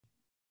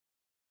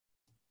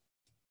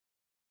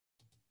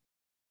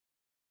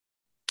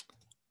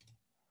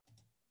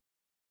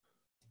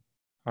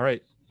All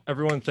right,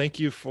 everyone, thank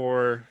you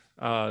for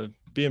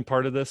being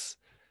part of this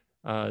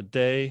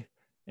day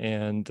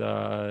and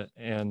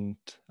taking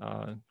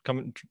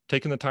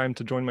the time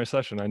to join my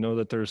session. I know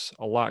that there's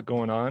a lot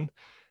going on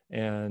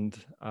and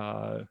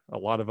a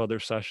lot of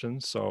other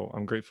sessions, so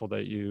I'm grateful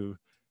that you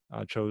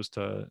chose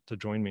to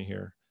join me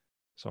here.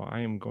 So I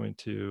am going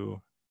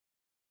to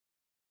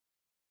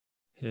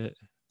hit,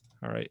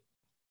 all right,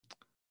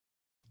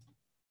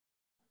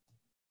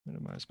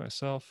 minimize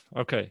myself.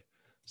 Okay.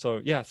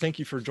 So yeah, thank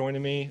you for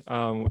joining me.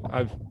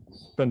 I've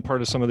been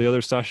part of some of the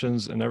other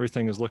sessions and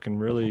everything is looking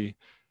really,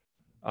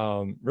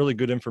 really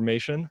good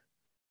information.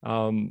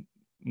 Generally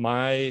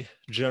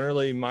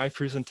my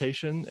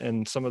presentation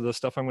and some of the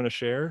stuff I'm going to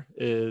share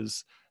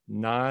is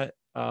not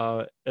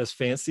as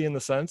fancy in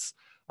the sense.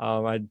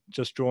 I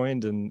just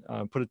joined and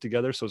put it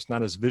together, so it's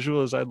not as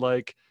visual as I'd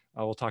like.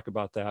 We'll talk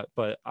about that,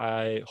 but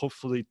I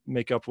hopefully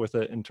make up with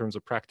it in terms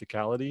of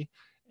practicality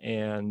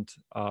and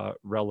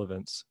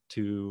relevance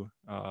to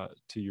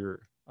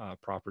your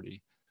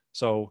property.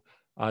 So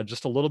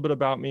just a little bit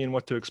about me and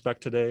what to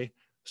expect today.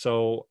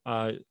 So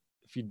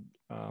if you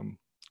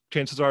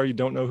chances are you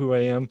don't know who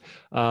I am.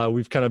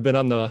 We've kind of been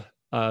on the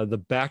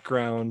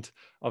background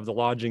of the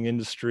lodging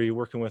industry,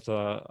 working with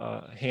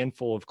a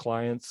handful of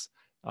clients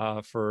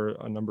for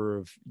a number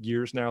of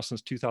years now,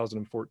 since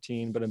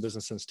 2014, been in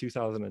business since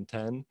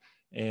 2010.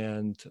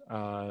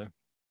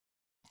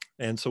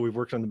 And so we've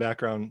worked on the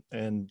background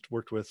and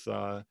worked with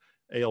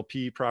ALP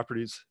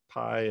properties,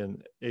 PI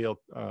and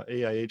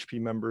AIHP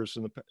members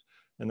and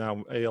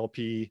now ALP.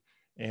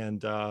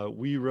 And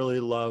we really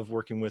love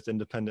working with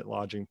independent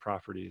lodging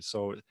properties.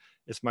 So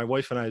it's my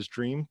wife and I's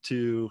dream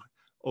to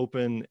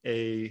open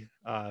a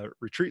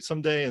retreat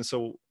someday. And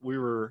so we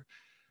were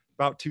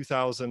about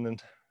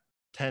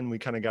 2010, we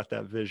kind of got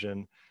that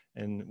vision,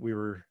 and we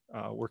were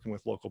working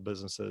with local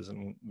businesses,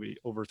 and we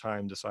over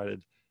time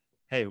decided,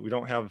 hey, we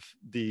don't have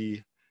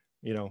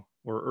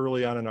we're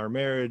early on in our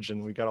marriage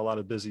and we got a lot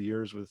of busy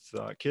years with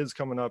kids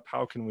coming up.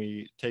 How can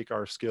we take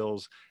our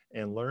skills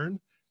and learn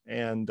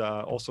and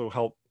also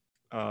help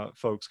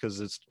folks?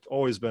 Because it's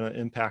always been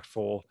an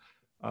impactful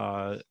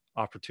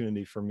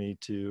opportunity for me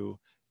to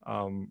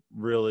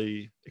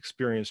really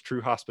experience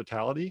true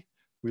hospitality.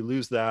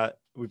 We've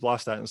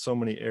lost that in so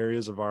many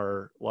areas of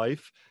our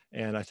life.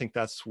 And I think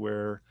that's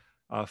where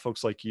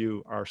folks like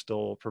you are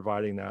still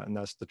providing that. And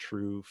that's the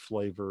true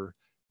flavor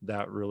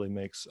that really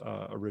makes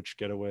a rich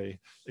getaway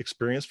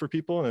experience for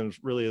people, and it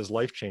really is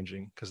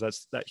life-changing, because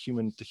that's that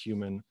human to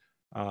human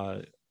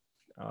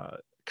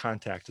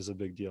contact is a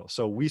big deal.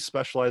 So we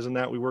specialize in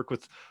that. We work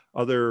with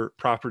other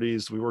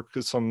properties. We work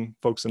with some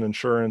folks in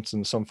insurance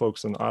and some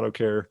folks in auto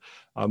care.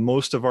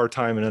 Most of our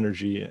time and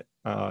energy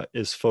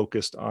is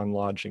focused on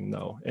lodging,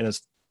 though, and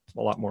it's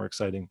a lot more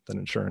exciting than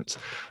insurance.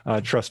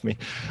 Trust me.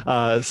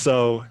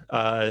 So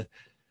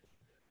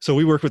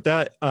we work with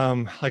that.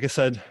 Like I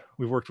said,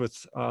 we worked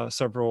with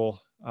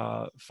several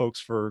folks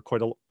for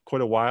quite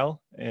a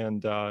while,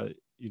 and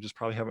you just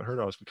probably haven't heard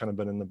of us. We've kind of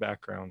been in the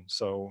background.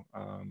 So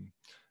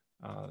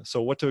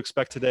what to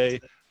expect today?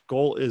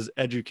 Goal is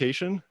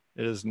education.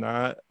 It is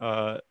not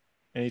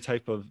any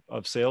type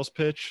of sales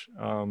pitch.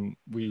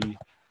 We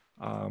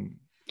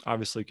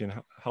obviously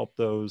can help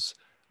those,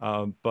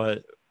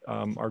 but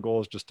our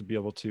goal is just to be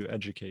able to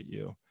educate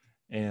you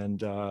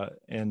and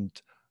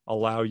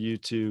allow you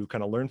to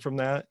kind of learn from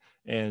that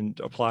and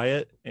apply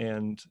it.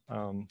 And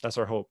that's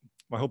our hope.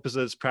 My hope is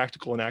that it's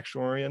practical and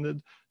action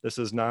oriented. This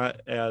is not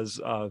as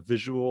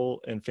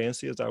visual and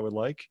fancy as I would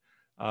like,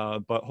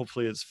 but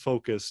hopefully it's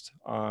focused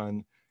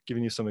on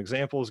giving you some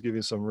examples, giving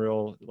you some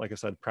real, like I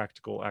said,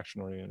 practical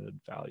action oriented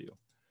value.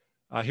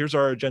 Here's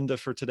our agenda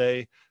for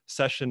today.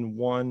 Session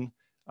 1.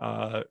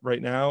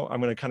 Right now,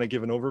 I'm going to kind of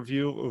give an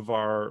overview of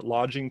our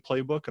lodging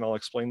playbook, and I'll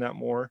explain that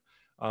more.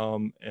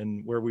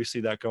 And where we see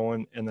that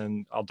going, and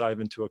then I'll dive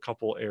into a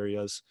couple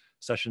areas.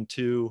 Session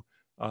 2,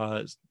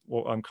 I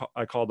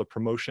call the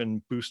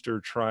promotion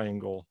booster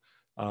triangle,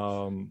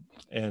 and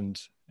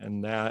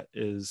that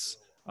is,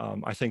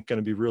 I think, going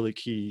to be really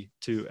key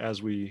to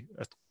as we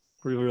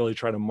really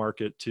try to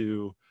market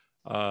to,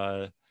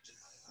 as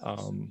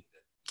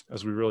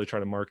we really try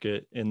to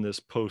market in this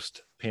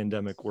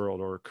post-pandemic world,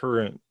 or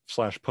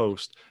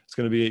current/post. It's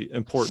going to be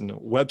important.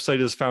 Website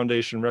is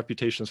foundation,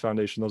 reputation is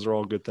foundation. Those are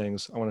all good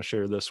things. I want to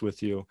share this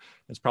with you.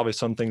 It's probably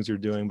some things you're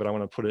doing, but I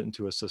want to put it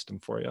into a system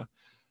for you.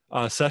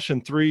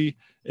 Session 3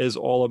 is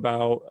all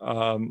about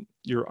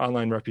your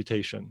online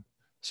reputation.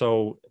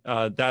 So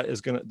that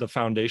is the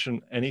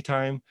foundation.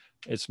 Anytime,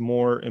 it's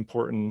more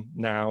important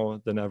now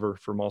than ever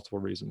for multiple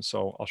reasons.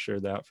 So I'll share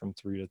that from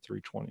 3 to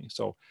 3:20.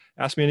 So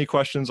ask me any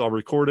questions. I'll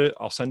record it.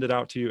 I'll send it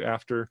out to you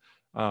after,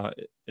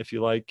 if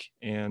you like,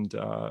 and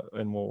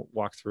we'll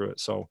walk through it.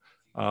 So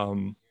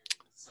and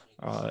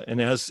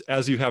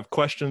as you have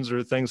questions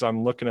or things,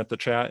 I'm looking at the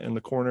chat in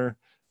the corner,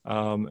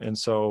 and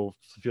so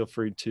feel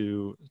free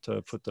to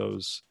put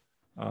those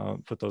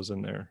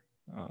in there.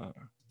 All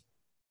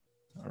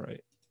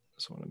right.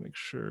 Just want to make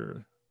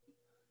sure.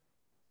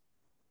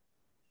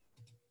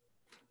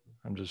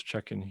 I'm just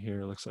checking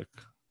here. Looks like.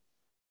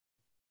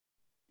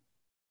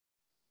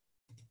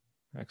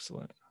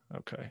 Excellent.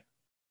 Okay.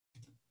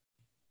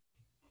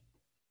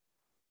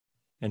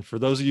 And for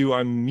those of you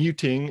I'm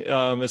muting,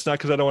 it's not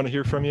because I don't want to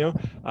hear from you.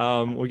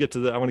 I want to get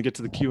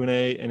to the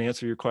Q&A and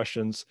answer your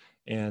questions.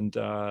 And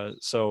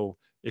so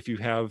if you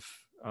have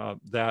I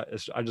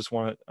just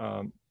want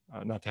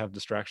not to have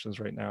distractions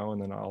right now,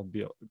 and then I'll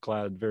be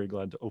very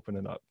glad to open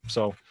it up.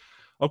 So,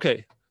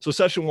 okay. So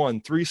session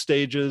 1, 3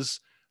 stages,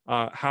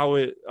 how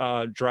it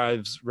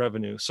drives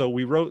revenue. So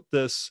we wrote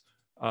this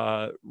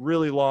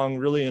really long,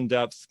 really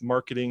in-depth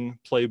marketing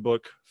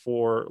playbook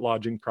for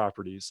lodging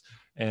properties.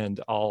 And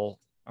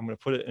I'm going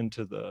to put it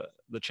into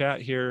the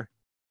chat here.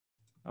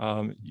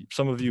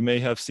 Some of you may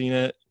have seen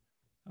it.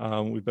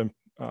 We've been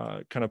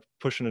kind of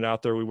pushing it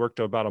out there. We worked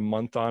about a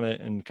month on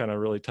it and kind of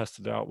really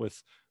tested it out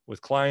with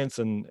clients,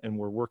 and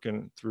we're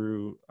working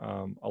through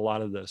a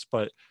lot of this,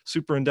 but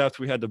super in depth.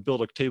 We had to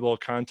build a table of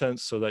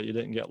contents so that you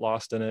didn't get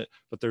lost in it.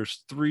 But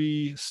there's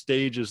 3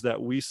 stages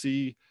that we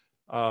see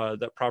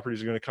that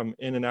properties are going to come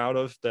in and out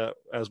of that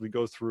as we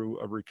go through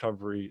a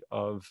recovery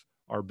of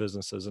our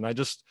businesses. And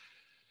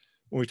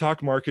when we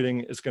talk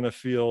marketing, it's going to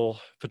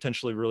feel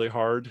potentially really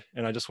hard.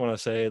 And I just want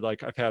to say,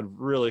 like, I've had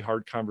really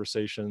hard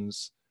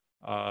conversations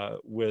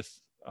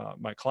with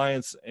my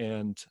clients,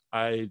 and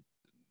I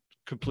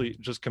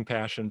just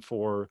compassion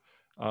for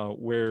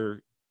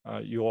where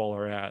you all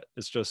are at.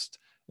 It's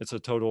a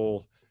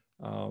total,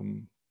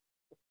 one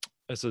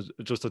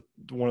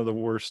of the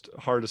worst,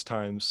 hardest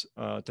times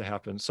to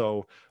happen.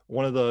 So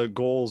one of the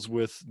goals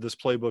with this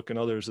playbook and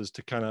others is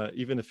to kind of,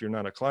 even if you're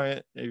not a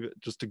client,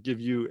 just to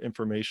give you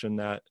information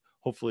that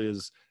hopefully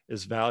is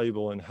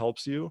valuable and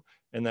helps you,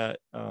 and that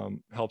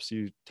helps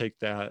you take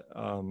that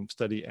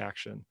steady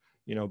action,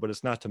 but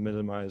it's not to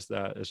minimize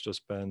that. It's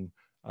just been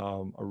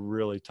a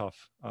really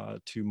tough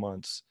 2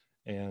 months.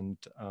 And,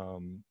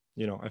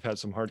 I've had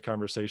some hard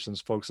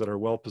conversations, folks that are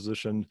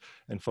well-positioned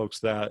and folks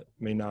that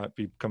may not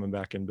be coming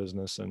back in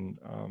business. And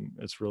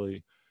it's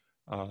really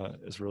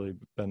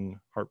been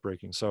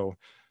heartbreaking. So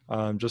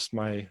just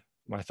my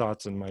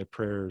thoughts and my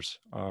prayers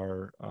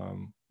are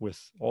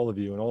with all of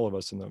you and all of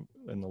us in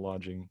the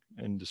lodging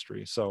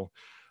industry. So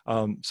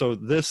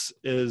this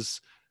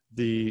is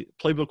the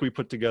playbook we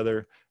put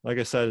together. Like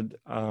I said,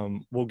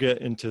 we'll get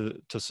into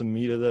some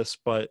meat of this,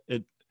 but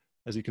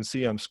as you can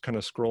see, I'm kind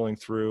of scrolling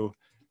through.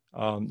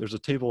 There's a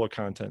table of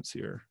contents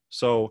here.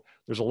 So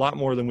there's a lot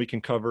more than we can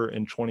cover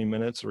in 20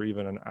 minutes or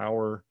even an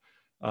hour.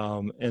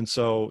 And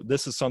so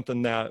this is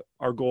something that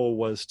our goal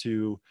was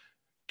to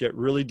get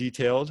really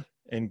detailed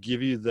and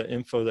give you the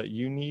info that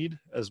you need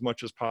as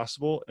much as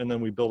possible. And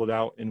then we build it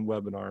out in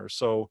webinars.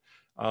 So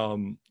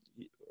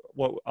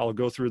I'll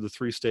go through the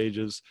 3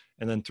 stages,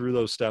 and then through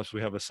those steps,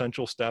 we have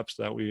essential steps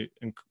that we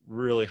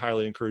really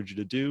highly encourage you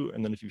to do.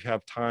 And then if you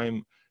have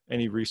time,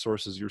 any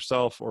resources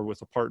yourself or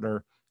with a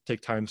partner,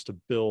 take times to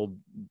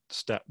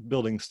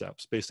building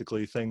steps,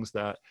 basically things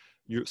that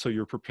so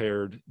you're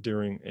prepared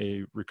during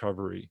a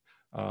recovery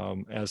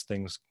as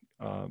things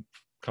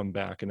come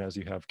back and as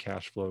you have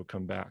cash flow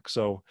come back.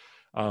 So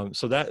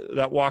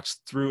that walks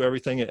through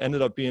everything. It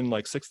ended up being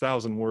like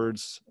 6,000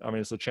 words. I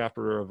mean, it's a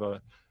chapter of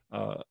a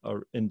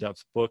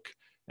in-depth book.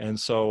 And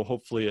so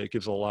hopefully it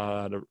gives a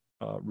lot of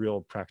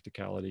real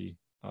practicality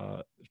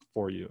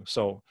for you.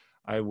 So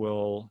I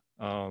will,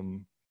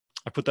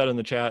 I put that in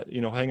the chat,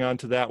 hang on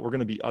to that. We're going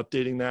to be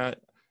updating that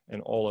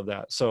and all of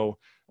that. So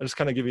I just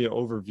kind of give you an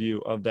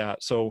overview of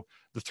that. So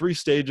the 3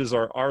 stages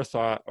are our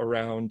thought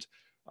around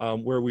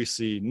where we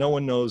see no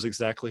one knows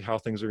exactly how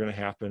things are going to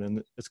happen.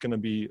 And it's going to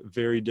be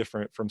very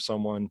different from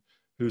someone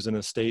who's in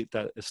a state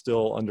that is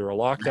still under a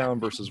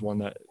lockdown versus one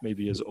that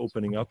maybe is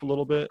opening up a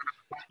little bit.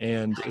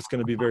 And it's going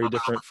to be very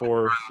different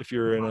for if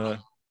you're in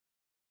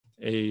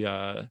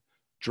a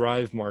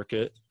drive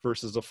market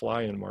versus a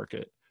fly-in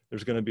market.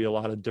 There's going to be a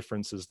lot of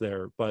differences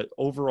there. But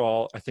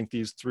overall, I think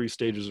these 3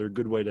 stages are a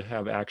good way to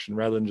have action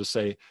rather than just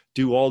say,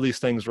 do all these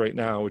things right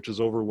now, which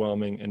is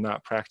overwhelming and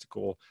not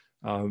practical,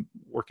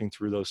 working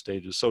through those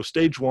stages. So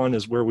stage 1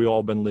 is where we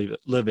all been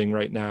living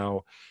right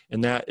now.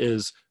 And that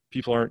is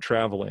people aren't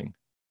traveling.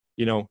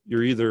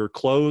 You're either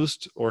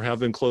closed or have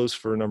been closed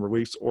for a number of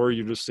weeks, or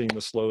you're just seeing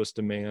the slowest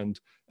demand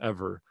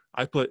ever.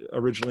 I put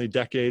originally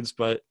decades,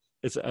 but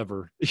it's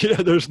ever.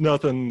 There's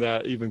nothing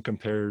that even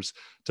compares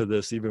to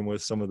this, even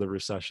with some of the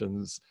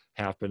recessions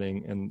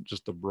happening and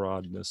just the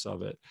broadness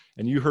of it.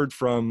 And you heard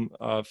from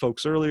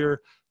folks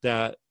earlier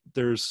that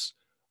there's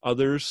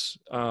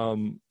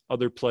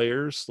other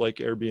players like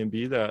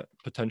Airbnb that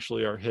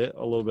potentially are hit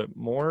a little bit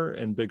more,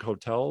 and big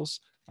hotels.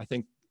 I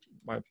think,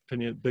 my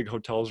opinion, big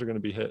hotels are going to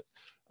be hit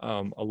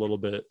a little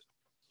bit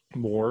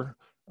more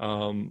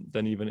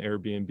than even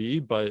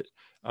Airbnb,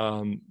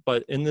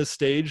 but in this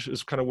stage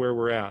is kind of where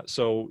we're at.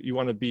 So you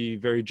want to be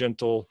very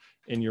gentle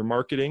in your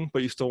marketing,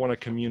 but you still want to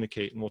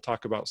communicate, and we'll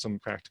talk about some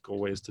practical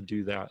ways to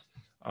do that.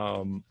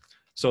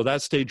 So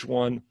that's stage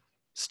 1.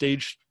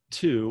 Stage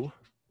 2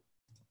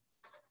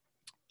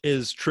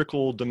 is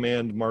trickle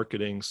demand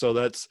marketing. So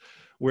that's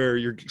where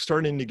you're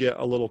starting to get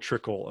a little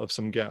trickle of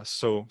some guests.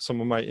 So some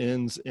of my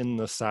inns in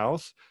the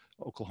South,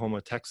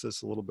 Oklahoma,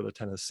 Texas, a little bit of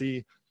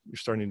Tennessee, you're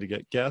starting to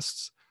get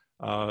guests.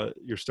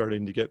 you're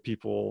starting to get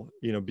people,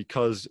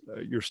 because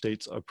your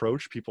state's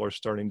approach, people are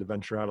starting to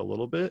venture out a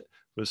little bit,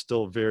 but it's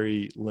still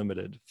very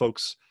limited.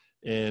 Folks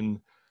in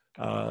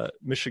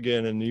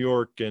Michigan and New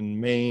York and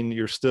Maine,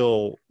 you're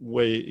still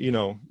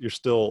you're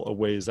still a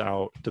ways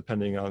out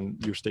depending on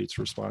your state's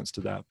response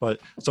to that. But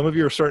some of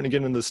you are starting to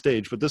get into the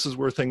stage, but this is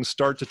where things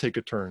start to take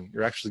a turn.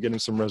 You're actually getting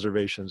some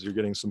reservations, you're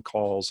getting some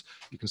calls,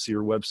 you can see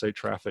your website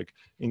traffic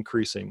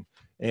increasing.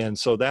 And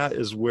so that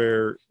is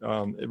where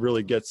it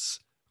really gets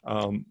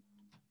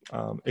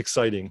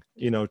exciting,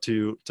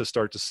 to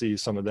start to see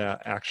some of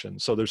that action.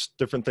 So there's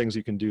different things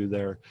you can do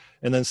there.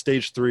 And then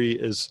stage 3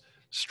 is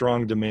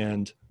strong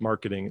demand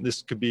marketing.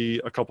 This could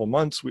be a couple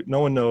months.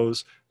 No one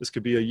knows. This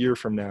could be a year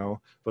from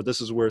now, but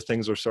this is where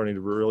things are starting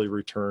to really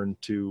return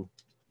to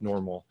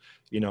normal,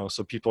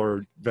 so people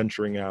are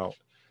venturing out.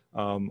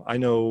 I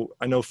know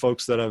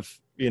folks that have,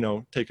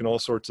 taken all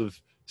sorts of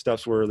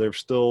steps where they're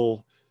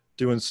still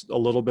doing a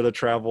little bit of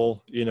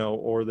travel,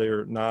 or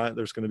they're not.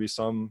 There's going to be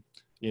some,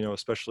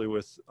 especially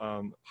with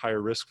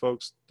higher risk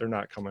folks, they're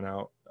not coming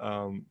out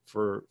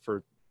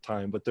for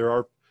time, but there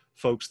are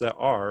folks that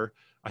are.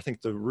 I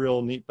think the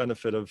real neat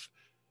benefit of,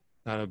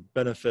 not a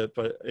benefit,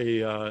 but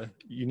a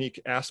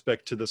unique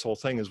aspect to this whole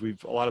thing is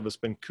a lot of us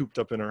been cooped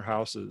up in our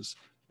houses.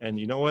 And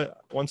you know what,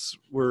 once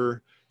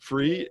we're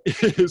free,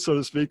 so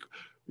to speak,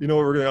 what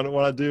we're going to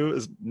want to do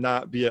is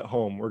not be at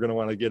home. We're going to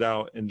want to get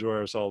out, enjoy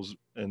ourselves,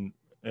 and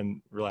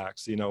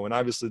relax, and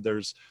obviously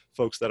there's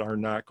folks that are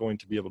not going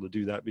to be able to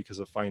do that because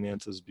of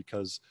finances,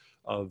 because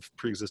of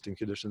pre-existing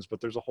conditions,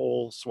 but there's a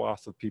whole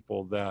swath of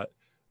people that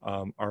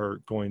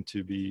are going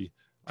to be,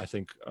 I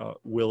think,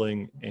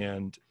 willing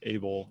and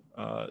able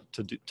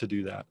to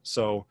do that.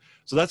 So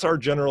that's our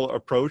general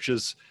approach,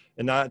 and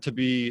not to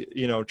be,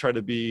 try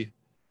to be,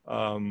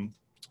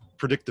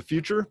 predict the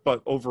future,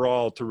 but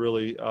overall to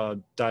really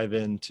dive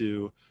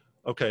into,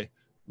 okay,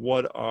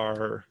 what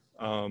are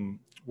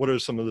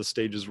some of the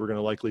stages we're going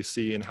to likely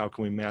see, and how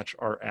can we match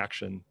our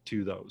action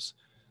to those?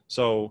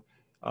 So,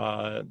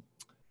 all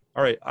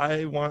right,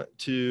 I want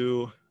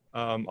to,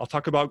 I'll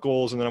talk about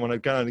goals, and then I want to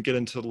kind of get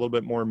into a little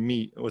bit more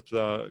meat with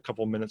the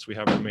couple of minutes we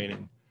have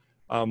remaining.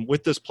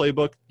 With this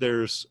playbook,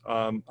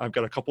 I've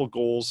got a couple of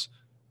goals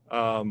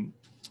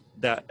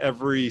that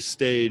every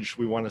stage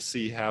we want to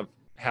see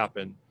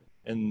happen.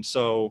 And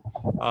so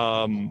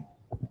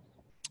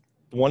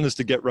one is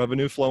to get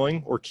revenue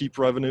flowing or keep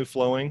revenue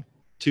flowing.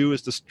 2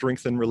 is to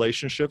strengthen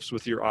relationships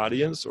with your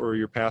audience or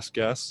your past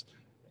guests.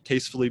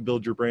 Tastefully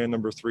build your brand,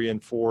 number 3,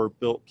 and 4,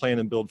 plan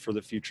and build for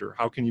the future.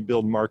 How can you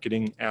build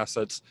marketing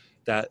assets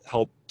that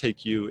help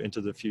take you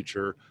into the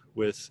future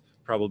with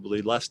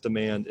probably less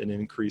demand and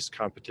increased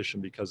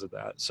competition because of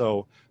that?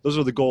 So those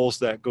are the goals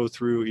that go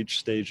through each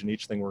stage and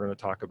each thing we're going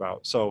to talk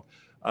about. So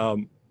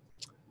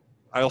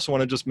I also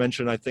want to just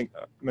mention, I think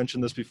I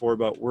mentioned this before,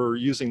 but we're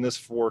using this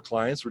for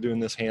clients. We're doing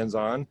this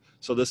hands-on.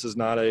 So this is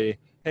not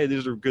hey,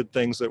 these are good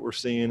things that we're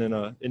seeing in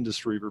an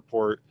industry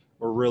report.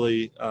 We're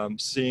really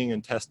seeing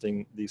and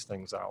testing these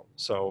things out.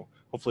 So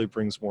hopefully it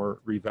brings more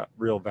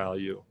real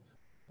value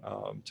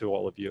to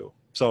all of you.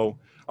 So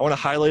I want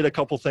to highlight a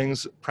couple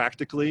things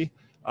practically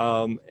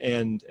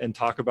and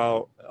talk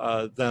about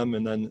them.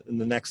 And then in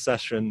the next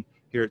session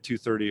here at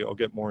 2:30, I'll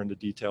get more into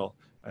detail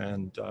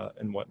and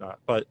whatnot.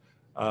 But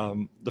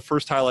the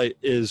first highlight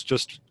is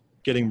just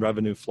getting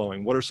revenue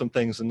flowing. What are some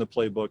things in the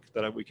playbook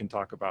that we can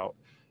talk about?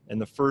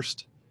 And the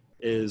first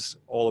is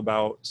all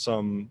about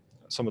some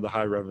of the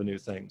high revenue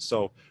things.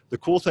 So the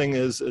cool thing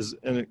is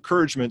an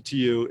encouragement to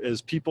you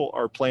is people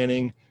are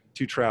planning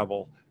to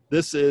travel.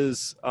 This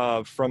is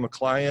from a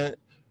client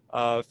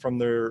from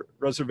their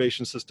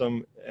reservation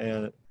system,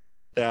 and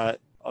that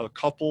a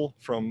couple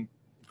from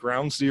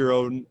ground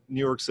zero, New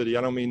York City.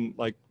 I don't mean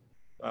like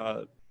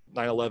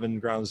 9/11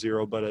 ground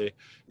zero, but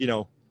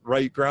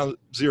right ground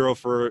zero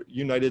for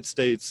United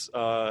States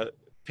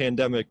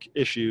pandemic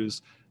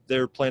issues.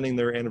 They're planning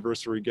their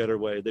anniversary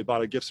getaway. They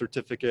bought a gift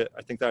certificate.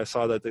 I think that I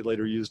saw that they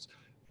later used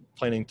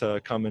planning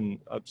to come in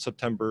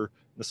September.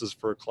 This is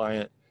for a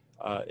client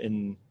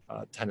in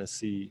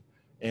Tennessee.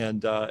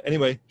 And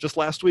anyway, just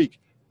last week,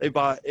 they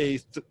bought a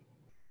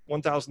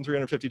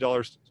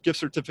 $1,350 gift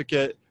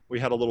certificate. We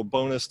had a little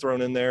bonus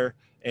thrown in there,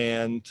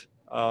 and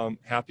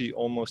happy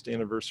almost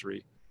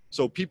anniversary.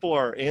 So people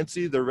are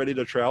antsy, they're ready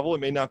to travel. It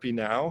may not be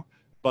now,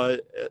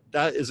 but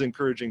that is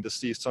encouraging to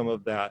see some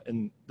of that.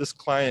 And this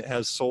client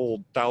has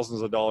sold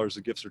thousands of dollars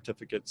of gift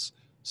certificates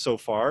so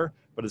far,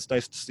 but it's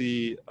nice to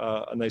see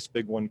a nice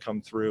big one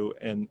come through,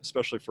 and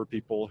especially for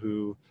people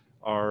who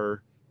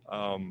are,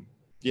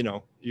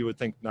 you would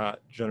think not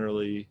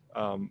generally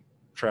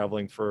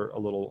traveling for a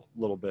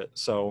little bit.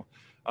 So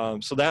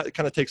that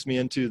kind of takes me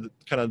into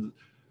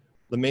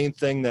the main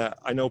thing that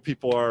I know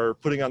people are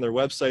putting on their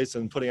websites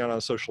and putting out on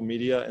social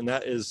media, and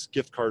that is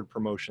gift card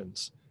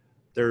promotions.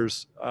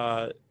 There's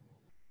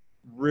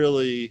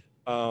really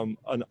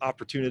an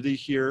opportunity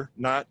here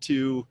not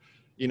to,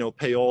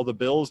 pay all the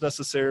bills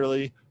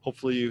necessarily.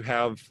 Hopefully you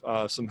have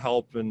some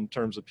help in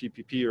terms of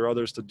PPP or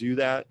others to do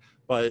that,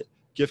 but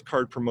gift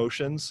card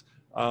promotions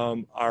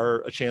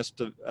are a chance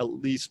to at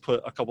least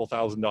put a couple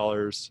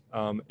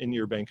 $1,000s in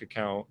your bank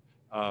account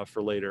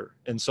for later.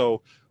 And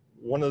so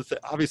one of the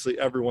obviously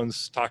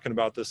everyone's talking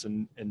about this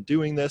and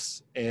doing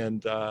this,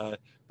 and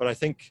but I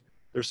think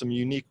there's some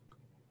unique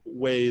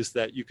ways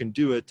that you can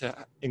do it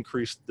to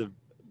increase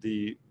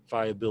the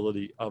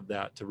viability of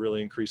that, to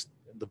really increase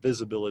the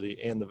visibility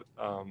and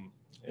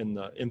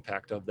the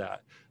impact of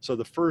that. So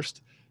the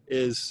first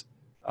is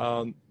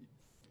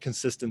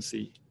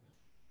consistency.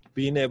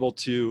 Being able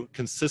to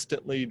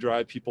consistently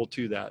drive people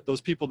to that.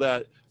 Those people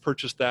that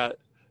purchased that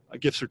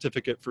gift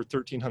certificate for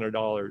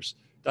 $1,300,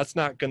 that's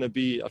not going to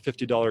be a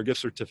 $50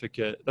 gift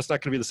certificate. That's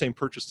not going to be the same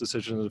purchase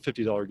decision as a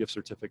 $50 gift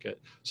certificate.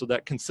 So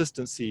that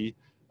consistency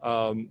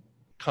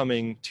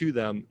coming to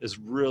them is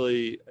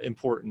really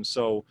important.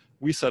 So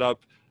we set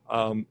up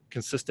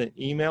consistent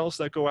emails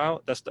that go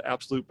out. That's the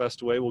absolute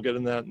best way. We'll get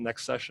in that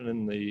next session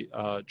in the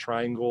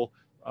triangle,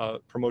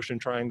 promotion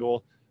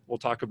triangle we'll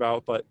talk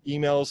about, but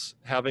emails,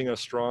 having a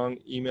strong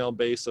email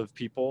base of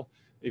people.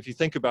 If you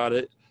think about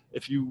it,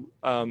 if you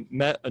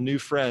met a new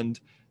friend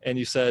and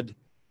you said,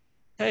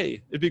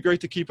 hey, it'd be great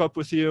to keep up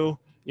with you,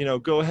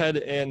 go ahead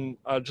and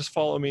just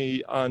follow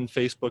me on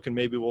Facebook and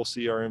maybe we'll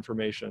see our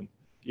information,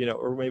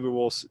 or maybe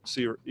we'll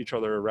see each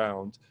other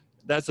around.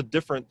 That's a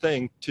different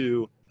thing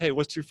to, hey,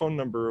 what's your phone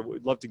number?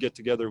 We'd love to get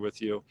together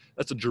with you.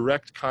 That's a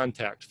direct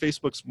contact.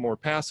 Facebook's more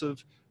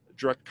passive.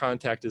 Direct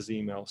contact is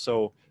email.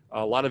 So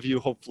a lot of you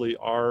hopefully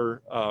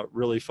are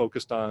really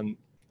focused on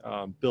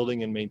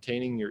building and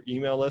maintaining your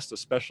email list,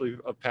 especially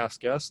of past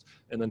guests,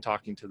 and then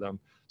talking to them.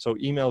 So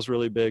email is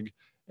really big.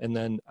 And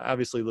then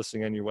obviously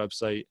listing on your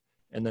website,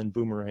 and then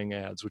boomerang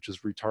ads, which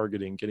is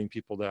retargeting, getting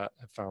people that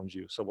have found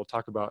you. So we'll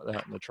talk about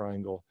that in the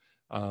triangle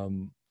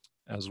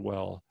as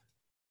well.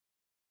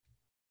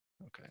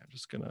 Okay, I'm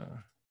just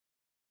gonna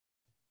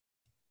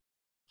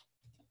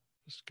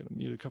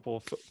mute a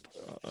couple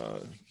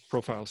of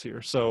profiles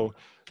here. So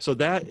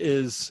that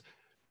is,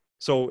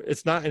 so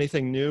it's not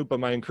anything new, but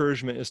my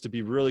encouragement is to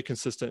be really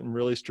consistent and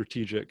really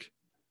strategic.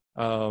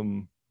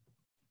 And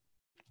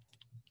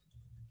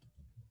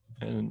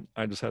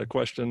I just had a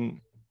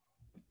question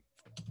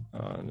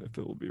on if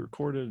it will be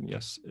recorded, and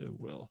yes, it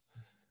will.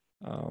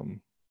 All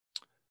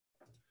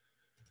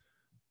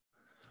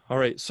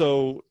right,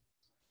 so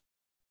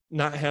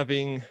not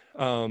having,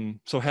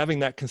 so having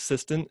that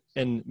consistent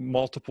in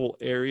multiple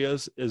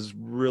areas is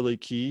really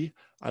key.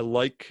 I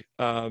like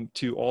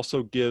to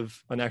also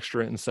give an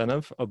extra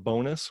incentive, a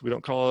bonus. We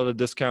don't call it a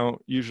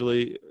discount.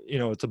 Usually,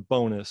 it's a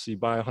bonus. You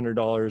buy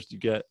 $100, you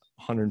get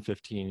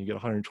 115, you get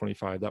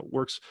 125. That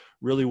works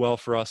really well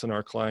for us and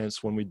our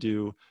clients when we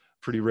do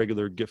pretty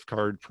regular gift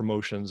card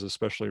promotions,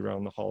 especially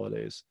around the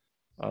holidays.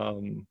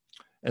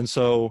 And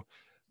so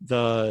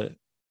that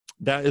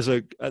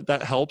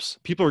helps.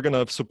 People are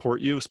going to support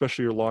you,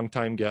 especially your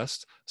longtime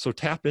guests. So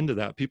tap into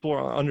that. People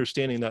are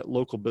understanding that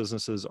local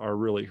businesses are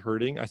really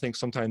hurting. I think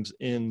sometimes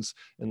inns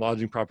and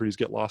lodging properties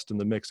get lost in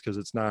the mix because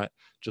it's not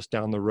just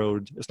down the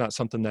road. It's not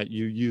something that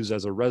you use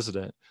as a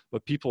resident,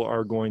 but people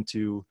are going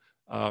to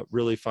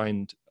really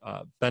find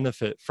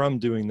benefit from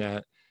doing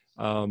that.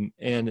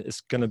 And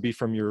it's going to be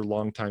from your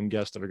longtime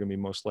guests that are going to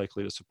be most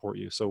likely to support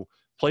you. So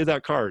play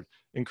that card,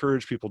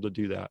 encourage people to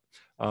do that.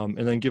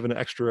 And then give an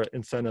extra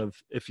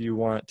incentive if you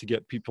want to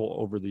get people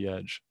over the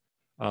edge.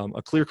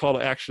 A clear call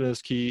to action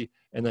is key,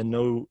 and then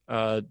no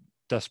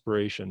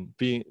desperation.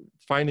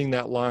 Finding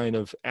that line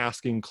of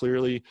asking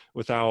clearly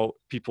without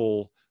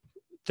people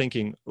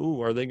thinking,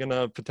 "Ooh, are they going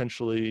to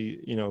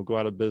potentially, go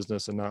out of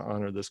business and not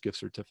honor this gift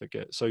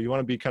certificate?" So you want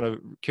to be kind of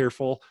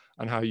careful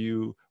on how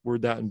you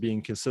word that and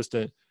being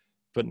consistent,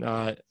 but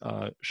not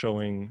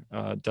showing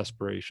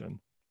desperation.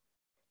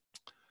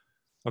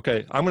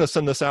 Okay, I'm going to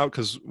send this out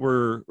because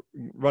we're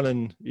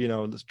running,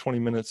 this 20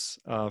 minutes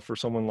for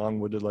someone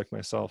long-winded like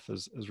myself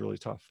is really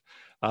tough.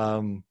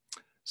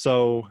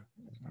 So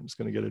I'm just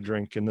going to get a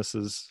drink, and this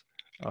is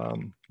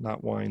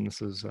not wine.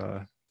 This is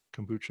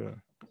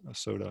kombucha, a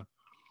soda.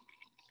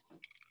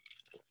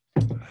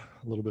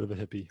 A little bit of a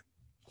hippie.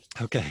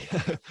 Okay.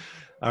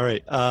 All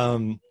right.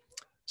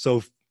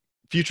 So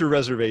future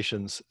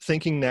reservations,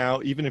 thinking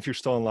now, even if you're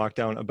still in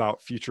lockdown,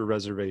 about future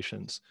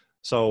reservations.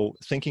 So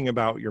thinking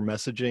about your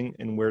messaging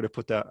and where to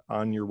put that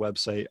on your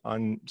website,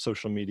 on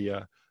social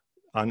media,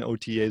 on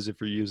OTAs if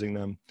you're using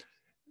them,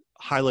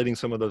 highlighting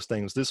some of those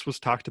things. This was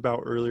talked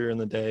about earlier in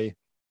the day,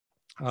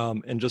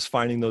 and just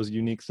finding those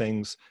unique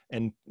things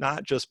and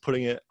not just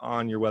putting it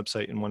on your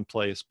website in one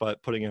place,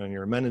 but putting it on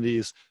your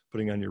amenities,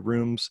 putting it on your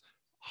rooms,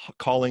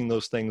 calling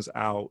those things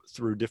out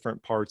through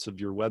different parts of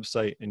your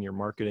website and your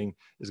marketing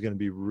is going to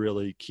be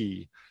really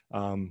key.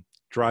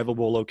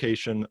 Drivable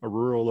location, a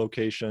rural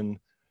location,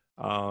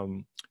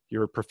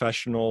 your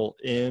professional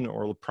inn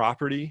or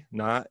property,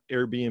 not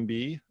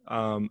Airbnb.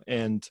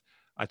 And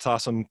I saw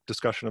some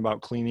discussion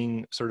about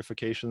cleaning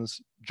certifications.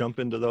 Jump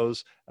into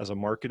those as a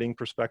marketing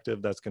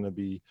perspective. That's going to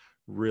be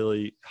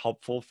really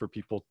helpful for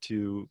people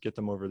to get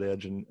them over the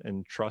edge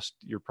and trust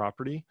your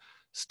property.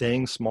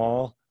 staying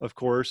small, of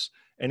course,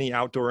 any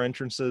outdoor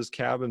entrances,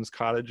 cabins,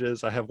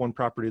 cottages. I have one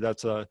property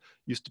that's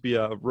used to be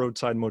a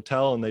roadside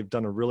motel, and they've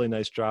done a really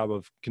nice job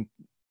of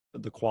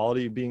the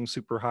quality being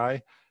super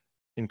high.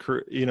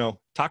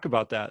 Talk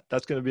about that.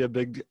 That's going to be a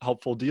big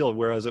helpful deal,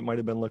 whereas it might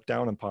have been looked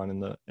down upon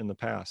in the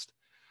past.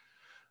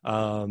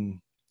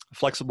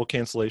 Flexible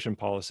cancellation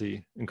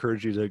policy,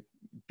 encourage you to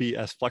be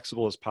as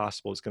flexible as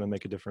possible. It's going to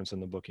make a difference in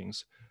the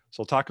bookings.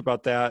 So I'll talk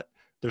about that.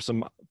 There's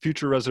some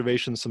future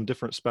reservations, some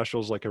different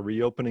specials like a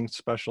reopening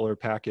special or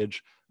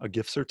package, a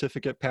gift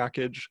certificate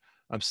package.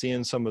 I'm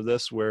seeing some of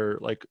this where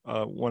like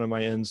one of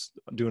my ends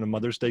doing a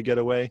Mother's Day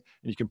getaway,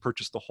 and you can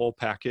purchase the whole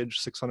package,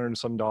 $600 and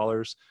some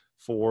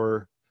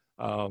for,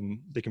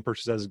 they can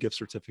purchase as a gift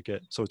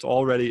certificate. So it's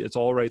all ready, it's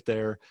all right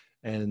there,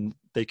 and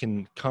they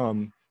can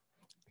come,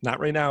 not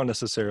right now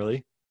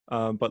necessarily,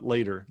 but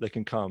later they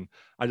can come.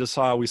 I just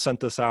saw, we sent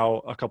this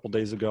out a couple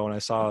days ago, and I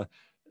saw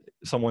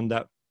someone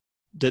that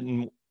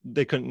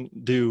they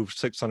couldn't do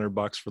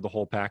 $600 for the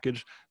whole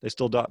package. They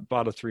still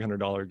bought a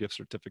 $300 gift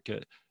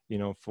certificate,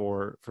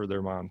 for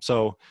their mom.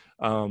 So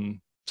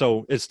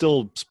it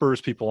still spurs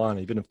people on,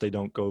 even if they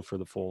don't go for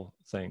the full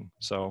thing.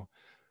 So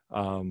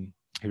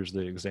here's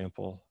the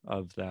example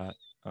of that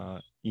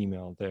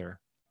email there.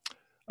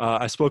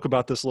 I spoke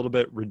about this a little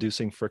bit.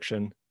 Reducing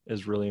friction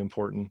is really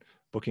important.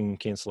 Booking and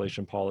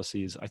cancellation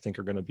policies, I think,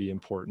 are going to be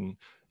important.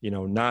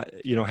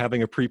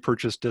 Having a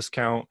pre-purchase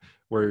discount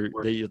where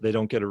they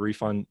don't get a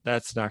refund,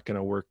 that's not going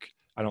to work,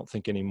 I don't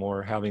think,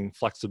 anymore. Having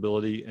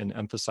flexibility and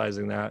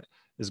emphasizing that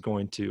is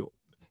going to,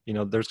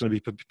 there's going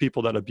to be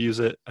people that abuse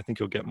it. I think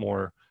you'll get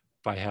more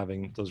by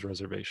having those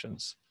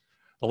reservations.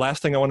 The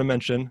last thing I want to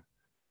mention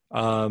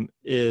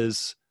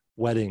is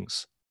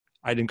weddings.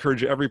 I'd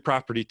encourage every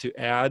property to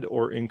add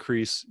or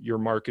increase your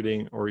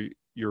marketing or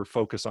your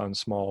focus on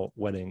small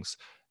weddings.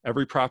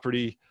 Every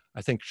property,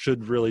 I think,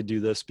 should really do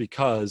this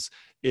because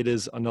it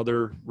is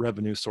another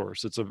revenue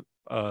source. It's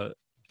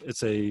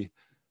a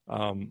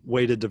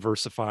way to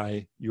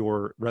diversify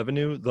your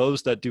revenue.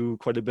 Those that do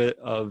quite a bit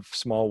of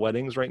small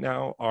weddings right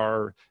now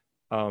are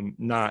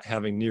not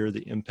having near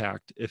the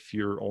impact if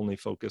you're only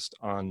focused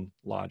on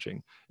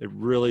lodging. It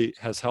really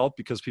has helped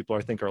because people,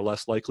 I think, are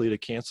less likely to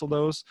cancel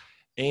those,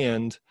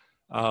 and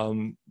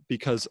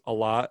because a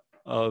lot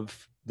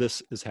of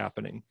this is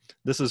happening.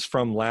 This is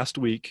from last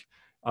week.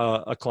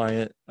 A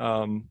client,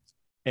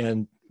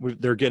 and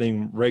they're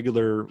getting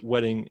regular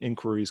wedding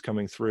inquiries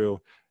coming through.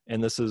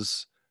 And this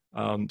is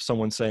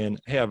someone saying,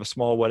 hey, I have a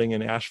small wedding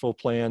in Asheville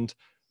planned,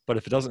 but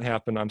if it doesn't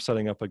happen, I'm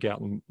setting up a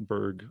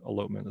Gatlinburg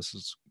elopement. This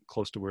is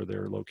close to where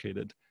they're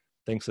located.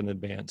 Thanks in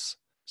advance.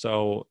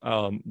 So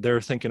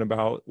they're thinking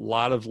about a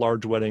lot of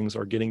large weddings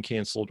are getting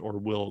canceled or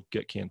will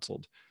get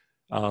canceled.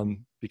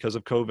 Because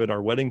of COVID,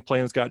 our wedding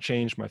plans got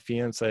changed. My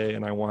fiance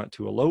and I want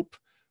to elope.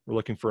 We're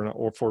looking for an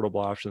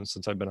affordable option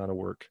since I've been out of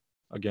work.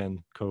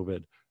 Again,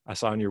 COVID. I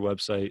saw on your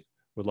website,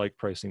 would like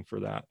pricing for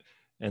that.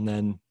 And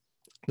then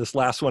this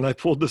last one I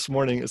pulled this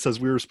morning, it says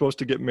we were supposed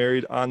to get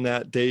married on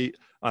that date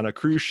on a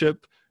cruise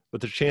ship,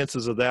 but the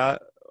chances of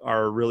that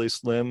are really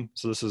slim.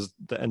 So this is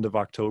the end of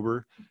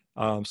October.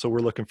 So we're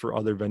looking for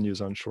other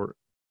venues on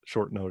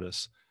short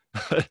notice.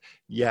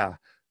 Yeah,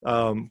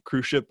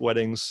 cruise ship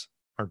weddings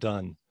are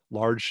done.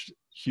 Large,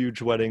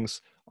 huge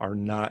weddings are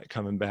not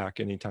coming back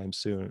anytime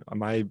soon.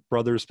 My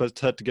brother's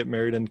set to get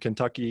married in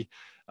Kentucky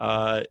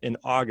in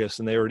August,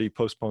 and they already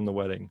postponed the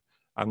wedding.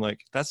 I'm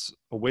like, that's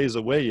a ways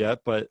away yet,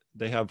 but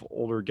they have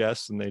older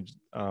guests and they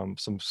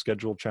some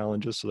schedule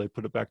challenges, so they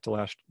put it back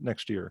to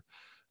next year.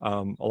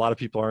 A lot of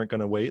people aren't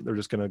going to wait. They're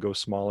just going to go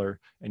smaller,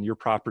 and your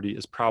property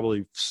is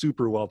probably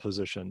super well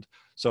positioned.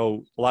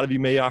 So a lot of you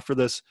may offer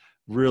this.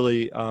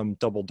 Really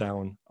double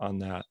down on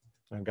that.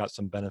 I've got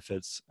some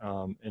benefits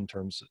in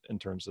terms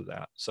of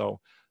that. So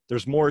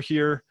there's more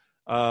here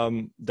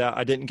that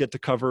I didn't get to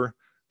cover.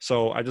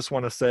 So I just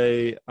want to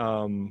say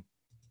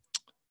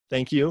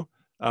thank you.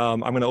 I'm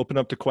going to open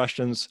up to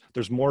questions.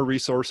 There's more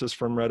resources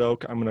from Red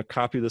Oak. I'm going to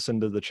copy this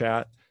into the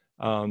chat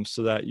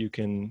so that you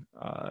can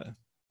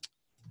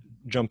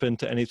jump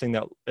into anything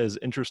that is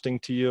interesting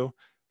to you.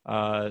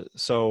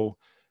 So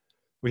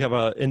we have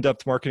an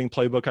in-depth marketing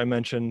playbook I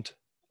mentioned.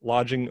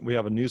 Lodging, we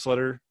have a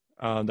newsletter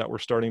that we're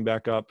starting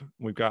back up.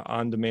 We've got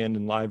on-demand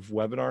and live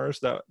webinars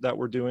that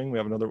we're doing. We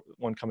have another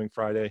one coming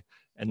Friday.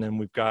 And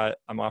then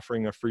I'm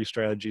offering a free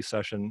strategy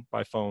session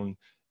by phone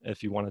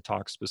if you want to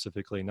talk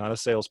specifically, not a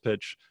sales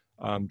pitch,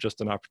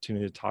 just an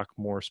opportunity to talk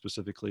more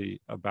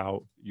specifically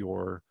about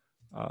your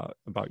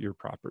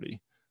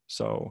property.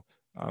 So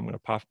I'm going to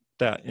pop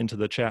that into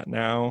the chat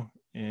now.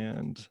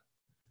 And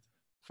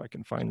if I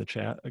can find the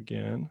chat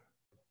again.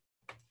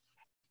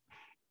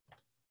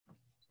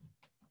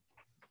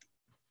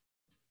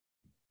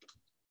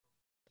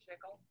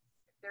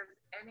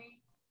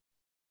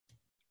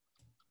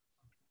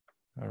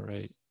 All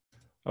right.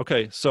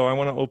 Okay, so I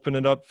want to open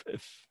it up.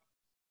 If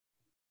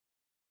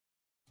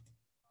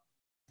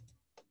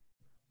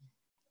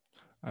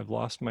I've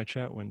lost my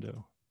chat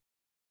window.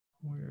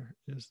 Where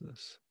is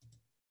this?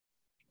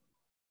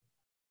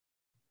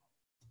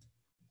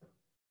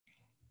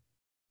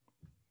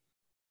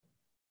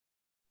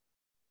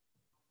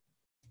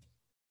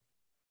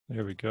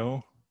 There we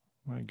go.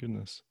 My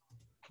goodness.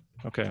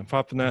 Okay, I'm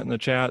popping that in the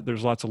chat.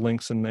 There's lots of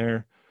links in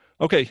there.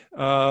 Okay.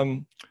 Let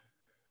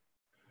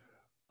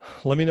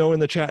me know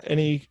in the chat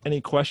any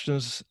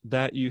questions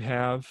that you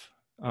have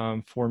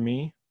for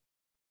me.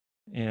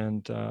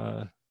 And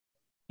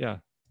yeah,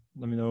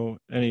 let me know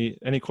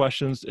any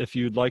questions. If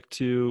you'd like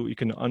to, you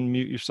can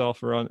unmute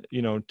yourself or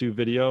do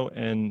video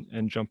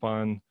and jump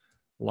on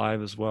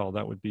live as well.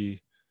 That'd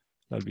be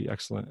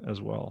excellent as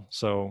well.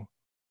 So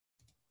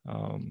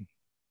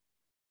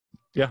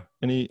yeah,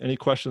 any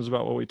questions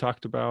about what we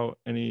talked about?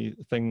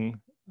 Anything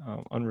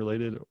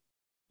unrelated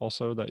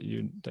also that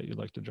you'd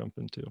like to jump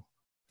into?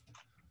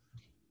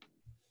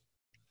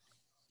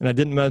 And I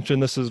didn't mention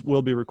this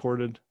will be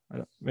recorded.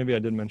 Maybe I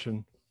did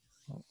mention.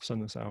 I'll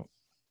send this out.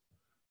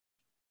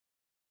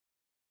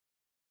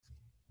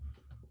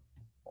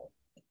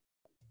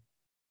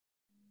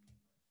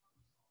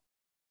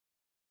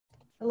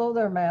 Hello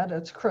there, Matt.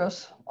 It's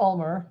Chris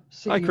Ulmer,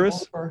 CEO. Hi,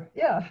 Chris.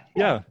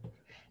 Yeah.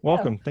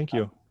 Welcome. Thank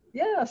you.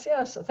 Yes.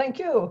 Thank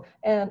you.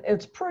 And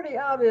it's pretty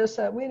obvious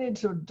that we need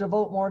to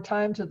devote more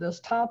time to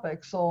this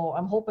topic. So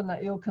I'm hoping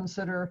that you'll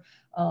consider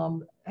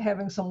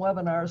having some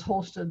webinars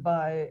hosted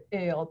by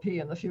ALP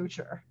in the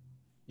future.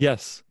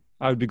 Yes,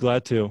 I would be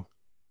glad to.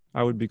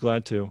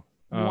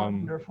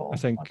 Wonderful. I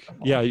think, wonderful.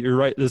 Yeah, you're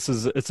right. There's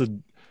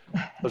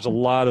a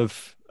lot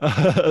of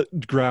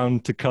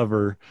ground to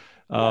cover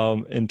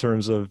in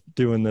terms of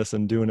doing this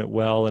and doing it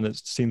well. And it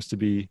seems to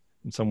be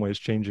in some ways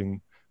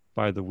changing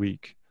by the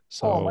week.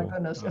 So, oh my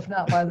goodness, if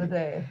not by the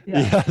day.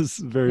 Yes,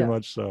 very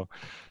much so.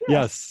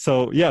 Yes.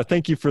 So yeah,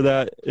 thank you for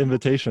that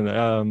invitation.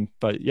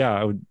 But yeah,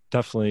 I would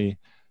definitely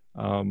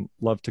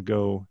love to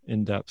go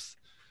in depth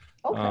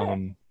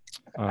in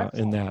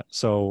that.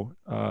 So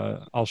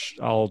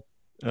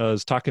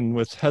is talking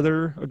with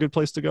Heather a good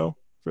place to go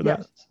for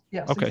that?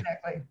 Yes, okay.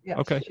 Exactly. Yes.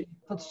 Okay. She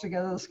puts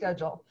together the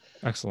schedule.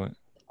 Excellent.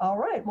 All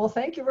right. Well,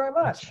 thank you very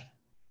much. Excellent.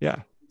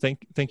 Yeah.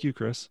 Thank you,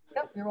 Chris.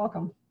 Yep, you're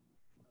welcome.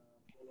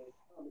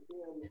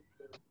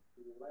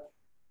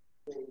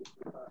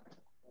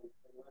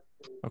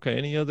 Okay.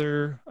 Any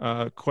other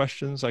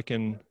questions? I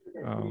can.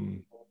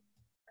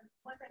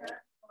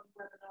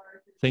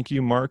 Thank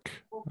you, Mark.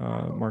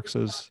 Mark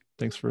says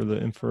thanks for the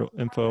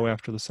info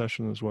after the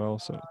session as well.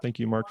 So thank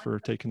you, Mark, for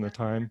taking the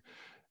time.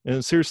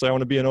 And seriously, I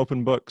want to be an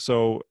open book.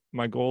 So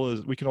my goal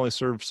is we can only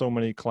serve so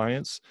many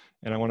clients,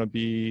 and I want to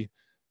be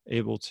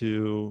able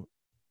to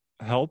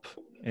help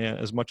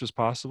as much as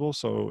possible.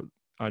 So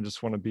I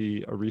just want to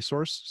be a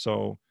resource.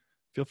 So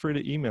feel free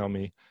to email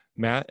me,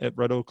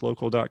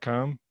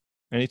 matt@redoaklocal.com.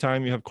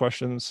 Anytime you have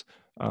questions,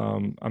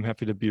 I'm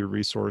happy to be a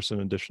resource in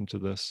addition to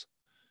this.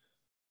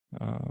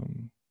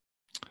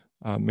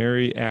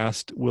 Mary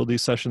asked, will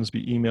these sessions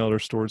be emailed or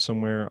stored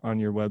somewhere on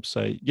your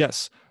website?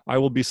 Yes, I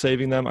will be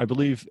saving them. I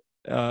believe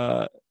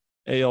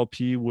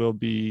ALP will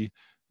be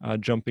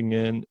jumping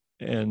in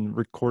and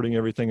recording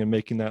everything and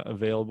making that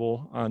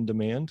available on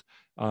demand.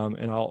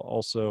 And I will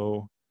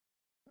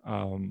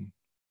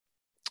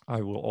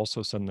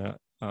also send that.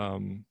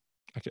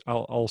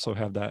 I'll also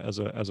have that as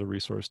a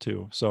resource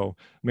too. So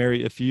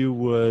Mary, if you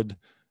would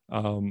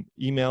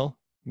email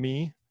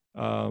me,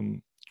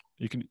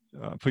 you can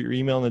put your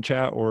email in the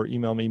chat or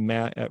email me,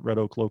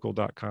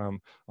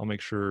 matt@redoaklocal.com. I'll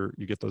make sure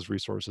you get those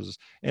resources.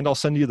 And I'll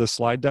send you the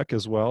slide deck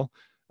as well.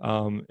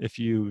 If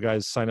you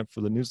guys sign up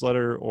for the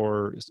newsletter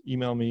or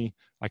email me,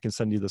 I can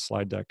send you the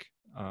slide deck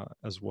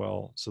as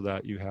well so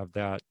that you have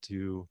that to,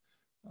 you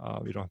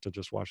don't have to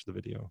just watch the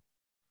video.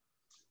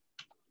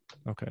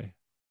 Okay.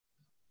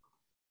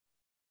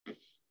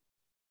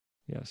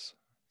 Yes.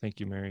 Thank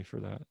you, Mary,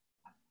 for that.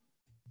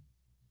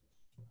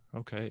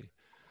 Okay.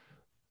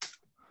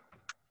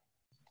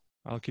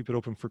 I'll keep it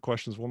open for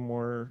questions one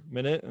more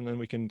minute, and then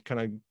we can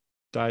kind of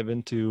dive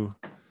into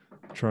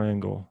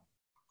triangle.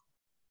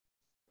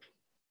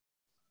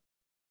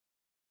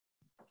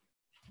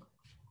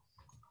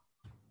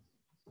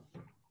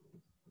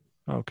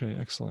 Okay,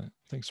 excellent.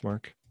 Thanks,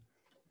 Mark.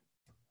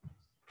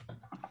 Okay.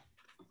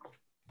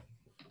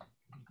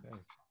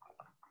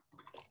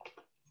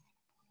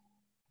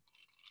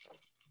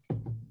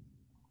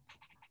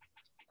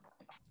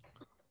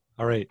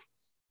 All right.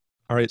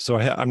 So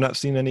I'm not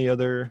seeing any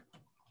other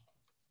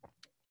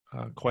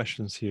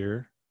questions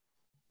here.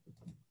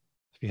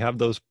 If you have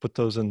those, put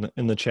those in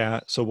the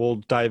chat. So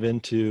we'll dive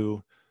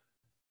into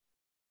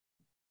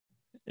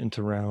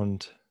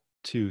round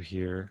 2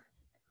 here,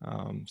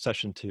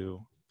 session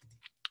 2.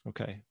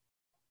 Okay.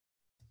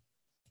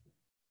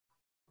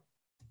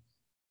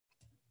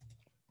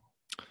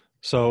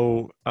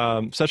 So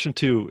session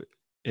 2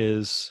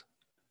 is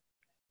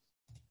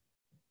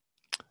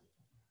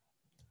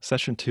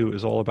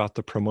all about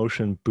the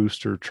promotion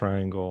booster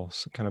triangle.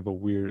 It's kind of a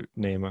weird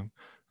name.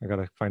 I got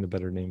to find a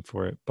better name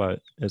for it,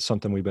 but it's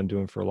something we've been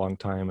doing for a long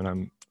time, and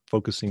I'm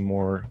focusing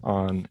more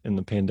on in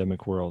the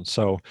pandemic world.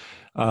 So,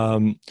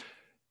 and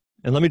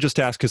let me just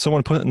ask, could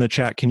someone put it in the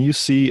chat? Can you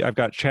see, I've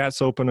got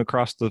chats open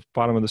across the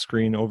bottom of the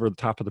screen over the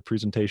top of the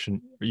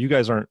presentation. You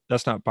guys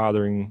that's not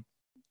bothering,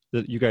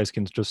 that you guys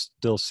can just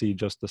still see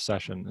just the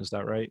session. Is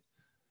that right?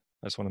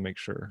 I just want to make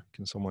sure.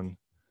 Can someone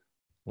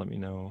let me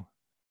know.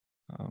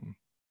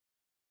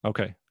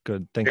 Okay,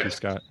 good. Thank you,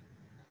 Scott.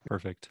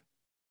 Perfect.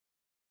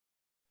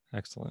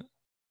 Excellent.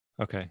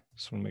 Okay,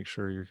 just want to make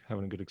sure you're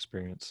having a good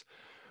experience.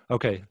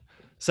 Okay,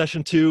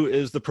 session 2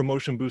 is the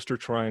promotion booster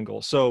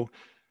triangle. So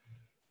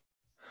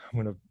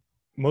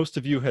most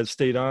of you had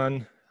stayed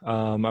on.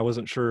 I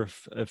wasn't sure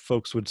if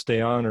folks would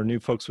stay on or new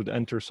folks would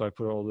enter, so I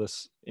put all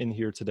this in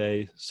here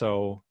today.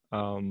 So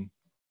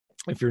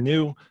if you're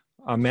new,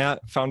 I'm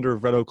Matt, founder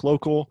of Red Oak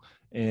Local,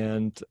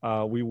 and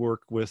we've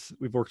worked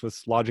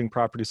with lodging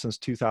properties since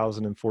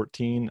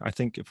 2014. I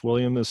think if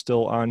William is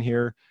still on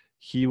here,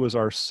 he's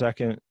our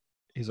second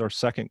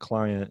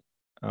client.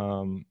 I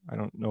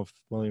don't know if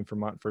William from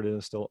Montford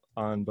is still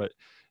on, but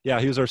yeah,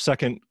 he was our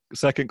second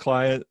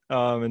client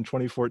in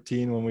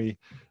 2014 when we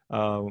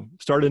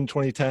started in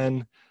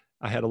 2010.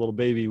 I had a little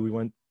baby. I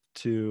went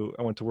to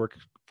work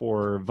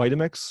for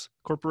Vitamix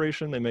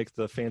Corporation. They make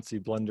the fancy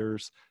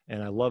blenders,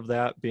 and I love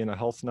that. Being a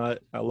health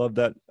nut, I love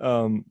that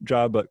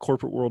job, but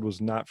corporate world was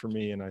not for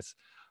me. And I said,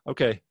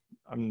 okay,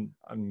 I'm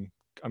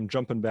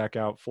jumping back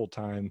out full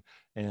time,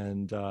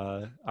 and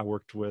I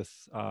worked with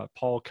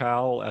Paul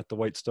Cowell at the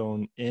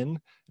Whitestone Inn,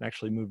 and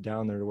actually moved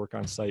down there to work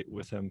on site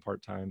with him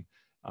part time,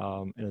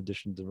 in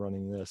addition to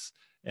running this.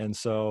 And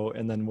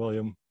then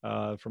William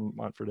from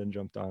Montford Inn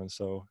jumped on,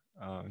 so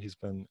he's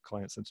been a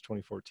client since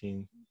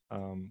 2014.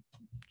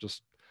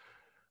 Just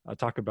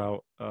talk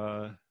about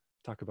a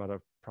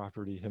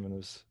property, him and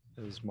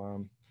his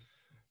mom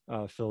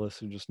Phyllis,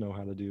 who just know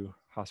how to do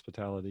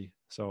hospitality.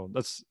 So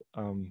that's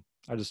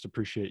I just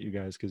appreciate you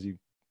guys, because you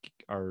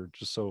are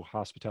just so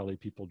hospitality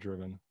people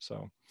driven.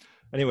 So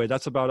anyway,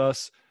 that's about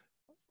us.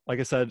 Like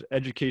I said,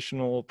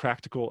 educational,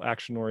 practical,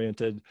 action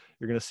oriented.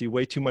 You're going to see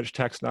way too much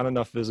text, not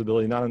enough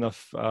visibility, not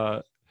enough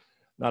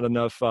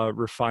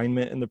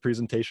refinement in the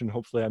presentation.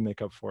 Hopefully I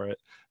make up for it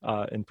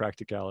in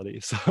practicality.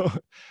 So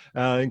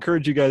I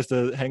encourage you guys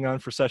to hang on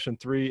for session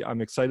 3.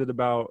 I'm excited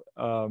about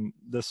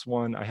this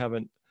one. I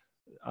haven't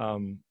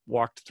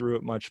walked through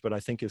it much, but I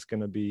think it's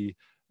going to be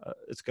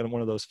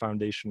one of those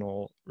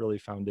really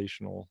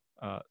foundational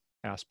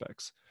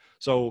aspects.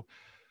 So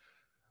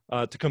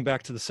to come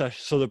back to the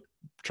session, so the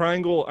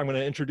triangle, I'm going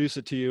to introduce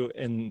it to you,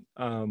 and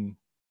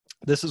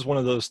this is one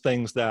of those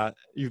things that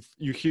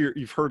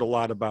you've heard a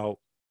lot about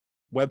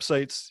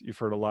websites. You've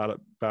heard a lot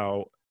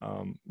about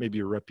maybe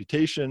your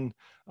reputation,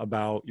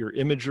 about your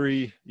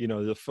imagery,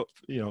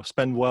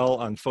 spend well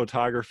on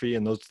photography,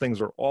 and those things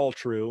are all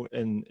true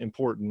and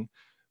important.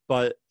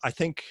 But I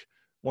think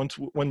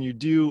when you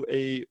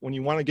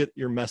want to get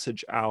your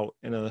message out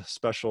in a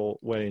special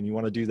way, and you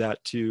want to do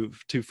that to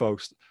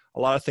folks, a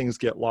lot of things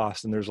get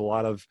lost, and there's a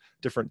lot of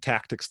different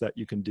tactics that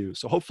you can do.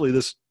 So hopefully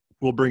this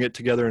will bring it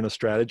together in a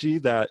strategy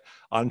that,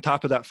 on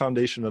top of that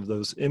foundation of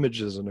those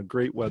images and a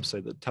great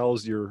website that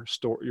tells your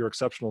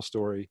exceptional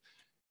story,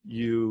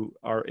 you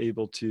are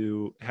able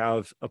to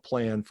have a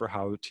plan for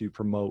how to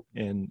promote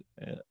in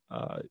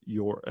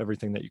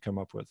everything that you come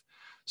up with.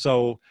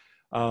 So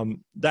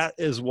this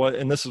is what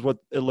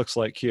it looks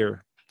like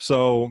here.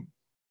 So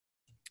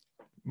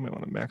you might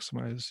want to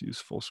maximize use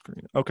full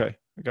screen. Okay,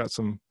 I got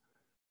some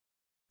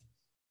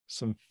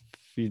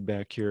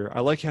feedback here.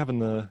 I like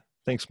having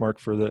thanks Mark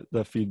for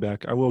the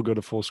feedback. I will go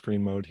to full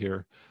screen mode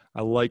here.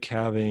 I like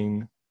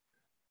having,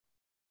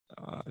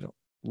 I don't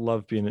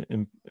love being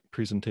in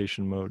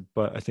presentation mode,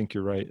 but I think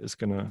you're right. It's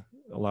going to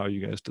allow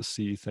you guys to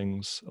see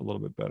things a little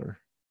bit better.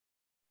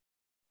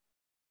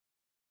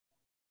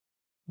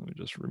 Let me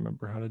just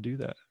remember how to do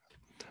that.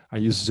 I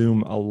use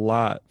Zoom a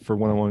lot for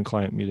one-on-one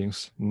client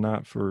meetings,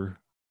 not for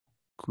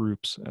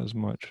groups as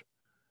much.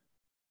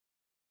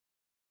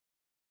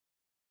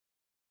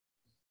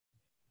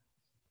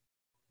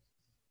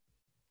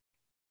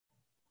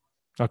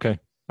 Okay,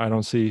 I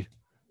don't see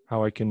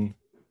how I can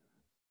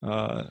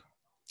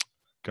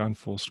gone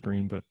full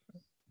screen, but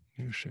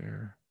new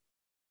share.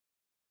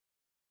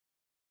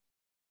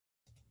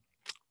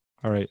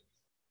 All right,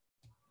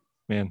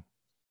 man.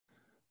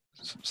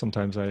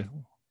 Sometimes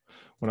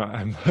when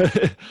I'm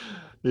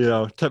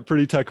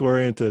pretty tech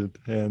oriented,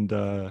 and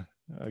I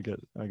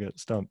get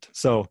stumped.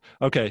 So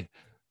okay,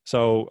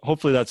 so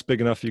hopefully that's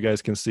big enough you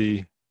guys can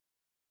see.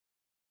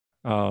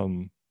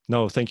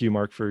 No, thank you,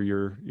 Mark, for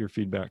your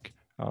feedback.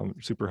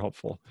 Super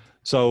helpful.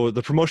 So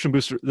the promotion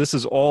booster, this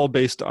is all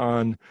based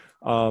on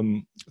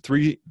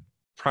 3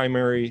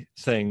 primary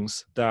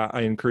things that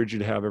I encourage you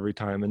to have every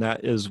time. And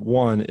that is,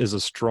 1 is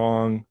a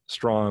strong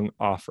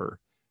offer.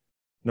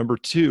 Number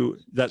 2,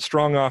 that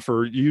strong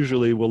offer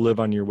usually will live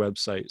on your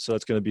website. So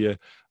that's going to be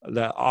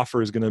that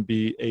offer is going to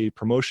be a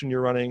promotion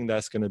you're running.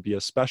 That's going to be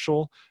a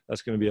special.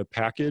 That's going to be a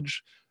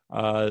package,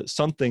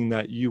 something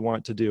that you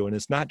want to do. And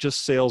it's not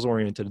just sales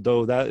oriented,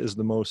 though that is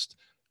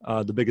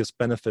the biggest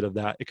benefit of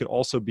that. It could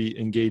also be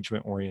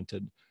engagement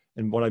oriented.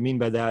 And what I mean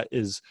by that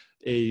is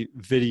a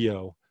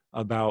video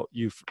about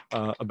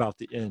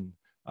the inn.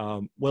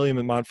 William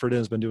in Montford Inn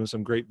has been doing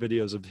some great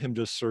videos of him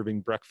just serving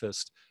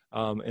breakfast,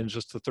 and it's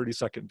just a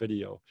 30-second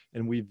video.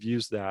 And we've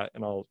used that,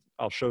 and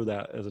I'll show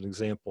that as an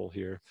example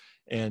here.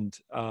 And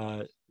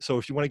so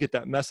if you want to get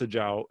that message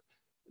out,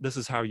 this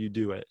is how you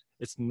do it.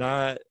 it's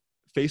not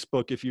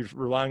Facebook. If you're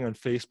relying on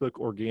Facebook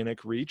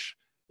organic reach,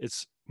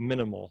 it's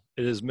minimal.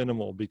 It is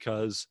minimal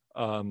because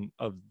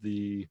of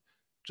the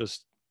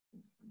just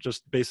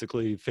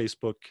basically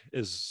Facebook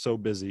is so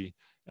busy.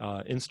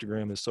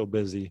 Instagram is so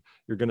busy.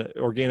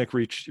 Organic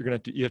reach, you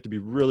have to be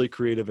really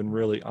creative and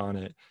really on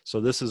it. So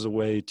this is a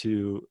way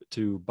to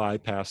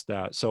bypass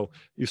that. So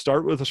you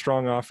start with a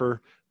strong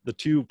offer. The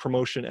two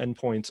promotion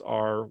endpoints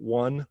are,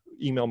 one,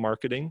 email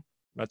marketing.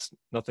 That's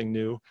nothing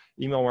new.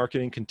 Email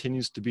marketing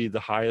continues to be the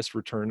highest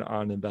return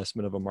on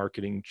investment of a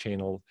marketing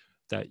channel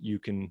that you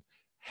can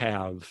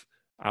have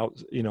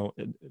out,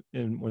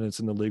 when it's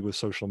in the league with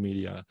social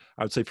media.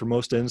 I would say for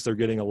most ends, they're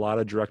getting a lot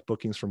of direct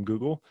bookings from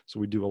Google. So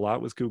we do a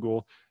lot with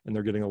Google, and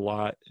they're getting a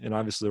lot. And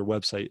obviously their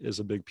website is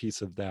a big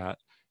piece of that,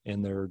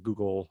 and their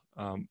Google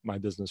My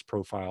Business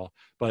profile.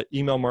 But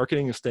email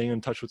marketing is staying in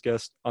touch with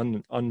guests,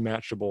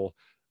 untouchable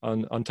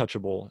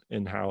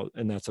in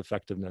that's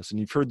effectiveness. And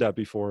you've heard that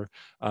before,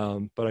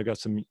 but I got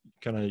some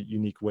kind of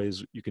unique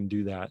ways you can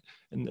do that.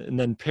 And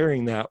then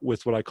pairing that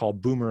with what I call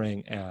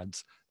boomerang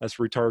ads. That's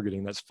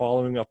retargeting. That's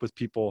following up with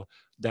people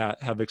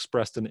that have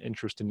expressed an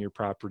interest in your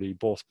property,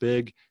 both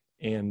big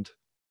and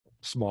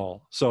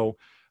small. So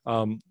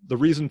the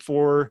reason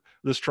for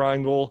this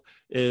triangle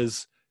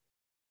is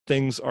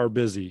things are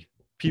busy.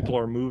 People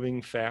are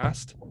moving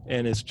fast,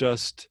 and it's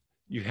just,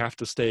 you have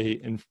to stay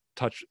in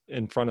touch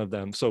in front of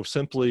them. So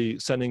simply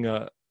sending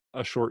a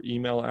short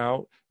email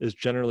out is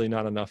generally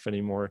not enough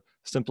anymore.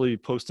 Simply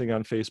posting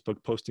on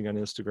Facebook, posting on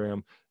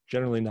Instagram,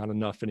 generally not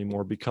enough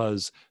anymore,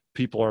 because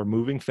people are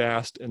moving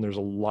fast, and there's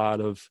a lot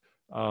of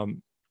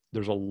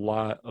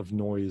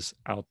noise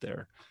out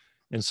there.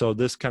 And so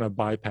this kind of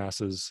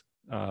bypasses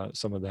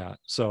some of that.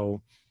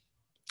 So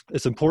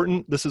it's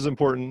important. This is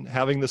important.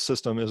 Having this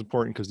system is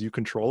important because you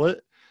control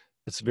it.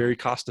 It's very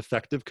cost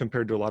effective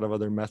compared to a lot of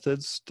other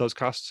methods. It does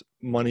cost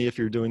money if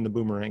you're doing the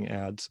boomerang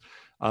ads.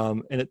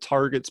 And it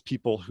targets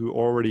people who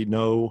already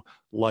know,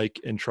 like,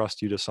 and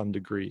trust you to some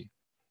degree.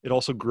 It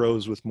also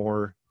grows with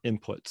more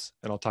inputs.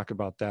 And I'll talk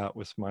about that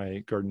with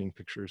my gardening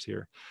pictures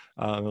here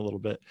in a little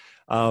bit.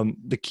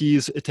 The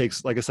keys, it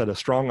takes, like I said, a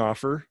strong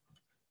offer,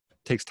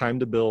 it takes time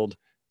to build,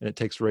 and it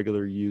takes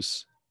regular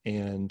use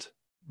and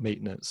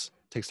maintenance.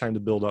 It takes time to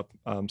build up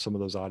some of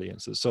those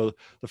audiences. So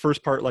the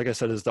first part, like I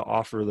said, is the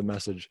offer, the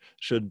message.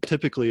 It's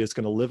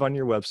going to live on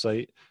your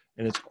website,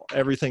 and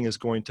everything is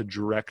going to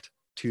direct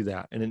to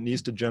that. And it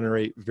needs to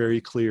generate very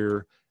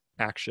clear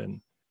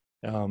action.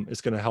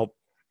 It's going to help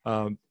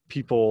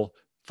people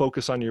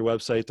focus on your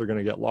website. They're going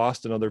to get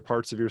lost in other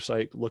parts of your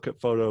site, look at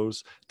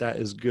photos. That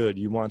is good.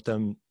 You want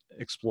them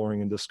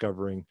exploring and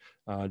discovering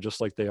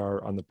just like they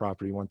are on the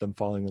property. You want them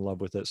falling in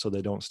love with it so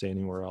they don't stay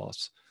anywhere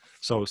else.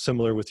 So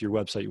similar with your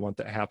website, you want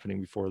that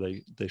happening before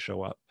they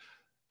show up.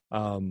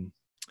 It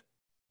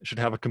should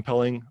have a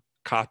compelling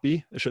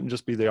copy. It shouldn't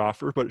just be the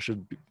offer, but it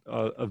should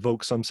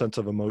evoke some sense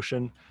of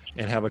emotion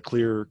and have a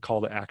clear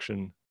call to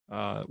action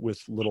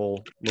with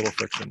little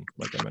friction,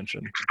 like I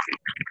mentioned.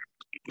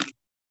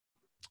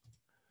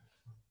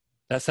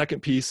 That second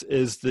piece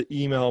is the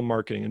email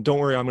marketing. And don't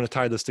worry, I'm going to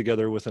tie this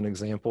together with an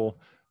example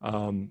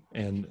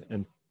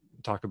and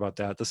talk about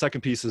that. The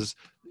second piece is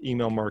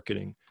email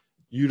marketing,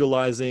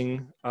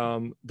 utilizing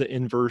the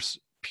inverse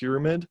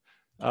pyramid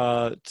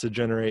to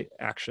generate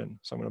action.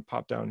 So I'm going to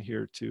pop down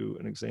here to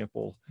an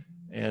example,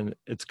 and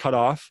it's cut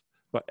off,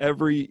 but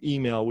every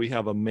email we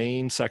have a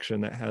main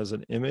section that has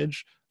an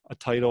image, a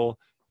title,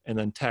 and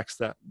then text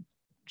that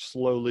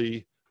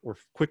slowly or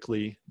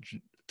quickly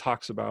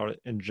talks about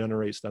it and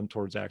generates them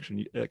towards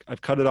action.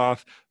 I've cut it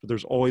off, but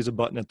there's always a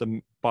button at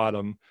the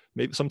bottom,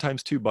 maybe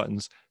sometimes two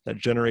buttons that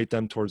generate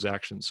them towards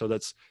action. So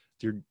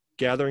you're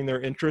gathering their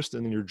interest,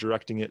 and then you're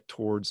directing it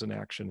towards an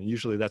action. And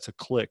usually that's a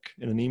click.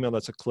 In an email,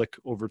 that's a click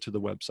over to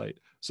the website.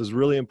 So it's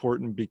really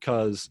important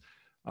because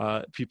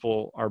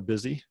people are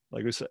busy,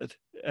 like we said,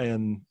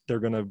 and they're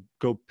going to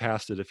go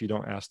past it if you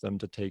don't ask them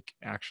to take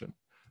action.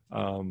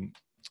 And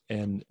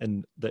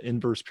the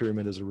inverse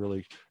pyramid is a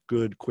really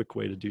good, quick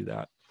way to do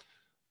that.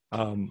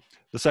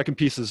 The second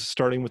piece is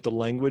starting with the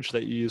language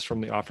that you use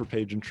from the offer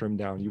page and trim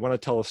down. You want to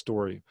tell a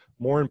story.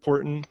 More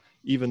important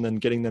even than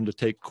getting them to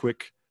take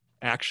quick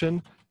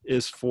action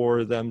is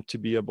for them to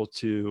be able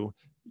to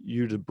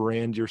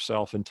brand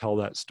yourself and tell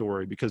that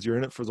story, because you're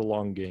in it for the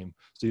long game.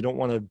 So you don't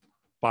want to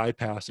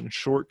bypass and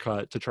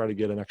shortcut to try to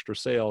get an extra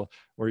sale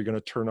where you're going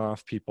to turn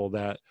off people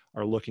that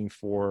are looking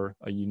for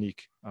a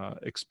unique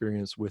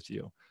experience with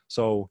you.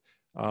 So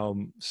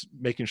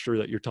making sure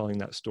that you're telling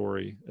that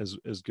story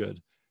is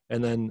good.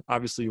 And then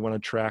obviously you want to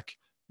track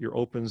your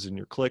opens and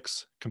your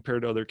clicks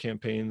compared to other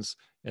campaigns,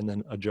 and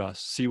then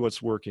adjust, see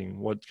what's working,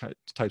 what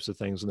types of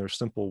things. And there's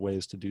simple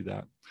ways to do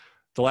that.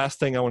 The last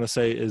thing I want to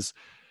say is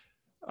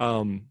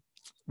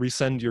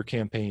resend your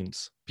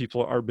campaigns.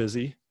 People are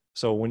busy.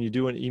 So when you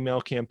do an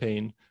email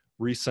campaign,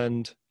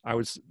 resend,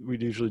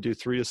 we'd usually do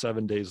 3 to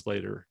 7 days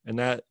later. And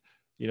that,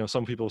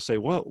 some people say,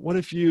 well, what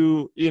if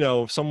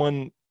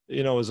someone,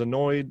 is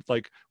annoyed?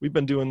 Like, we've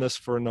been doing this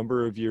for a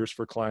number of years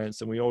for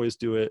clients, and we always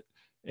do it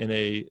in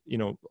a, you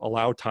know,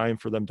 allow time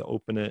for them to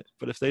open it.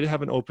 But if they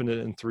haven't opened it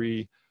in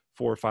 3,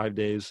 4, 5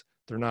 days,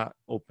 they're not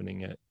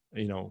opening it,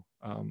 you know,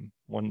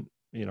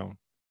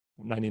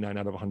 99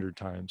 out of 100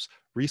 times.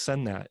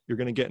 Resend that. You're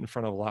going to get in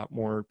front of a lot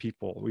more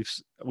people.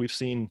 We've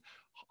seen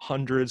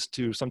hundreds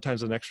to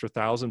sometimes an extra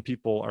 1,000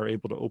 people are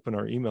able to open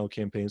our email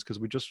campaigns because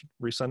we just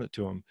resend it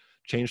to them,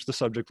 change the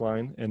subject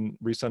line, and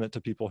resend it to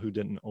people who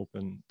didn't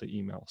open the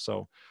email.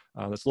 So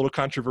that's a little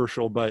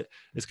controversial, but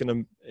it's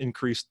going to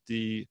increase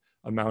the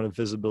amount of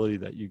visibility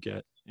that you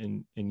get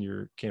in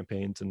your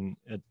campaigns, and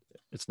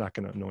it's not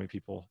going to annoy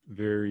people.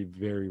 Very,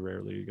 very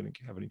rarely you're going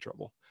to have any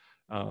trouble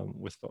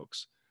with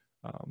folks.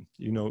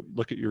 You know,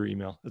 look at your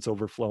email, it's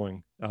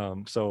overflowing.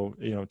 So,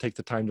 you know, take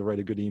the time to write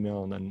a good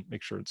email and then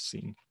make sure it's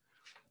seen.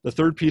 The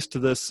third piece to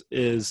this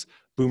is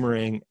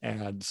boomerang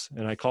ads.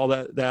 And I call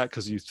that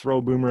because you throw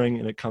a boomerang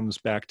and it comes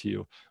back to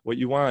you. What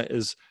you want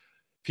is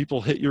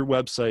people hit your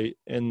website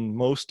and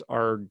most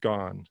are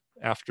gone.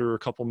 After a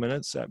couple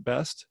minutes at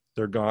best,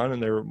 they're gone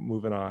and they're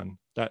moving on.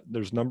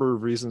 There's a number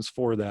of reasons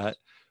for that.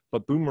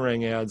 But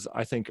boomerang ads,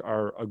 I think,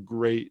 are a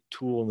great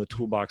tool in the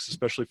toolbox,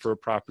 especially for a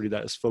property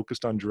that is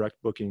focused on direct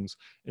bookings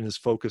and is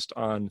focused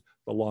on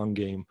the long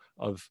game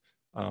of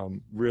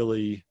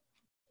really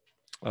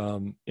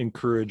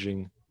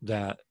encouraging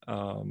that.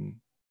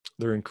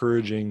 They're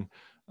encouraging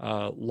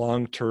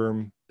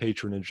long-term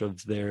patronage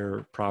of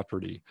their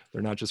property.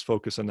 They're not just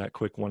focused on that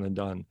quick one and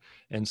done.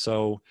 And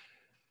so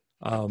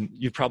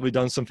you've probably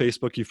done some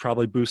Facebook, you've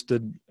probably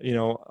boosted, you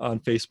know, on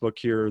Facebook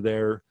here or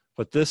there,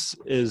 but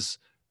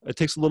it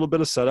takes a little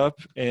bit of setup,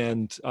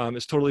 and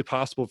it's totally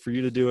possible for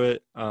you to do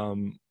it.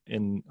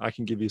 And I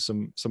can give you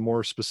some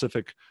more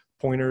specific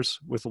pointers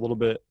with a little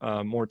bit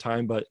more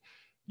time, but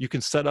you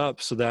can set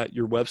up so that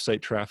your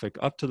website traffic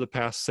up to the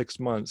past 6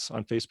 months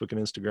on Facebook and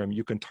Instagram,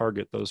 you can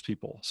target those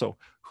people. So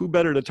who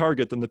better to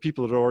target than the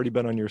people that have already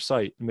been on your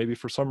site? And maybe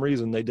for some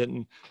reason they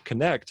didn't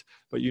connect,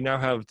 but you now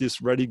have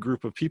this ready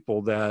group of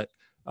people that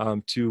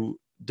to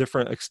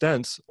different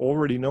extents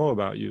already know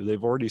about you.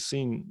 They've already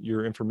seen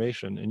your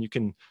information, and you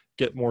can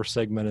get more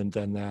segmented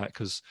than that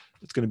because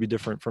it's going to be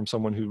different from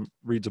someone who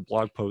reads a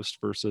blog post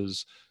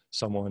versus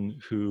someone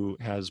who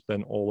has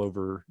been all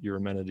over your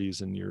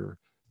amenities and your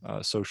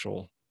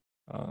social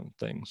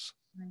things.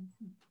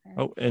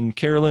 Oh, and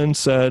Carolyn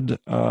said,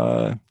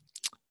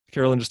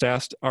 Carolyn just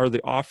asked, are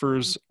the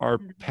offers our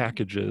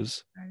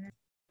packages?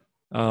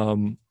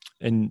 And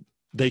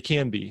they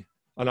can be.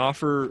 An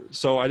offer,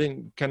 so I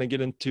didn't kind of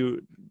get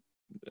into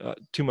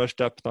too much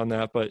depth on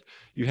that, but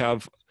you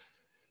have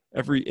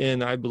every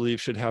inn, I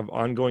believe, should have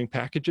ongoing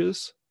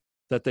packages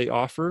that they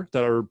offer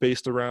that are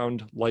based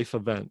around life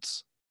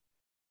events.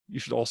 You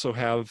should also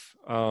have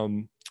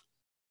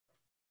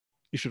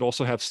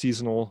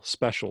seasonal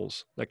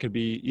specials that could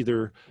be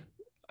either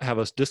have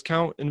a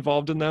discount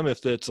involved in them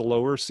if it's a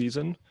lower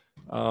season,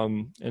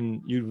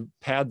 and you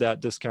pad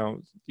that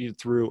discount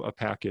through a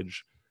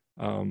package.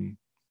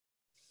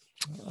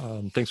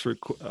 Thanks for,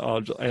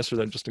 I'll answer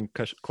that just in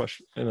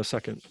a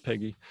second,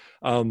 Peggy.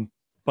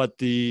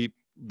 But you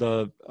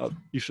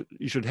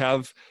should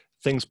have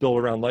things built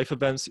around life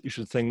events. You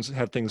should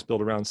have things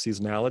built around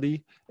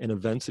seasonality and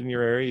events in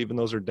your area, even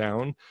those are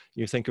down.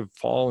 You think of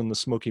fall in the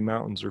Smoky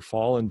Mountains or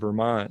fall in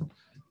Vermont.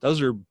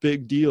 Those are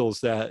big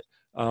deals that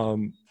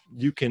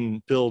you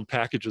can build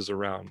packages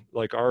around.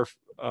 Like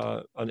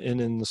an inn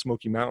in the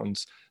Smoky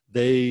Mountains,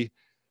 they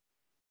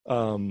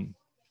are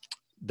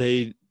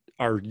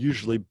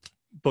usually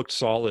booked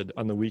solid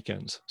on the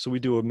weekends. So we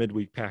do a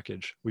midweek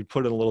package. We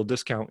put in a little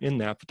discount in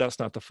that, but that's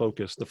not the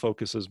focus. The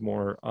focus is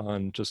more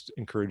on just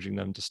encouraging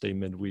them to stay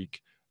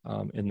midweek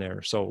in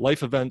there. So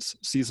life events,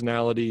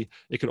 seasonality.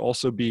 It could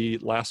also be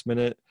last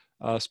minute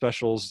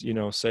specials, you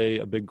know, say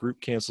a big group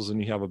cancels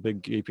and you have a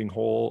big gaping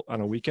hole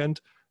on a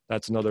weekend.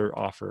 That's another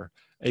offer.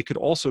 It could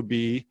also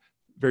be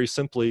very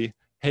simply,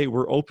 hey,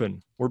 we're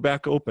open. We're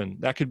back open.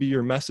 That could be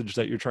your message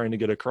that you're trying to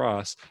get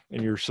across,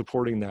 and you're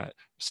supporting that.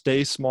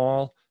 Stay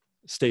small,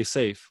 stay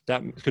safe.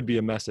 That could be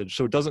a message.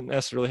 So it doesn't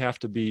necessarily have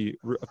to be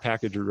a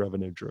package or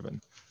revenue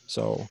driven.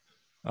 So,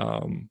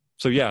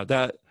 yeah,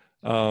 that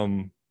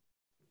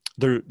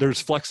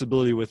there's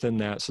flexibility within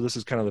that. So this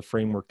is kind of the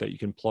framework that you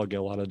can plug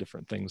a lot of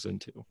different things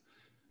into.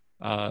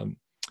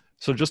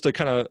 So just to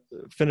kind of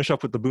finish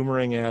up with the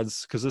boomerang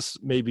ads, because this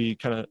may be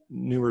kind of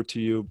newer to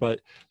you, but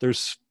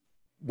there's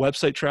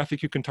website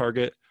traffic you can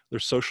target.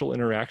 There's social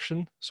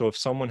interaction. So if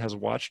someone has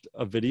watched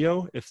a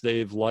video, if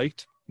they've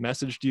liked,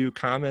 messaged you,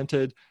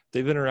 commented,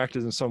 they've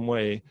interacted in some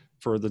way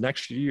for the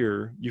next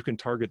year, you can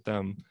target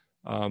them.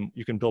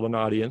 You can build an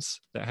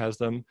audience that has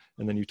them,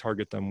 and then you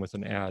target them with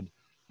an ad.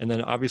 And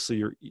then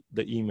obviously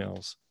the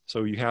emails.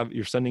 So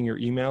you're sending your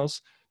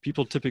emails.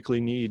 People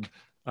typically need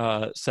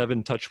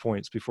 7 touch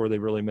points before they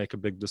really make a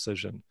big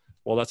decision.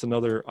 Well, that's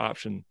another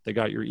option. They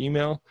got your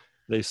email,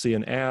 they see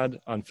an ad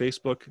on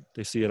Facebook,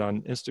 they see it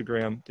on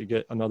Instagram, they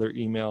get another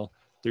email.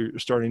 They're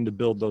starting to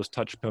build those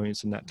touch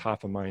points and that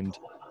top of mind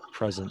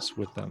presence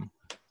with them.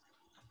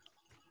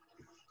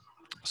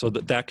 So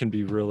that can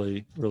be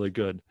really, really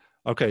good.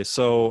 Okay,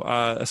 so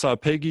I saw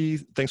Peggy,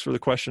 thanks for the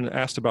question,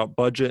 asked about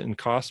budget and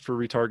cost for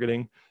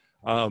retargeting.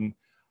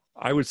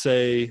 I would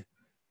say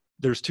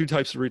there's two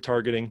types of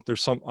retargeting.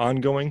 There's some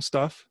ongoing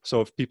stuff.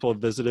 So if people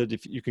have visited,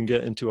 if you can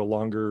get into a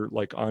longer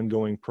like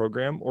ongoing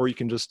program, or you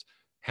can just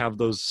have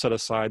those set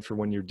aside for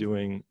when you're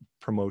doing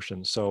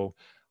promotions. So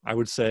I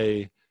would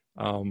say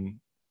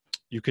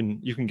you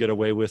can get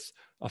away with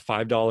a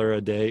 $5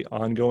 a day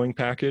ongoing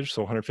package,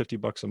 so 150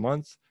 bucks a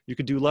month. You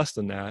could do less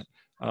than that.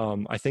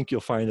 I think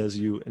you'll find as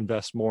you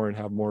invest more and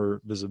have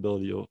more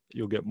visibility,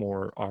 you'll get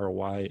more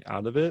ROI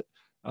out of it.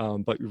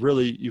 But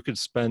really, you could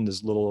spend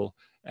as little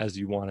as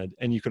you wanted,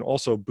 and you can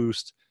also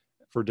boost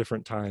for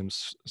different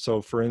times.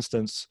 So, for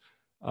instance,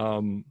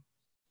 let's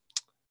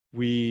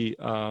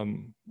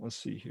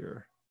see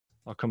here.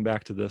 I'll come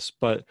back to this,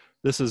 but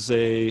this is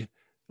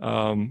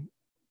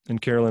and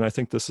Carolyn, I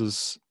think this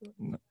is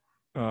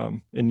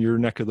in your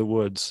neck of the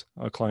woods,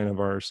 a client of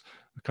ours,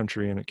 a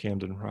country inn at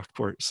Camden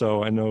Rockport.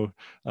 So I know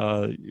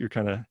your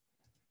kind of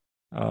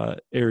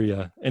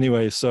area.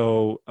 Anyway,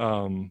 so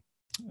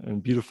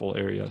and beautiful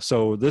area.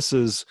 So this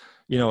is,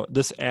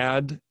 this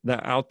ad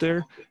that out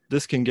there,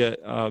 this can get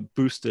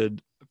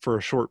boosted for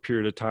a short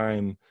period of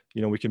time.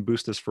 We can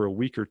boost this for a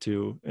week or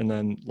two and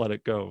then let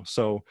it go.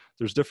 So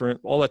there's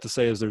all that to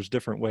say is there's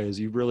different ways.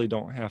 You really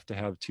don't have to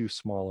have too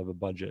small of a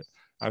budget.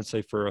 I would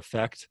say for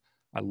effect,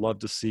 I'd love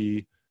to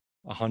see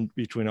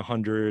between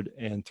 $100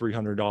 and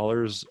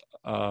 $300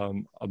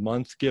 a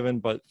month given,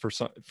 but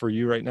for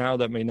you right now,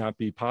 that may not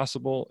be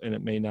possible and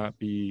it may not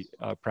be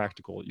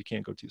practical. You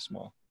can't go too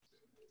small.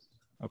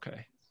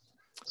 Okay.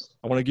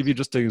 I want to give you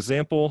just an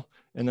example,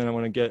 and then I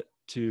want to get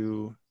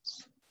to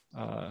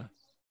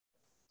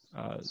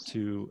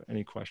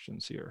any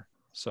questions here.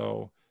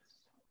 So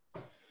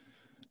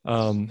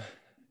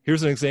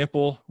here's an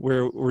example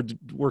where we're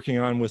working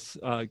on with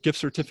gift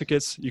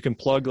certificates. You can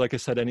plug, like I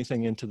said,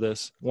 anything into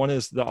this. One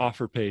is the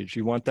offer page.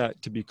 You want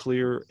that to be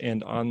clear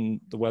and on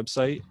the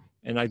website.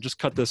 And I just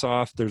cut this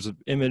off. There's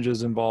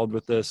images involved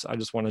with this. I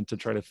just wanted to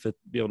try to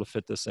be able to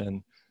fit this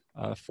in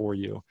for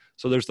you.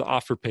 So there's the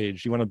offer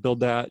page. You want to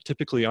build that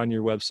typically on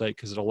your website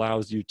because it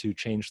allows you to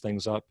change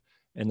things up,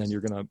 and then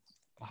you're going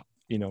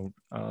to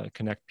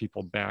connect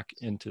people back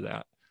into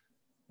that.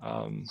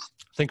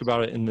 Think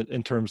about it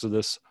in terms of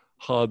this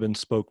hub and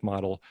spoke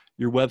model.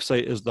 Your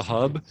website is the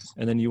hub,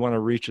 and then you want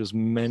to reach as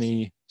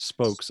many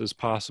spokes as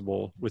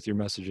possible with your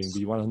messaging, but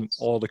you want them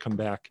all to come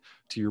back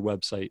to your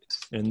website.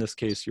 In this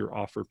case, your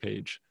offer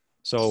page.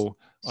 So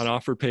on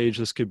offer page,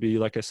 this could be,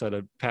 like I said,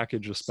 a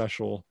package, a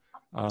special.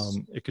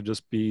 It could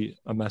just be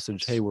a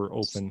message, hey, we're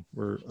open,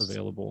 we're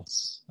available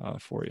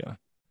for you.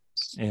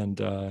 And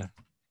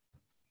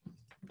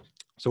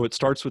so it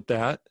starts with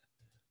that,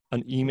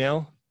 an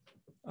email.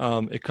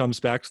 It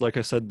comes back to, like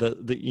I said,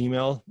 the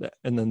email,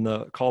 and then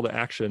the call to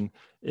action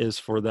is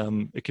for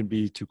them. It can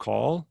be to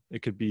call,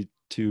 it could be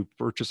to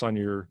purchase on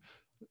your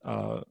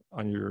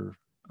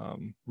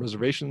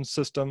reservation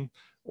system,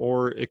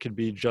 or it could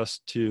be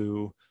just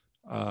to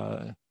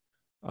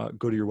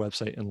go to your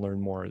website and learn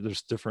more.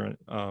 There's different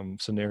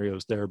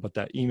scenarios there, but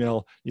that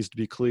email needs to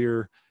be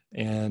clear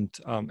and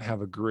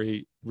have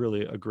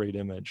really a great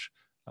image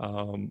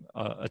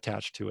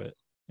attached to it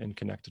and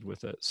connected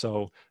with it.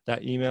 So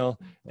that email,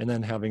 and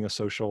then having a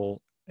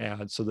social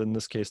ad. So then in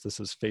this case, this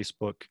is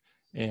Facebook,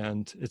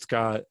 and it's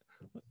got,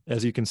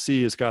 as you can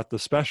see, it's got the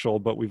special,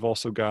 but we've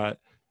also got,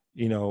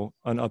 an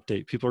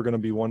update. People are going to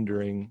be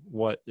wondering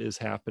what is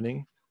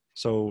happening.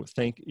 So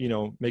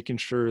making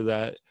sure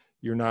that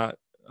you're not,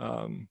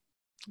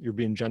 you're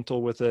being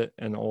gentle with it,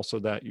 and also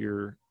that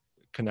you're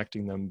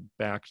connecting them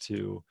back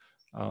to,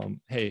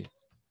 hey,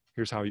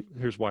 here's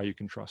why you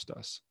can trust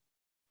us.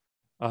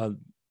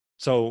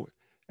 So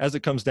as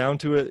it comes down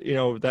to it,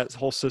 that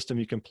whole system,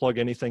 you can plug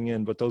anything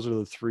in, but those are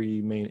the three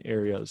main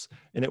areas.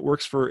 And it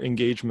works for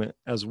engagement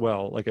as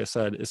well. Like I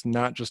said, it's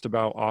not just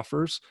about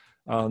offers.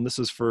 This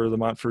is for the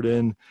Montfort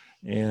Inn.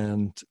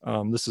 And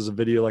this is a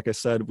video, like I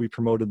said, we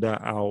promoted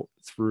that out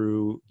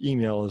through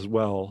email as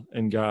well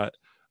and got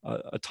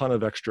a ton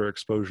of extra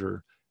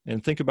exposure.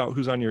 And think about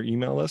who's on your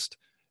email list.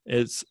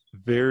 It's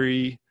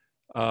it's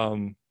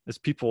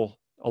people,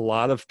 a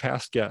lot of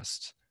past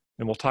guests.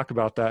 And we'll talk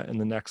about that in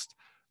the next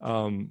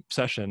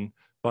session,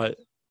 but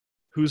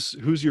who's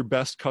your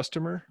best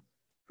customer?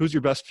 Who's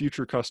your best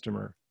future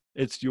customer?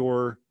 It's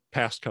your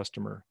past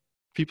customer.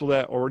 People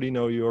that already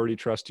know you, already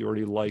trust you,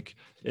 already like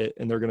it,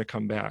 and they're going to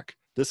come back.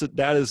 I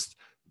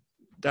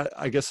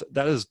guess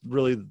that is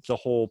really the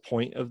whole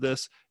point of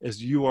this,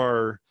 is you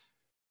are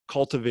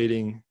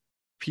cultivating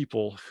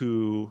people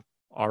who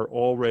are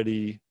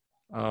already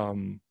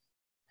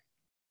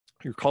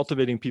you're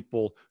cultivating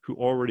people who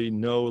already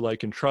know,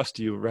 like, and trust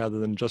you, rather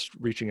than just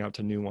reaching out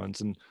to new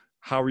ones. And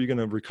how are you going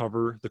to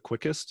recover the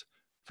quickest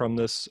from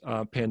this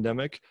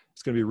pandemic?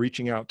 It's going to be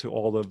reaching out to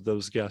all of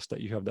those guests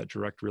that you have that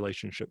direct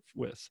relationship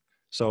with.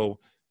 So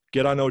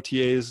get on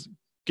OTAs,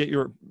 get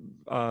your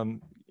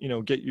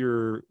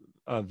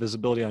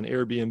visibility on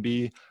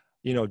Airbnb,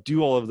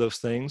 do all of those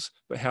things,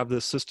 but have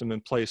this system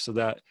in place so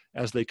that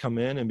as they come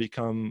in and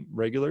become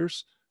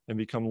regulars and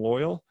become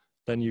loyal,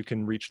 then you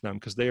can reach them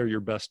because they are your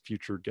best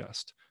future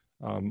guest,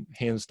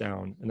 hands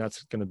down. And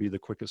that's going to be the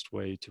quickest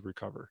way to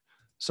recover.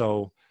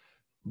 So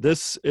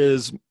this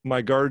is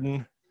my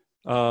garden,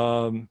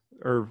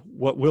 or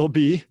what will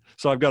be.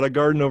 So I've got a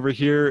garden over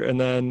here, and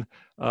then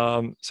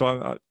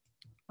so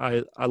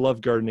I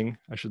love gardening,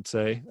 I should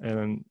say,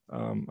 and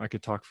I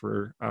could talk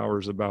for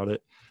hours about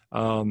it.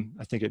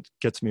 I think it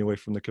gets me away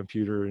from the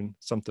computer and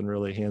something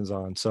really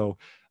hands-on. So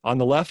on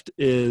the left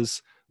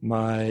is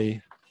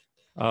my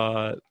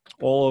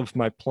all of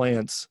my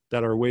plants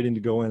that are waiting to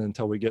go in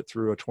until we get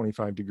through a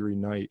 25-degree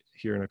night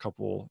here in a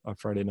couple of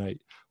Friday night.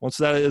 Once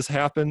that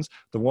happens,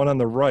 the one on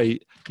the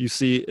right you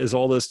see is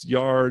all this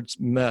yard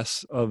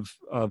mess of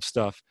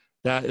stuff.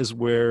 That is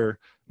where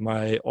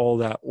all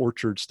that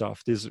orchard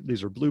stuff.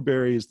 These are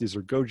blueberries, these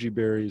are goji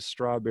berries,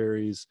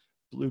 strawberries,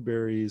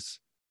 blueberries.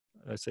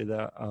 I say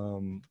that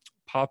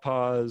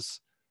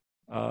pawpaws,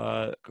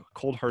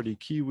 cold hardy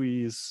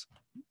kiwis,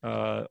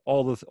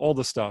 all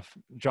the stuff.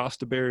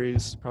 Josta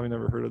berries, probably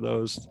never heard of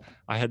those.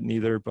 I hadn't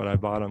either, but I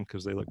bought them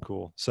because they look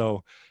cool.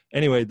 So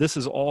anyway, this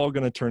is all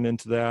going to turn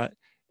into that.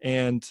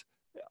 And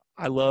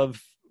I love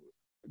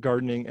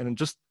gardening, and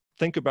just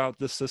think about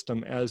this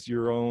system as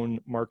your own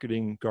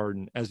marketing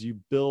garden. As you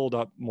build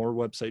up more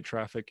website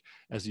traffic,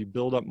 as you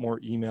build up more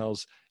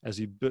emails, as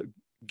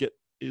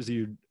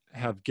you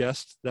have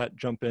guests that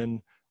jump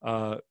in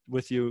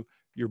with you,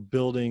 you're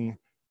building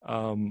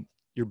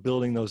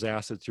those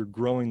assets, you're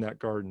growing that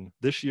garden.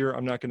 This year,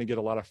 I'm not going to get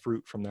a lot of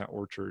fruit from that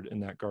orchard in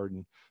that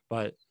garden,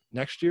 but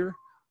next year,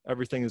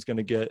 everything is going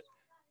to get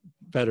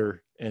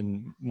better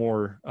and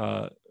more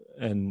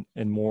and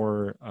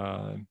more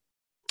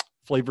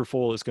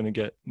flavorful. Is going to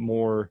get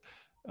more,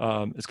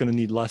 it's going to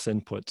need less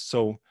inputs.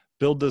 So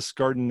build this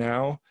garden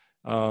now,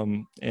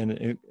 and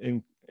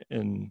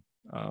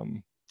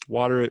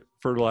water it,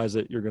 fertilize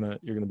it. You're gonna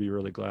be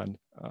really glad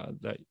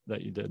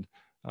that you did.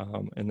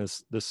 And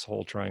this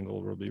whole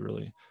triangle will be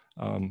really,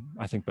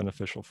 I think,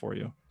 beneficial for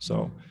you.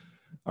 So,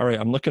 all right,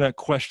 I'm looking at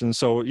questions.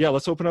 So yeah,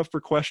 let's open up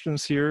for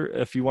questions here.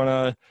 If you want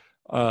to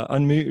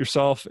unmute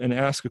yourself and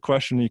ask a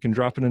question, you can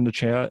drop it into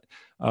chat.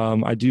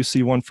 I do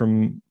see one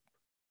from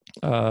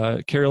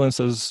Carolyn.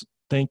 Says,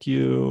 thank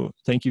you,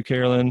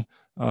 Carolyn,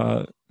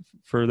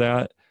 for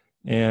that.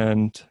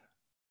 And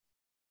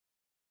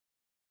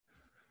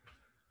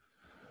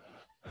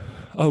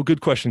oh,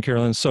 good question,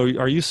 Carolyn. So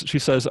she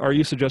says, are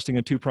you suggesting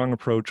a two-prong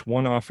approach,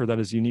 one offer that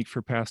is unique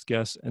for past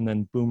guests and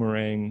then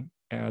boomerang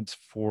ads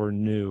for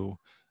new?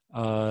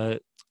 I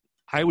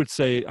would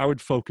say I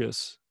would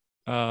focus.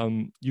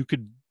 You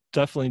could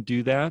definitely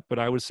do that, but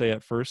I would say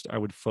at first I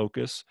would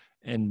focus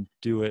and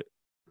do it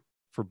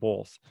for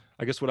both.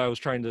 I guess what I was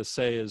trying to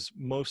say is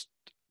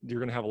you're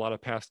going to have a lot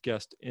of past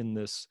guests in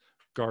this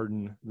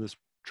garden, this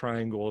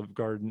triangle of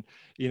garden,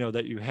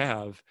 that you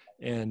have,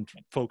 and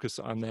focus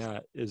on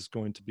that is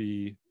going to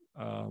be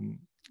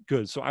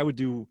good. So I would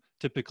do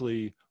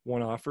typically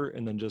one offer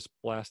and then just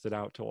blast it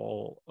out to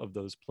all of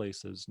those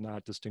places,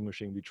 not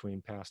distinguishing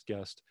between past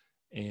guest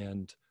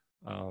and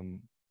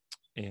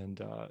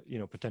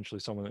potentially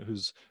someone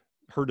who's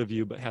heard of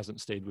you but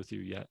hasn't stayed with you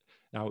yet.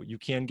 Now you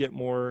can get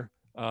more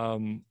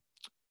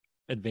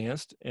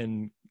advanced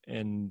and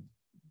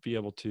be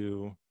able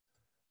to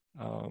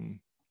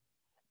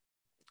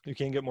you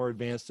can get more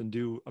advanced and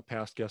do a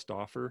past guest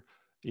offer,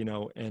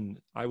 and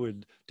I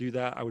would do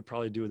that. I would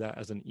probably do that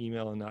as an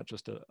email and not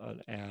just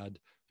an ad,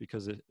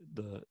 because it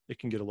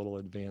can get a little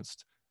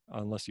advanced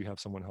unless you have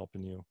someone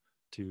helping you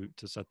to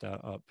set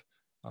that up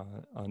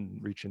on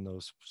reaching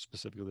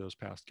specifically those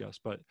past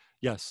guests. But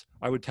yes,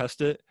 I would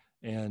test it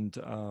and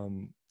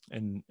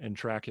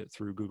track it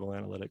through Google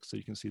Analytics so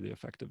you can see the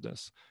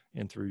effectiveness,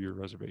 and through your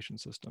reservation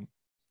system.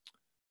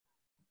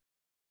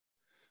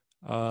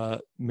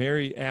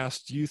 Mary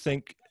asked, do you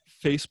think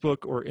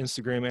Facebook or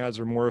Instagram ads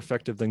are more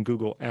effective than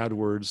Google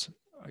AdWords?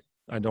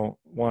 I don't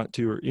want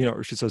to,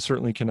 or she says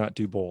certainly cannot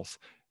do both.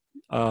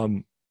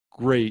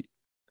 Great.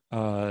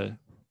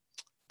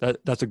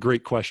 That's a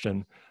great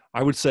question.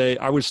 I would say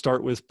I would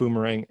start with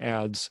boomerang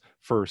ads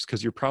first,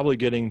 because you're probably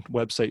getting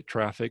website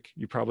traffic.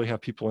 You probably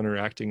have people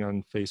interacting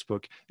on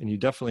Facebook, and you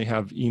definitely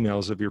have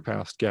emails of your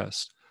past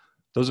guests.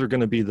 Those are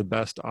going to be the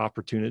best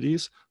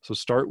opportunities. So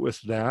start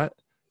with that.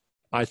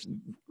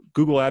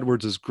 Google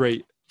AdWords is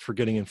great for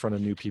getting in front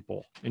of new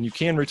people, and you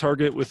can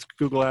retarget with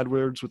Google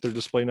AdWords with their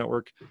display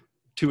network.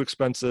 Too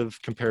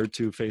expensive compared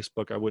to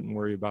Facebook. I wouldn't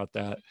worry about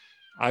that.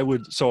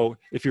 So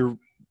if you're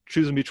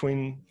choosing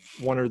between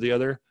one or the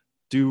other,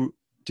 do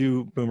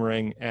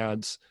boomerang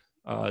ads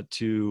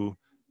to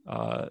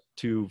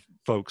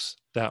folks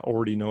that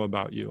already know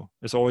about you.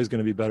 It's always going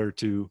to be better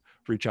to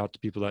reach out to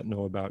people that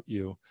know about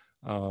you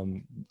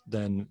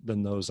than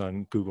those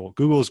on Google.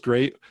 Google is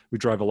great. We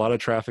drive a lot of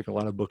traffic, a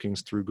lot of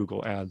bookings through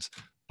Google ads,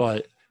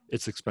 but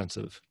it's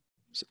expensive.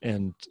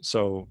 And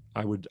so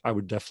I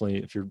would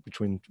definitely, if you're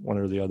between one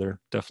or the other,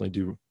 definitely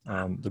do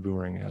the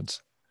boomerang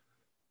ads.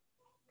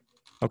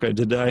 Okay,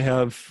 did I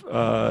have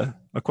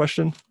a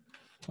question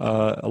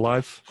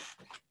alive?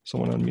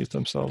 Someone unmute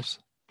themselves.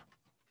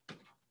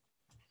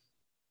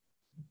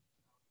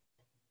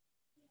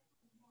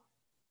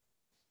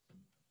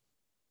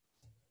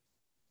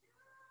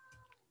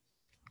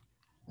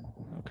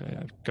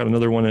 got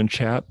another one in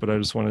chat, but I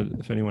just wanted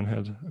if anyone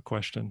had a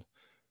question.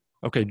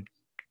 Okay,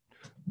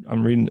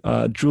 I'm reading.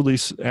 Julie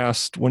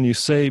asked, when you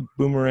say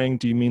boomerang,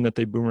 do you mean that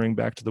they boomerang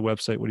back to the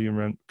website? What do you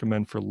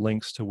recommend for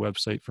links to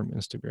website from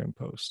Instagram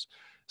posts?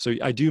 So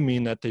I do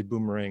mean that they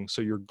boomerang.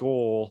 So your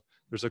goal,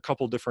 there's a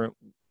couple different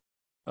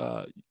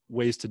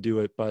ways to do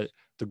it, but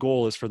the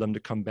goal is for them to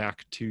come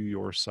back to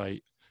your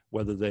site,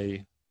 whether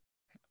they,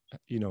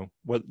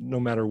 no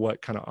matter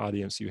what kind of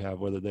audience you have,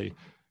 whether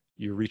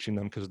you're reaching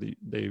them because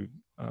they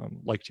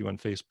liked you on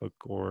Facebook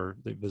or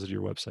they visited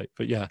your website.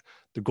 But yeah,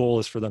 the goal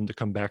is for them to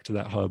come back to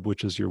that hub,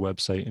 which is your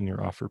website and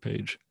your offer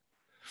page.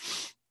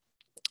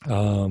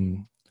 If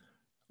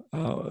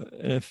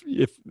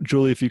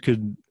Julie, if you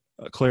could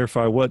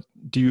clarify,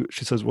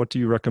 she says, what do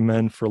you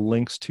recommend for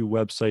links to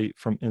website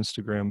from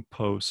Instagram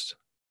posts?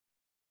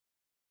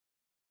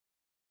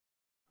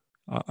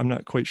 I'm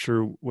not quite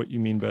sure what you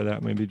mean by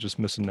that. Maybe just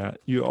missing that.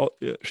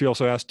 She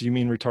also asked, do you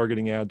mean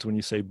retargeting ads when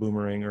you say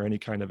boomerang or any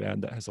kind of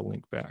ad that has a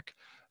link back?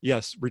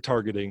 Yes,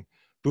 retargeting.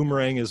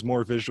 Boomerang is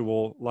more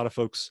visual. A lot of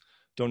folks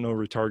don't know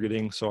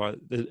retargeting, so it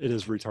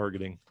is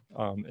retargeting.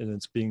 And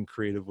it's being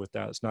creative with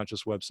that. It's not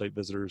just website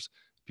visitors,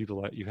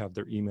 people that you have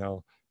their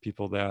email,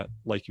 people that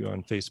like you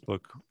on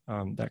Facebook,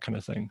 that kind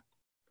of thing.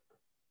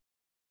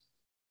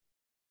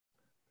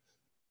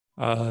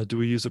 Do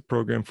we use a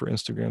program for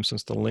Instagram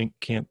since the link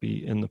can't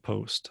be in the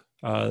post?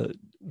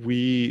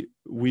 We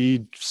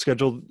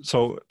scheduled,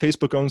 so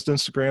Facebook owns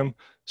Instagram,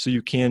 so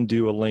you can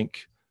do a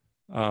link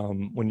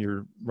when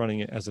you're running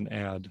it as an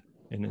ad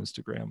in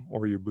Instagram,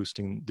 or you're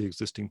boosting the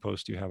existing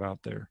post you have out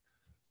there.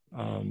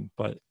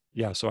 But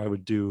yeah, so I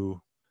would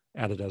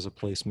add it as a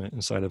placement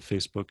inside of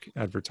Facebook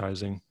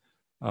advertising.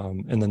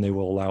 And then they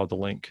will allow the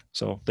link.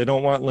 So they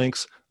don't want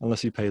links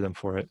unless you pay them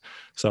for it.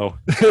 So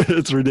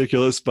it's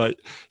ridiculous, but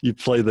you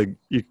play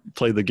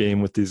the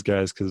game with these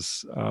guys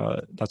because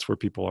that's where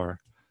people are.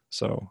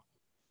 So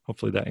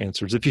hopefully that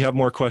answers. If you have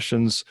more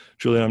questions,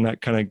 Julian, I'm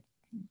not kind of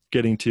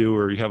getting to,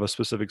 or you have a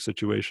specific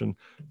situation,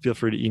 feel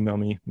free to email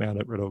me,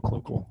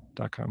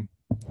 matt@redoaklocal.com.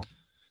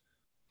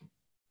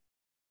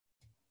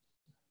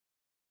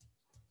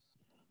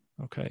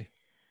 Okay.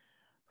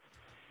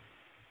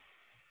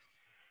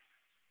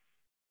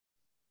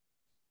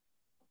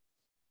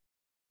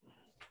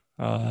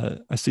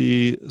 I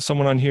see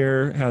someone on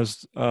here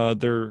has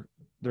they're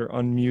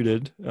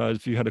unmuted.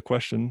 If you had a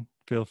question,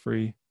 feel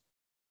free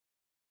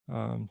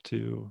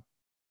to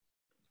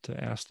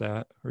ask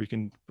that, or you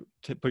can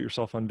put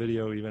yourself on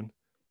video even,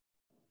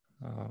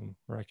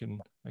 or I can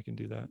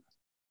do that.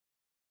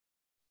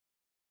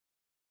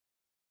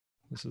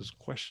 This is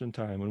question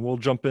time, and we'll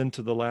jump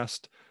into the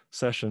last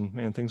session.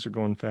 Man, things are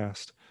going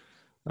fast.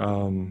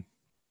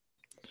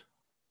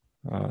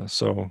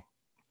 So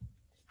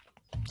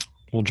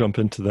we'll jump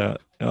into that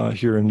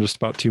here in just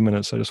about 2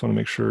 minutes. I just want to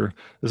make sure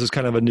this is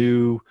kind of a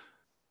new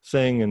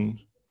thing, and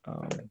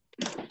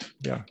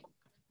yeah.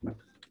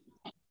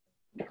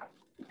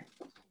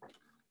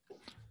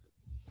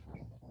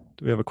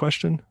 Do we have a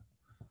question?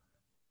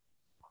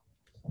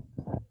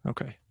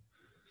 Okay.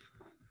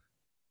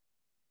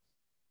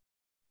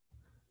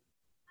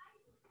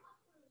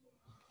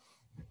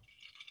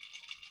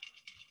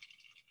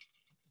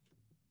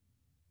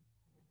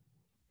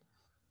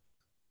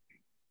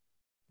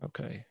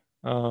 Okay.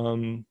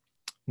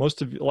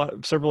 Most of you,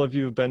 several of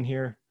you have been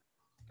here,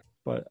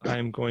 but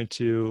I'm going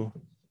to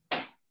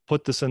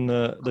put this in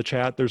the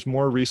chat. There's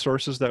more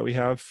resources that we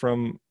have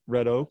from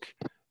Red Oak,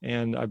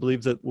 and I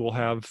believe that we'll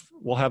have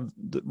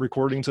the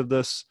recordings of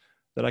this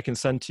that I can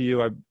send to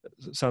you. It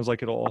sounds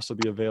like it'll also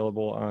be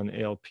available on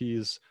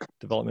ALP's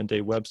Development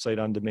Day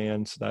website on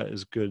demand, so that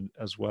is good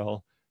as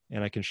well.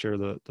 And I can share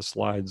the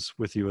slides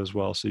with you as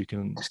well, so you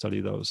can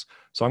study those.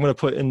 So I'm going to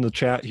put in the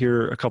chat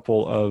here a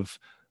couple of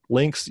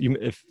links.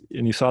 And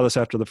you saw this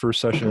after the first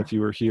session if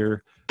you were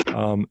here,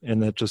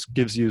 and that just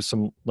gives you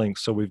some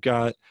links. So we've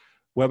got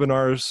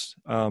webinars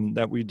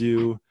that we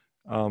do,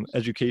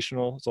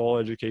 educational, it's all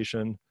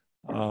education.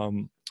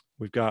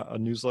 We've got a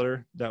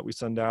newsletter that we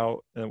send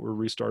out that we're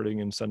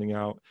restarting and sending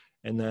out.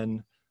 And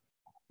then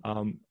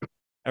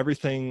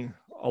everything,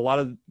 a lot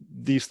of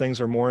these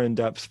things are more in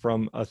depth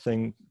from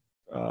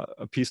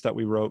a piece that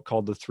we wrote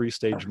called the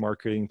 3-Stage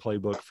Marketing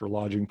Playbook for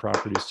Lodging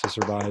Properties to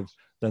Survive,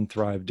 Then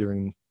Thrive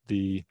During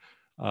the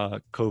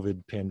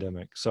COVID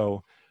pandemic.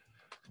 So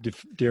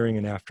during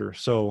and after.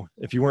 So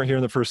if you weren't here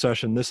in the first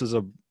session, this is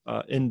a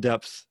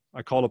in-depth,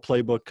 I call it a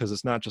playbook because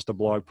it's not just a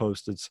blog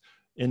post, it's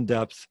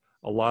in-depth,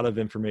 a lot of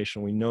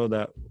information. We know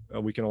that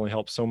we can only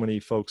help so many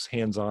folks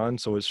hands-on,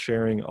 so it's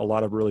sharing a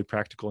lot of really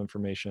practical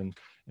information,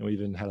 and we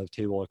even had a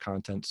table of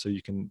content so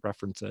you can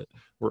reference it.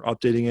 We're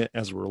updating it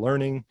as we're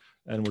learning,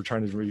 and we're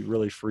trying to be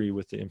really free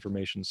with the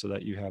information so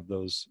that you have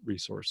those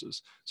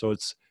resources. So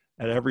it's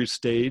at every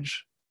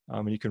stage,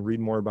 and you can read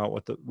more about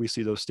what we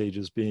see those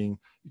stages being.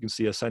 You can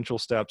see essential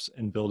steps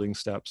and building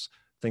steps,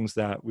 things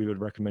that we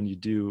would recommend you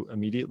do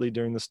immediately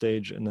during the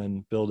stage, and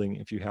then building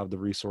if you have the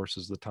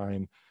resources, the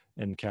time,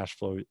 and cash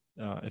flow,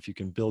 if you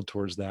can build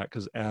towards that,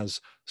 because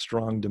as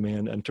strong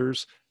demand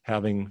enters,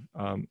 having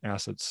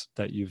assets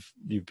that you've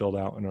built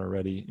out and are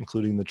ready,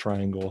 including the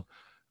triangle,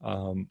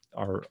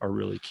 are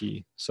really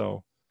key.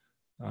 So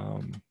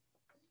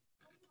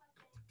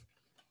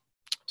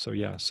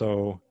yeah,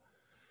 so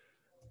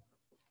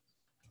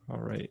all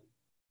right.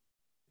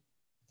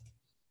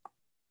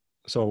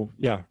 So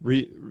yeah,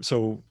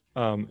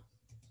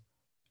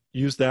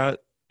 use that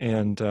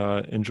and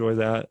enjoy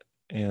that,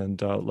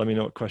 and let me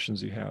know what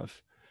questions you have.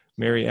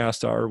 Mary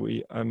asked, are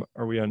we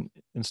on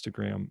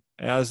Instagram?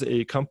 As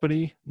a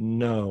company,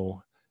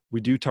 no.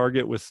 We do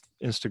target with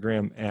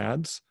Instagram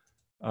ads,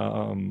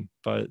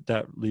 but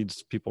that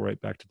leads people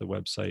right back to the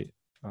website.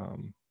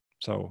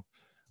 So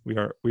we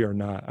are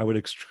not. I would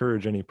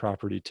encourage any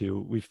property to.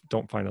 We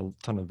don't find a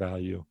ton of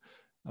value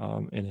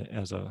in it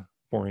as a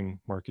boring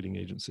marketing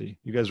agency.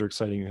 You guys are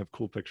exciting. You have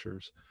cool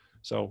pictures.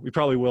 So we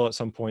probably will at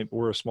some point, but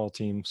we're a small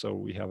team, so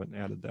we haven't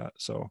added that.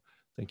 So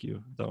thank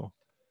you, though,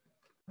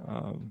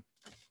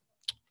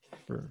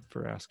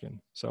 for asking.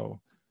 So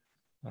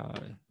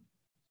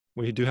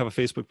we do have a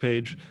Facebook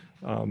page,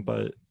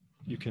 but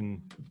you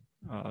can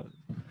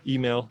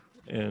email,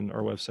 and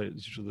our website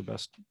is usually the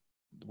best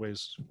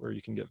ways where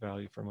you can get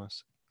value from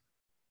us.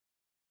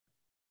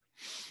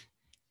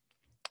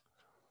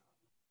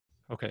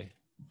 Okay.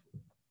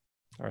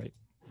 All right.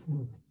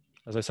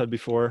 As I said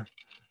before,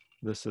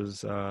 this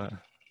is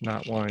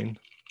not wine,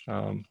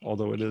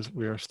 although it is.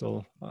 We are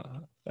still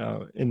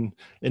in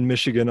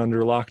Michigan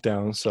under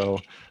lockdown. So,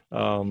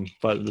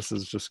 but this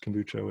is just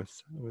kombucha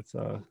with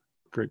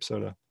grape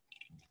soda.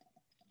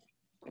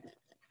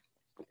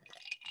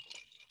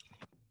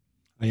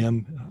 I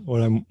am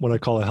what I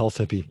call a health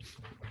hippie,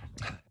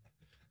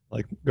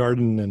 like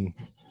garden and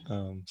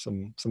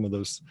some of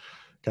those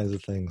kinds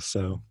of things.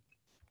 So,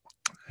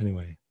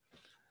 anyway.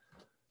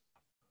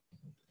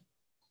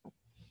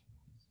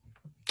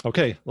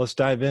 Okay, let's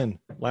dive in.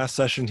 Last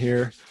session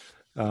here.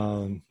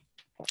 Thank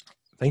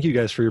you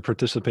guys for your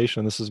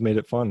participation. This has made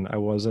it fun. I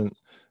wasn't,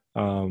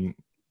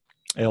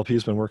 ALP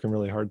has been working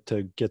really hard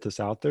to get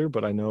this out there,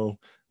 but I know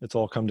it's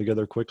all come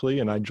together quickly,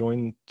 and I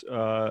joined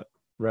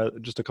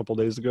just a couple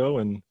days ago.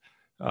 And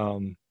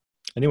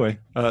anyway,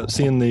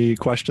 seeing the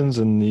questions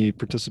and the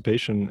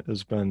participation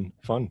has been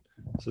fun.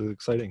 This is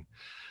exciting.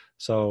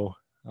 So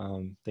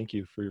thank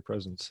you for your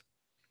presence.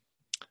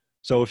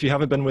 So if you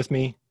haven't been with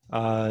me,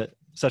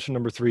 session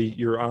number 3,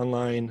 your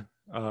online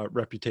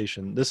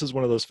reputation. This is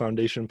one of those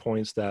foundation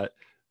points that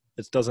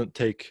it doesn't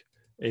take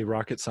a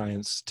rocket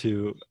science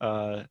to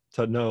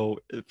know,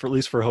 for at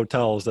least for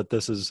hotels, that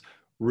this is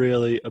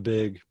really a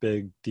big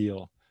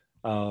deal.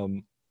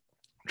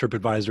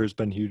 TripAdvisor has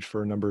been huge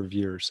for a number of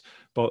years.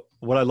 But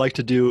what I'd like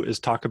to do is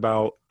talk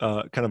about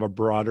kind of a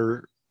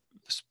broader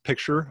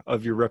picture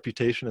of your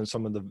reputation and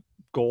some of the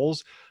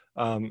goals,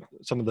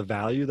 some of the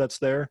value that's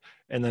there,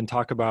 and then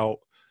talk about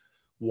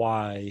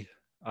why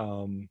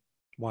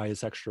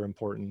it's extra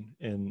important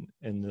in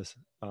this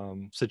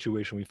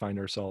situation we find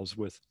ourselves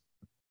with,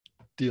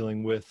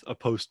 dealing with a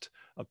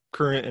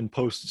current and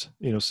post,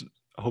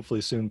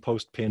 hopefully soon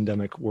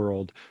post-pandemic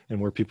world,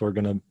 and where people are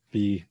going to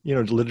be,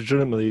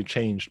 legitimately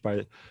changed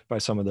by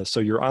some of this.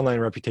 So your online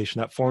reputation,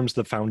 that forms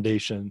the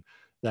foundation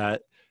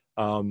that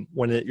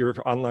when your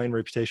online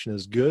reputation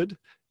is good,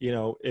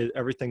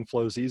 everything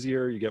flows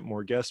easier. You get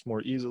more guests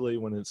more easily.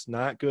 When it's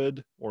not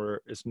good,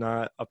 or it's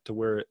not up to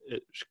where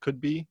it could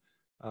be,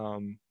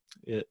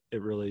 it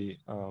really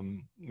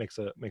makes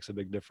a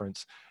big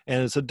difference.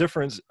 And it's a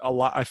difference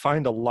I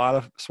find a lot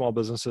of small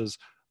businesses,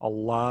 a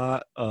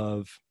lot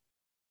of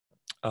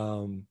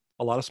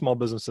small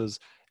businesses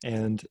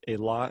and a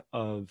lot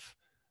of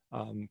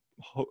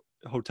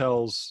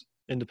hotels,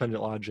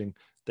 independent lodging,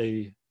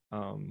 they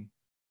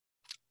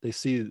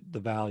see the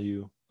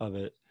value of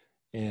it.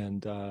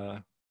 And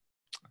I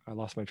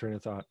lost my train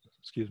of thought.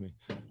 Excuse me.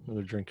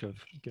 Another drink of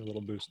get a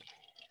little boost.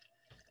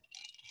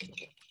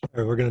 All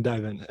right, we're going to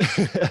dive in.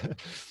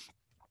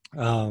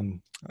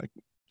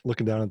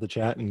 Looking down at the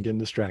chat and getting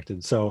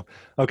distracted. So,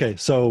 okay.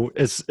 So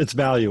it's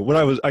value. What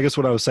I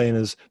was saying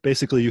is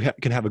basically you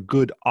can have a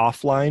good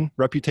offline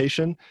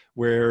reputation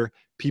where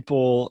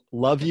people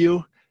love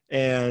you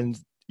and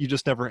you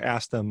just never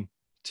ask them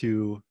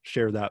to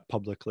share that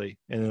publicly.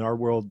 And in our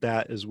world,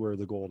 that is where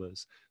the gold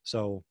is.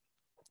 So,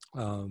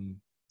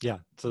 yeah,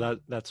 so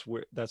that's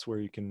where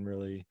you can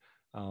really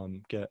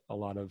get a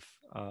lot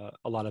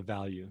of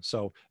value.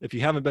 So if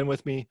you haven't been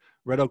with me,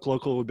 Red Oak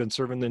Local, we've been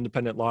serving the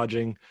independent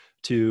lodging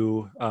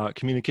to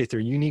communicate their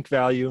unique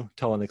value,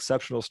 tell an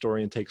exceptional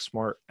story, and take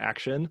smart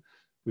action.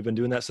 We've been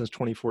doing that since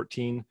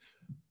 2014,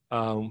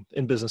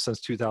 in business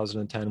since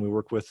 2010. We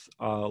work with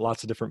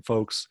lots of different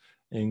folks,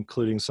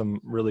 including some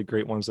really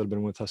great ones that have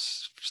been with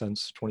us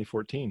since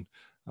 2014.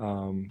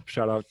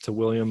 Shout out to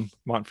William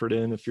Montford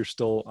Inn if you're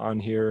still on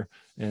here,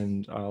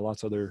 and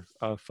lots of other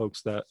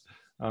folks that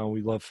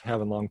we love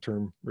having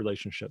long-term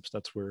relationships.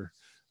 That's where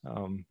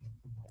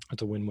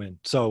it's a win-win.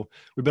 So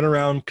we've been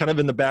around kind of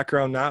in the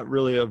background, not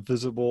really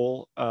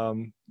visible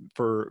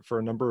for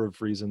a number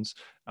of reasons,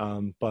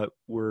 but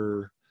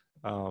we're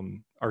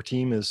Our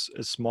team is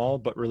small,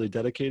 but really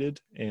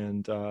dedicated.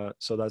 And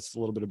so that's a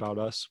little bit about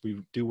us.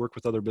 We do work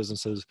with other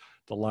businesses.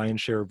 The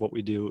lion's share of what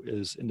we do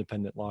is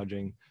independent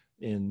lodging,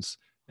 inns,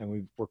 and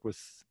we work with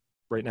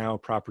right now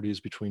properties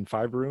between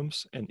 5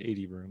 rooms and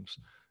 80 rooms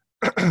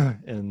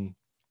in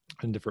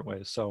different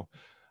ways. So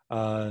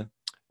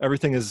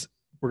everything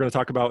we're going to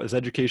talk about is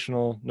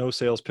educational, no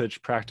sales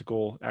pitch,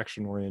 practical,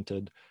 action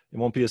oriented. It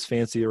won't be as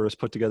fancy or as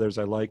put together as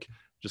I like.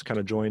 Just kind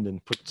of joined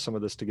and put some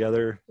of this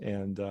together,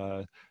 and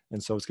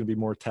so it's going to be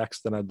more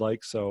text than I'd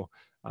like. So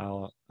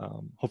I'll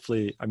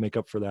hopefully I make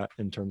up for that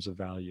in terms of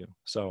value.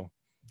 So,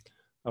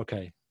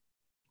 okay.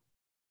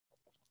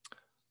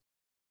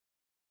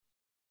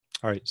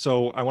 All right,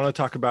 so I want to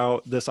talk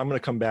about this. I'm going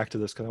to come back to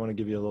this because I want to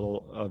give you a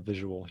little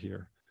visual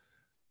here.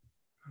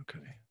 Okay.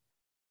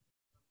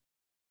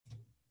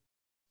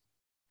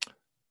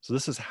 So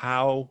this is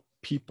how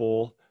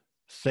people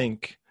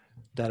think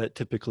that it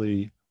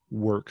typically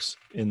works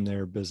in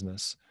their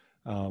business.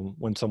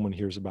 When someone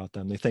hears about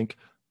them, they think,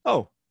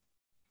 oh,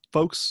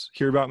 folks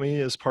hear about me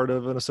as part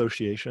of an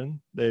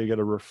association. They get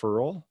a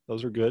referral.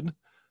 Those are good.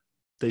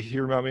 They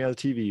hear about me on the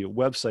TV,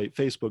 website,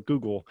 Facebook,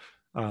 Google,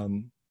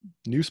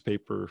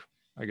 newspaper,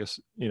 I guess,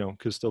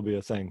 could still be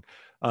a thing.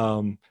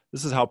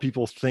 This is how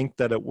people think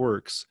that it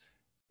works,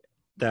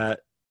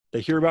 that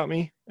they hear about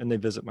me and they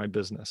visit my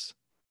business.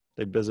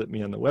 They visit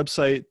me on the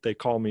website, they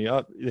call me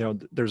up,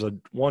 there's a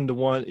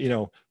one-to-one,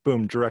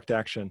 boom, direct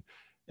action.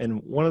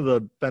 And one of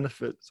the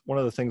benefits, one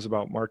of the things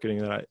about marketing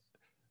that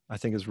I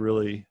think is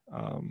really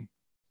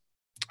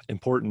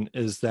important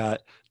is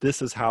that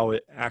this is how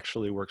it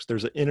actually works.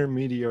 There's an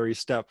intermediary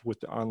step with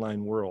the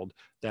online world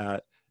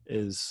that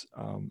is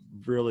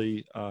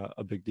really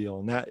a big deal.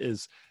 And that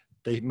is,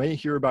 they may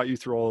hear about you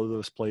through all of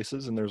those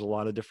places, and there's a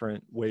lot of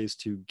different ways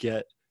to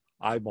get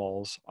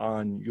eyeballs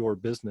on your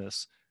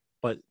business.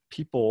 But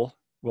people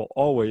will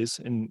always,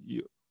 and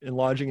you in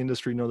lodging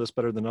industry know this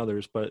better than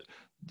others, but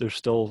there's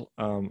still,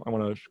 I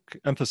want to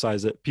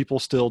emphasize it, people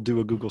still do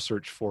a Google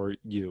search for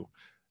you.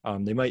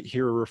 They might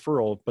hear a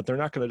referral, but they're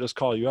not going to just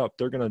call you up.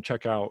 They're going to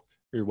check out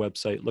your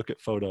website, look at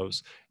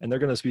photos, and they're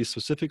going to be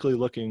specifically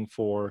looking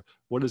for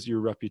what is your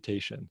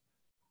reputation.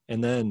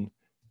 And then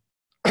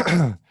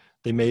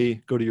they may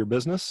go to your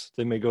business,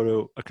 they may go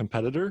to a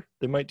competitor,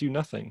 they might do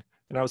nothing.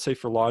 And I would say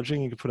for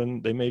lodging, you could put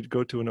in, they may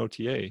go to an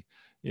OTA,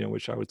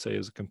 which I would say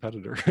is a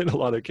competitor in a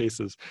lot of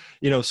cases,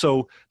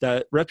 so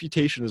that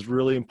reputation is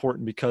really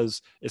important,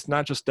 because it's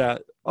not just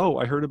that, oh,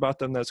 I heard about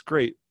them, that's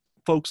great.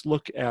 Folks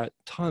look at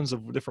tons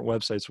of different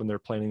websites when they're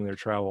planning their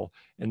travel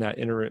in that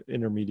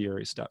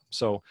intermediary step.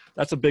 So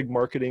that's a big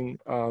marketing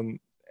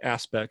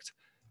aspect.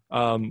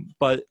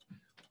 But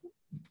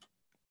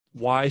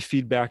why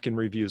feedback and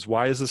reviews?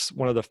 Why is this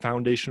one of the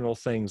foundational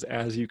things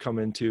as you come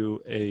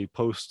into a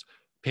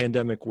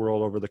post-pandemic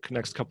world over the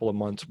next couple of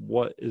months?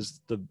 What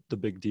is the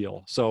big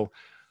deal? So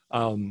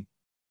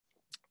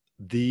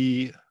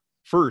the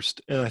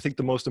first, and I think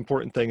the most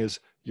important thing, is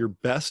your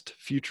best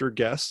future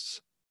guests.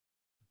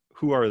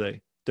 Who are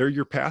they? They're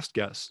your past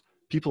guests.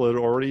 People that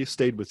already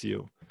stayed with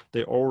you.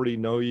 They already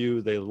know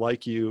you. They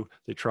like you.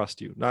 They trust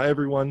you. Not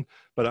everyone,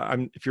 but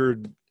if you're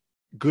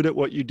good at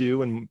what you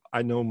do, and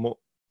I know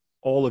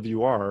all of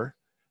you are,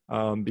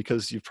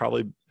 because you've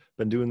probably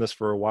been doing this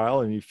for a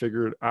while and you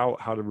figured out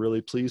how to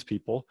really please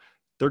people,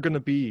 they're going to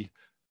be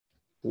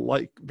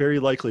very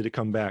likely to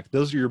come back.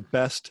 Those are your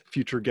best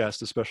future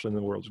guests, especially in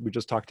the world. We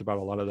just talked about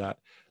a lot of that.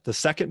 The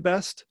second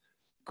best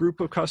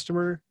group of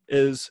customer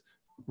is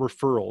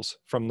referrals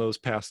from those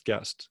past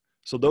guests.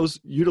 So those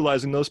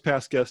utilizing those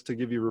past guests to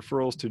give you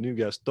referrals to new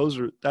guests,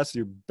 that's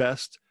your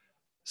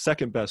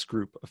second best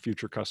group of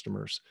future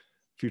customers,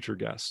 future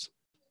guests.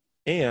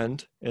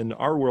 And in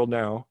our world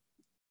now,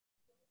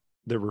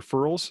 the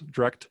referrals,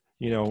 direct,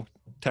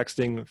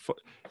 texting,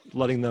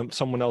 letting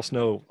someone else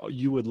know, oh,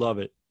 you would love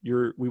it.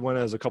 We went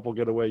as a couple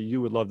getaway. You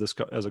would love this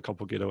as a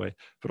couple getaway.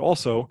 But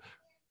also,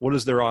 what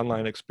is their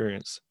online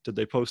experience? Did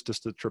they post this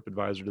to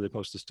TripAdvisor? Did they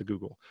post this to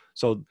Google?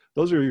 So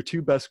those are your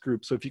two best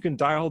groups. So if you can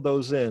dial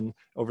those in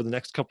over the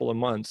next couple of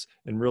months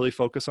and really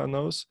focus on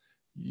those,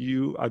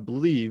 I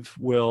believe,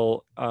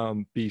 will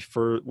be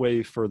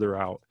way further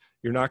out.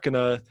 You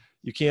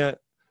can't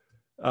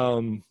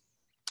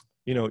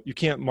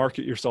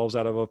market yourselves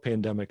out of a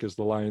pandemic, is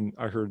the line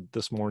I heard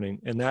this morning.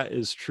 And that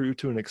is true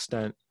to an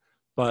extent,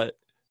 but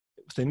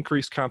with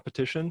increased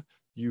competition,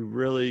 you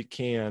really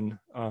can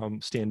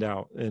stand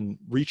out. And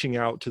reaching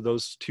out to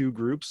those two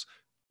groups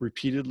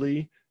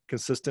repeatedly,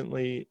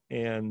 consistently,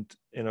 and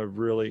in a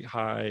really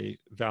high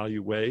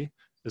value way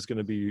is going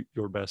to be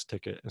your best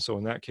ticket. And so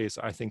in that case,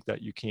 I think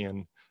that you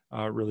can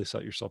really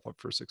set yourself up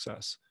for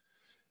success.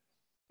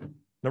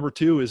 Number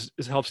two is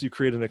helps you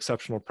create an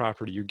exceptional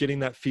property. You're getting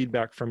that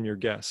feedback from your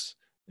guests,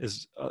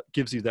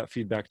 gives you that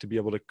feedback to be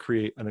able to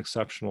create an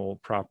exceptional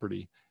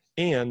property.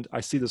 And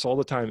I see this all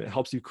the time. It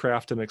helps you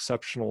craft an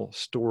exceptional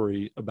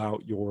story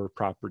about your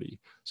property.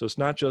 So it's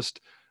not just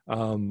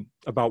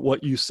about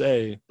what you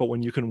say, but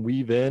when you can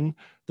weave in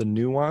the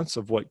nuance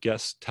of what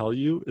guests tell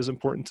you is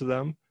important to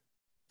them,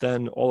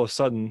 then all of a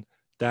sudden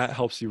that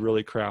helps you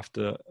really craft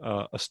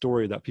a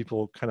story that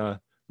people kind of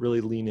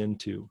really lean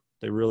into.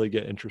 They really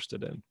get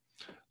interested in.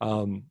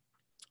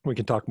 We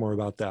can talk more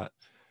about that.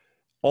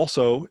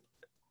 Also,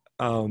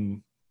 I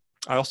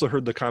also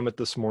heard the comment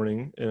this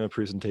morning in a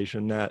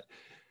presentation that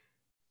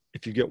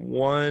if you get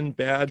one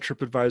bad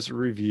TripAdvisor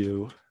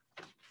review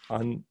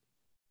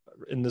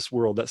in this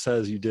world that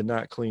says you did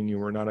not clean, you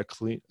were not a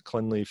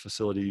cleanly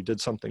facility, you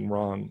did something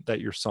wrong, that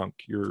you're sunk,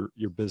 your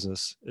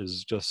business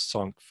is just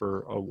sunk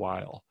for a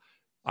while.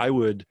 I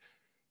would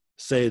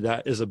say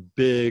that is a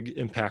big,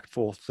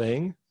 impactful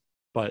thing,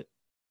 but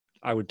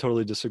I would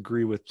totally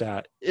disagree with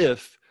that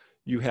if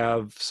you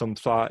have some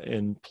thought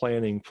and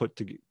planning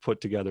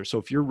put together. So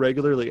if you're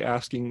regularly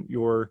asking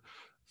your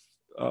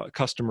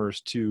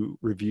customers to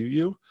review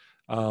you,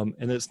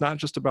 and it's not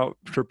just about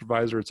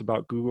TripAdvisor, it's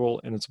about Google,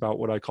 and it's about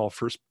what I call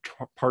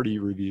first-party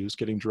reviews,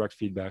 getting direct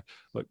feedback.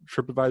 But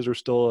TripAdvisor is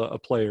still a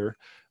player.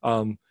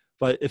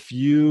 But if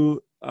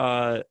you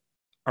are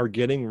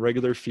getting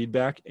regular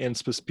feedback and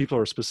people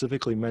are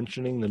specifically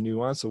mentioning the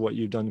nuance of what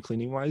you've done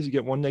cleaning-wise, you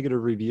get one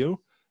negative review,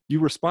 you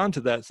respond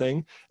to that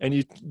thing and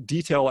you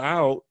detail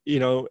out,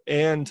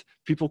 and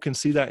people can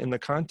see that in the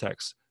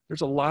context.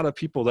 There's a lot of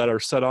people that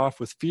are set off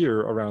with fear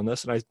around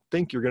this. And I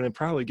think you're going to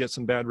probably get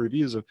some bad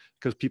reviews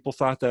because people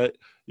thought that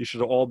you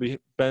should all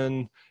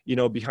been,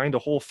 behind a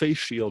whole face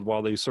shield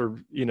while they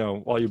serve,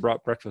 while you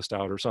brought breakfast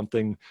out or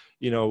something,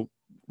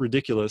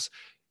 ridiculous.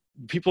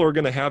 People are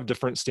going to have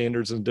different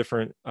standards and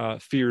different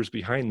fears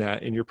behind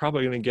that. And you're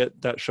probably going to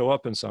get that show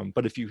up in some.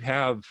 But if you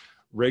have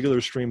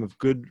regular stream of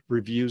good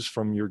reviews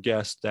from your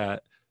guests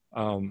that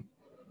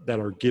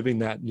are giving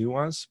that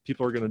nuance,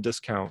 people are going to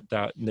discount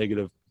that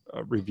negative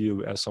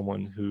review as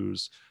someone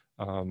who's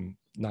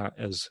not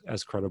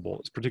as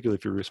credible, particularly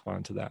if you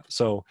respond to that.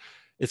 So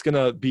it's going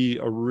to be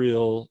a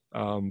real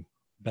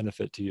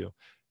benefit to you.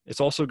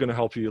 It's also going to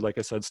help you, like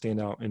I said, stand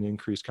out and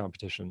increase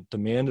competition.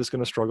 Demand is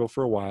going to struggle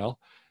for a while.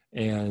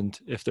 And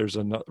if there's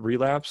a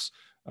relapse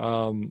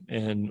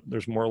and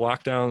there's more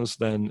lockdowns,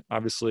 then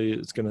obviously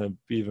it's going to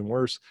be even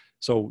worse.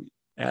 So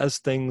as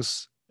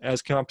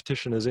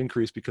competition is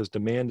increased because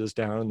demand is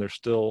down, and there's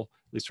still,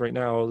 at least right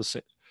now,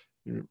 the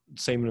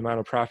same amount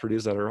of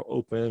properties that are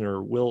open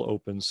or will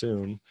open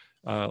soon,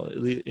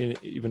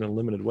 even in a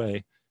limited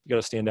way, you got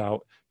to stand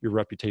out. Your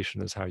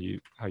reputation is how you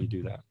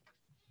do that.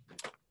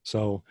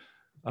 So,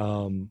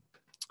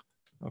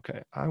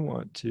 okay, I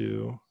want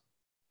to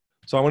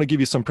give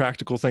you some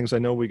practical things. I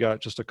know we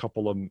got just a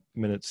couple of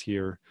minutes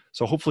here.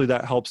 So hopefully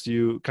that helps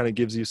you, kind of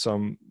gives you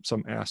some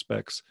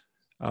aspects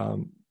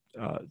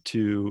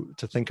to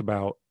think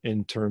about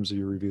in terms of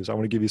your reviews. I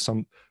want to give you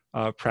some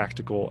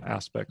practical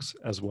aspects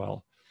as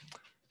well.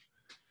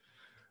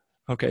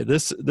 Okay,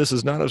 this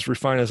is not as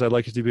refined as I'd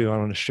like it to be. I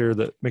want to share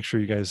that, make sure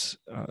you guys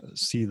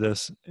see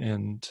this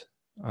and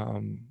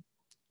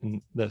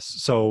this.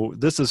 So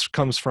this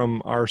comes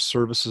from our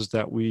services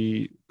that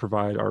we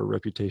provide, our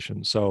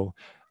reputation. So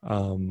I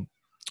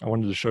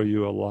wanted to show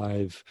you a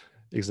live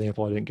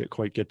example. I didn't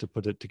quite get to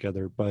put it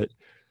together, but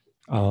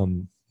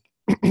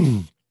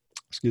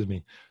excuse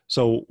me.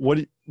 So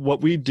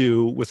what we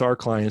do with our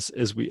clients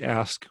is we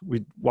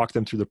walk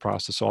them through the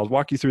process. So I'll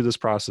walk you through this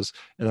process,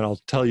 and then I'll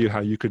tell you how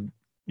you could,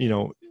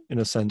 in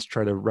a sense,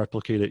 try to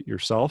replicate it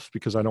yourself,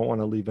 because I don't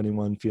want to leave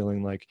anyone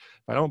feeling like,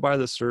 if I don't buy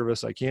this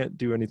service, I can't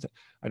do anything.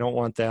 I don't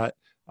want that.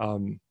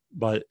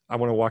 But I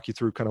want to walk you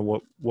through kind of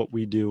what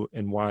we do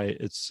and why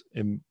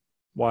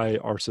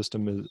our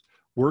system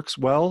works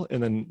well.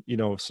 And then,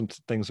 some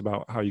things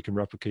about how you can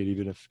replicate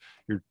even if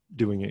you're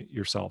doing it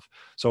yourself.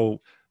 So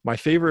my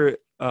favorite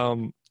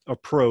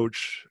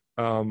approach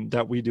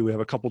that we do, we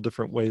have a couple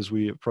different ways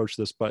we approach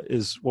this, but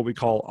is what we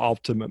call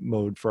ultimate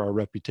mode for our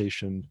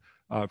reputation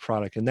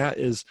product. And that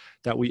is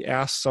that we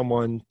ask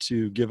someone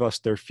to give us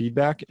their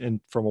feedback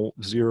from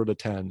 0 to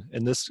 10.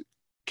 And this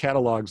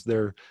catalogs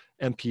their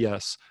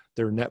NPS,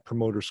 their net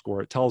promoter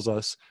score. It tells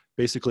us,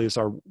 basically, it's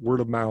our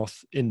word of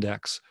mouth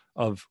index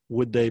of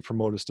would they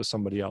promote us to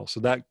somebody else. So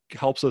that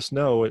helps us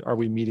know, are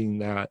we meeting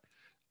that?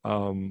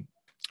 Are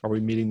we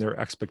meeting their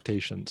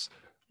expectations?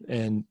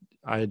 And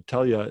I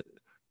tell you,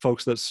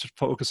 folks that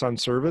focus on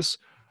service,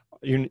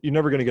 you're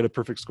never going to get a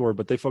perfect score,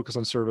 but they focus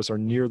on service are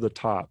near the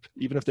top.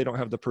 Even if they don't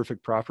have the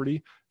perfect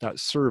property, that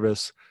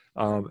service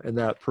and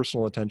that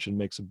personal attention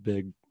makes a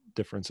big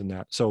difference in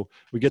that. So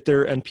we get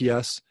their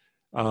NPS,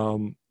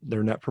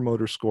 their net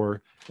promoter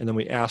score, and then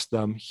we ask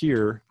them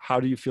here,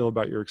 how do you feel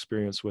about your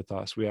experience with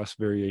us? We ask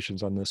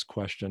variations on this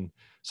question.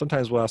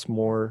 Sometimes we'll ask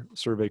more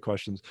survey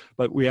questions,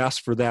 but we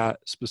ask for that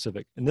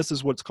specific. And this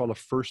is what's called a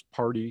first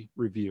party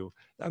review.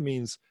 That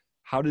means,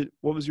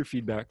 what was your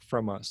feedback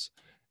from us?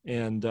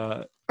 And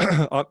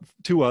up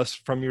to us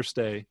from your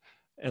stay,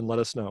 and let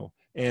us know.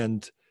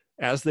 And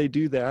as they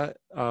do that,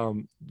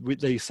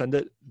 they send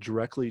it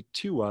directly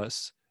to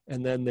us,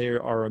 and then they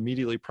are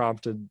immediately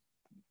prompted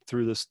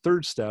through this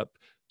third step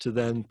to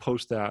then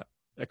post that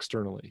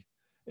externally.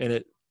 And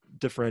it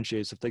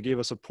differentiates. If they gave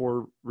us a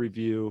poor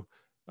review,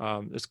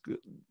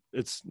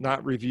 it's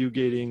not review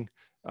gating.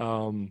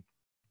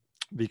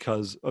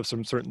 because of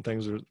some certain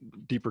things or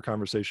deeper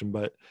conversation,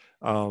 but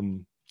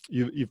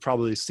you've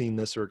probably seen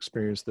this or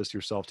experienced this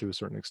yourself to a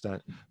certain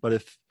extent. But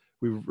if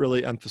we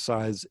really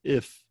emphasize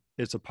if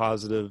it's a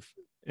positive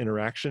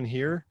interaction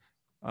here,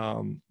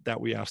 that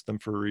we ask them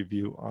for a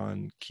review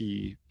on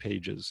key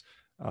pages,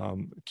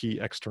 key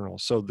external.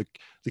 So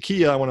the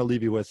key I want to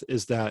leave you with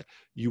is that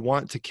you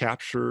want to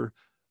capture,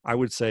 I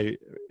would say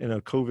in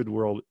a COVID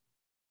world,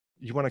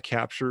 you want to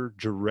capture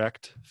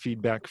direct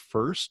feedback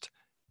first,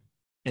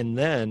 and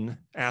then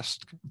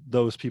ask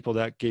those people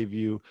that gave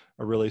you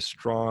a really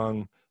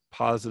strong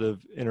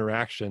positive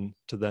interaction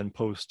to then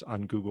post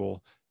on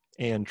Google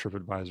and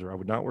TripAdvisor. I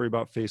would not worry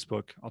about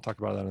Facebook. I'll talk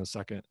about that in a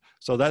second.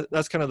 So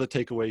that's kind of the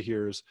takeaway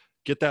here is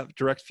get that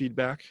direct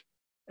feedback,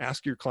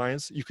 ask your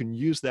clients. You can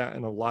use that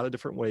in a lot of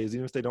different ways,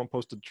 even if they don't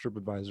post to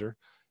TripAdvisor.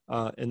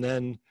 And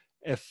then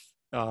if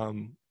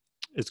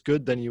it's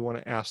good, then you want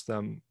to ask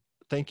them,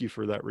 thank you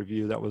for that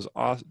review. That was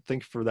awesome.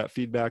 Thank you for that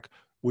feedback.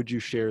 Would you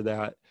share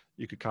that?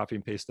 You could copy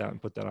and paste that and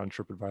put that on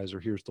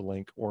TripAdvisor. Here's the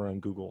link, or on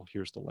Google.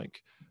 Here's the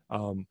link.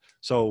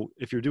 So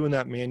if you're doing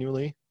that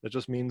manually, that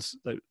just means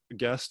that a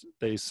guest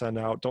they send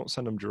out, don't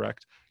send them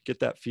direct. Get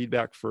that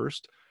feedback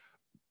first,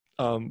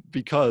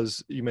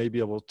 because you may be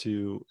able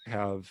to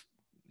have,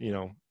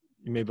 you'll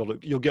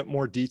get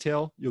more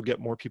detail. You'll get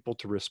more people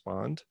to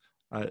respond.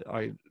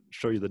 I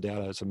show you the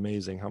data. It's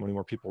amazing how many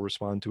more people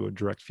respond to a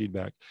direct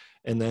feedback.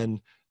 And then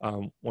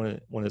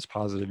when it's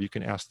positive, you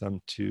can ask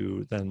them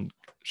to then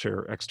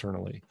share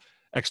externally.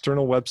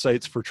 External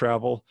websites for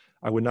travel,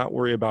 I would not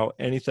worry about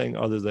anything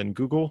other than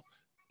Google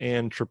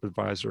and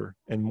TripAdvisor.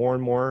 And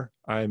more,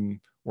 I'm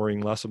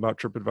worrying less about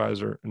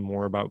TripAdvisor and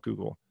more about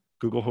Google.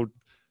 Google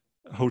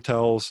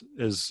Hotels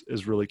is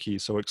really key.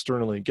 So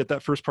externally, get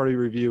that first party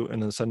review and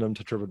then send them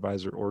to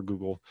TripAdvisor or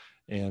Google.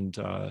 And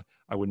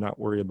I would not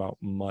worry about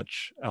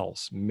much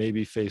else.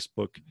 Maybe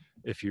Facebook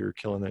if you're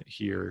killing it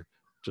here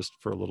just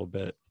for a little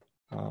bit.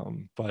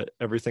 But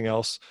everything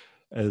else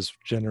is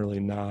generally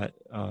not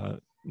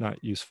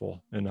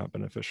useful and not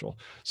beneficial.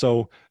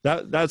 So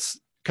that's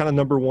kind of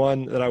number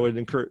one that I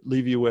would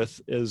leave you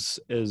with is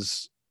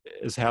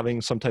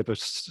having some type of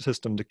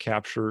system to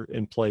capture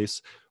in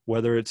place,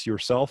 whether it's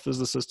yourself as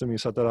the system, you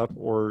set that up,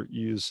 or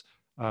use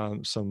a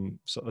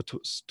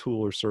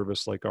tool or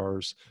service like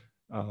ours.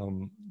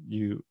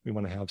 You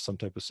want to have some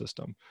type of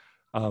system.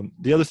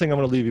 The other thing I'm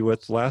going to leave you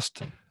with,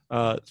 last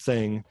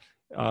thing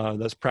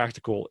that's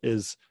practical,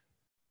 is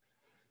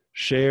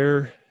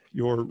share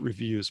your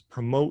reviews,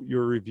 promote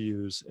your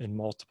reviews in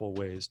multiple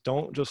ways.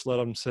 Don't just let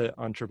them sit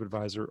on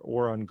TripAdvisor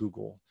or on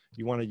Google.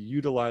 You want to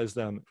utilize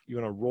them. You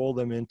want to roll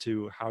them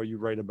into how you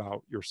write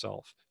about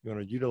yourself. You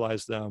want to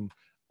utilize them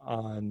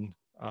on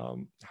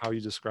how you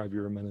describe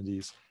your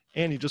amenities.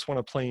 And you just want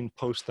to plain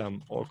post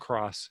them all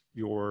across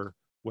your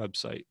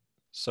website.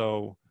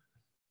 So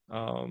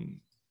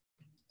I'm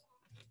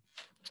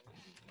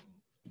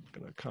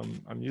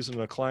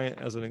using a client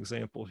as an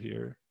example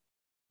here.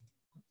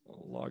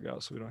 I'll log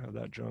out so we don't have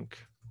that junk.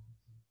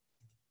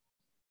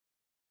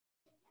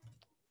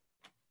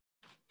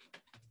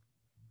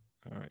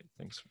 All right,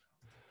 thanks.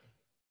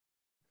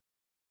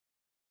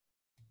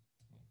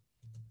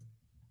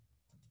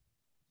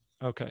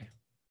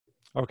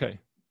 Okay,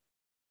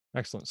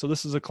 excellent. So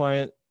this is a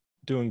client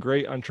doing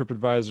great on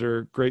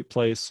TripAdvisor, great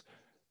place.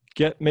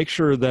 Make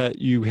sure that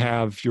you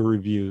have your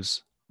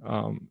reviews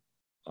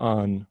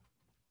on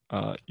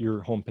your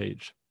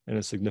homepage, and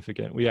it's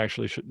significant. We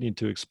actually need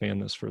to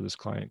expand this for this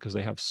client because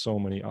they have so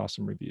many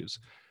awesome reviews.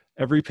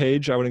 Every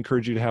page, I would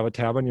encourage you to have a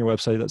tab on your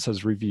website that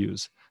says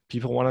reviews.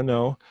 People want to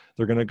know.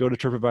 They're going to go to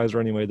TripAdvisor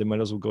anyway. They might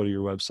as well go to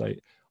your website.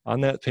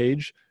 On that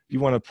page, you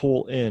want to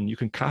pull in. You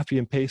can copy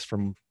and paste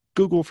from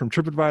Google, from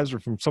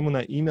TripAdvisor, from someone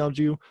that emailed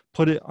you,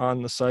 put it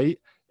on the site,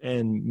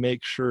 and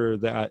make sure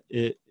that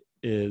it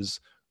is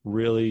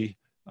really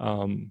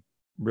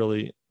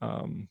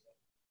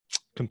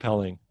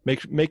compelling.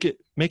 Make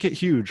it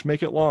huge,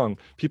 make it long.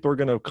 People are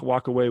going to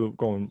walk away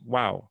going,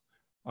 wow,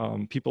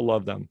 people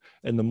love them.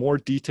 And the more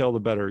detail, the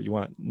better. You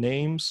want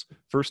names,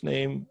 first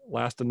name,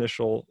 last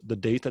initial, the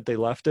date that they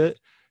left it.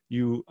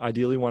 You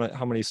ideally want it,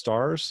 how many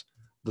stars,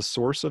 the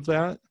source of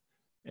that,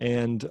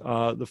 and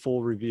the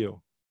full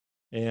review.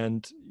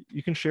 And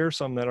you can share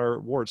some that are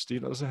awards.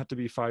 It doesn't have to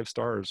be 5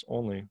 stars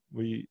only.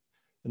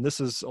 And this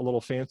is a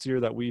little fancier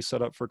that we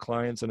set up for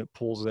clients, and it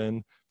pulls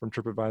in from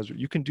TripAdvisor.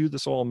 You can do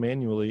this all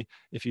manually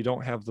if you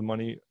don't have the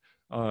money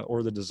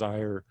or the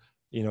desire,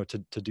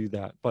 to do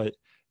that. But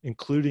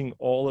including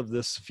all of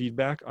this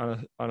feedback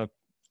on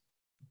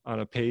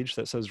a page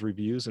that says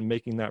reviews and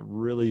making that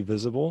really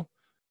visible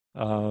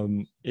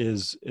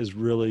is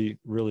really,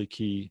 really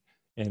key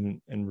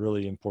and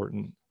really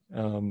important.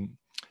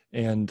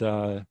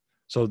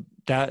 So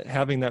that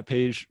having that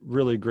page,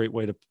 really great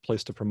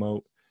place to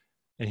promote.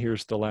 And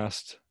here's the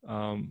last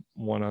one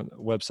on the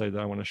website that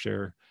I want to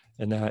share.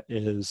 And that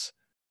is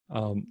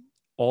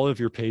all of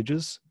your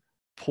pages,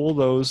 pull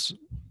those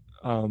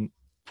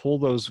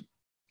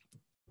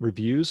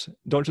reviews.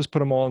 Don't just put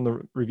them all on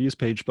the reviews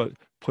page, but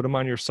put them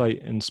on your site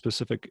in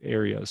specific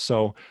areas.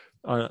 So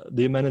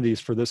the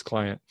amenities for this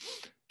client,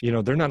 you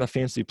know, they're not a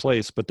fancy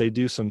place, but they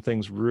do some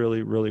things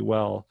really, really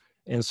well.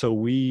 And so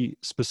we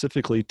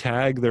specifically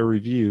tag their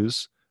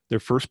reviews, their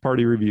first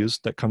party reviews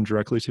that come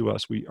directly to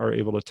us. We are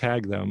able to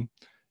tag them,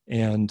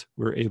 and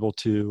we're able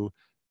to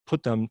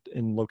put them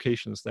in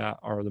locations that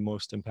are the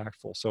most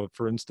impactful. So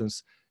for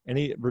instance,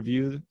 any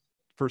review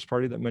first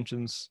party that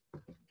mentions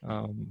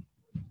an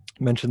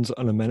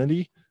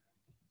amenity,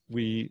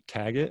 we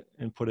tag it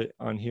and put it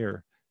on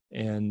here,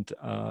 and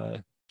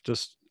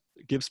just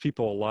gives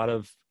people a lot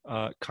of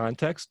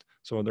context.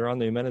 So when they're on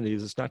the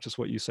amenities, it's not just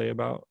what you say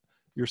about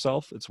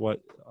yourself, it's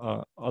what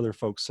other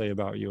folks say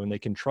about you, and they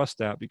can trust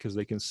that because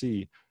they can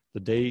see the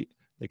date,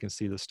 they can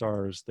see the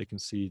stars, they can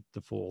see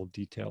the full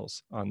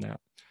details on that.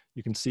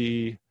 You can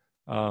see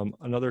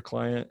another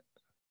client.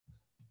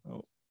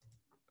 Oh,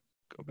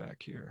 go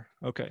back here.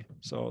 Okay,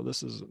 so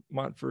this is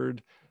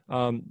Montford.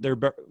 One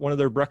of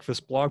their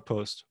breakfast blog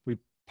posts, we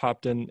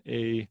popped in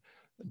a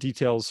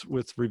details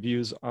with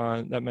reviews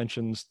on that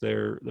mentions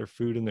their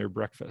food and their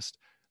breakfast.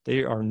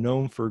 They are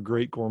known for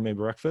great gourmet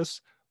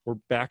breakfasts. We're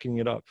backing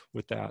it up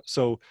with that.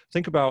 So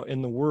think about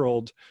in the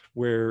world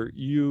where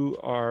you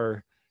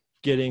are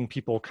getting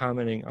people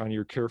commenting on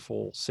your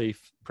careful,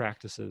 safe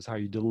practices, how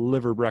you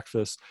deliver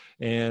breakfast,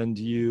 and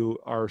you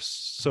are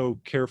so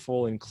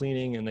careful in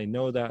cleaning, and they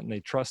know that and they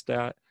trust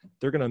that,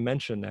 they're going to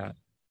mention that.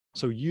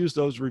 So use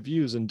those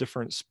reviews in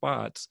different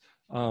spots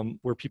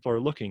where people are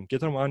looking.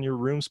 Get them on your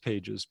rooms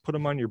pages, put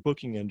them on your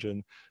booking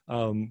engine,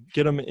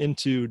 get them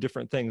into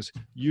different things.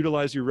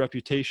 Utilize your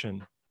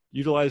reputation,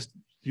 utilize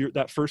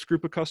that first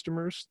group of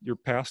customers, your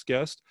past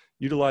guests,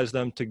 utilize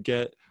them to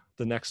get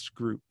the next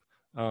group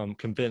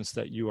convinced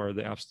that you are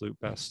the absolute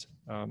best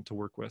to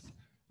work with.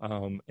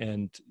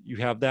 And you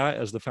have that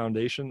as the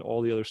foundation,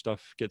 all the other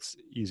stuff gets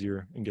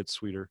easier and gets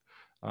sweeter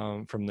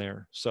from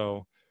there.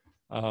 So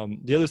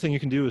the other thing you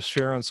can do is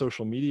share on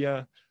social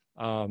media.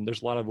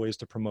 There's a lot of ways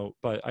to promote,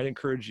 but I'd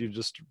encourage you to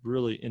just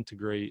really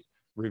integrate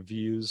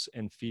reviews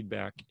and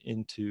feedback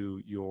into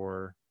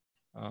your,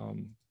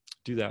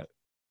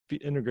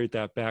 integrate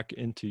that back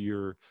into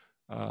your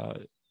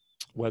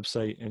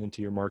website and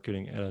into your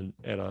marketing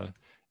at a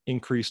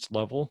increased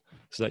level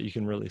so that you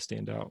can really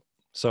stand out.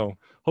 So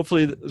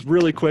hopefully it's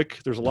really quick.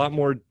 There's a lot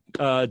more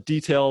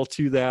detail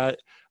to that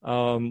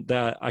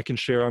that I can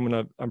share.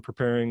 I'm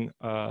preparing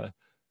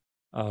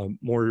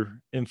more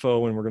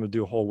info, and we're going to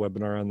do a whole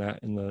webinar on that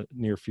in the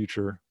near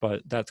future.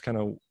 But that's kind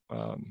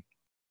of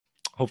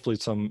hopefully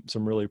some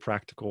really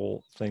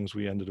practical things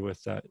we ended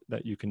with that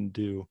you can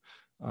do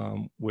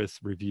with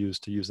reviews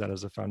to use that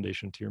as a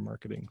foundation to your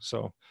marketing.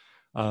 So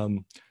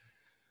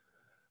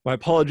my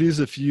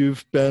apologies if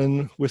you've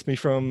been with me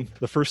from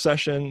the first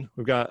session.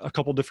 We've got a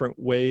couple different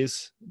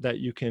ways that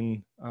you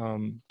can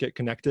get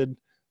connected,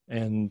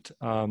 and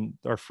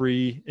our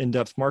free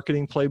in-depth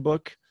marketing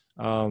playbook,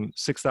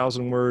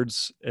 6,000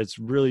 words. It's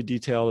really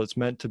detailed. It's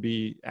meant to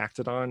be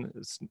acted on.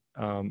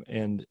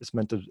 And it's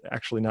meant to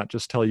actually not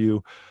just tell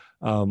you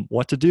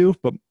what to do,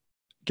 but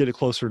get it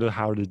closer to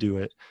how to do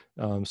it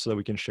so that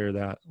we can share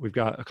that. We've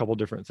got a couple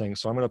different things.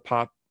 So I'm going to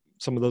pop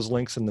some of those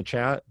links in the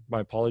chat.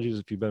 My apologies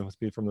if you've been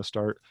with me from the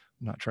start.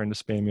 I'm not trying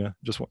to spam you,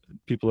 just want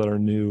people that are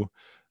new.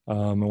 I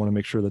want to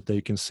make sure that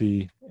they can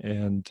see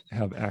and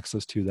have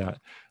access to that.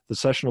 The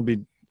session will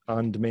be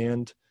on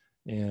demand,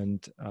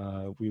 and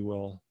we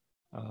will,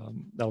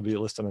 that'll be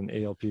listed on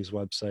ALP's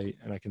website,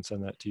 and I can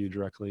send that to you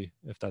directly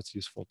if that's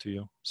useful to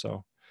you.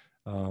 So,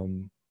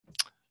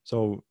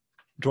 so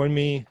join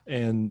me,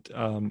 and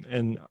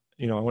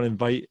you know, I want to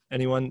invite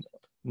anyone.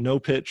 No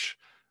pitch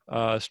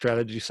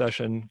strategy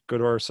session. Go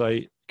to our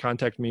site,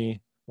 contact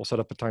me. We'll set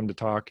up a time to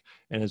talk.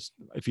 And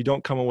if you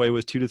don't come away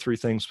with 2 to 3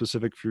 things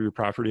specific for your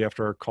property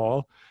after our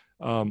call,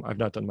 I've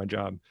not done my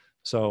job.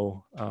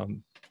 So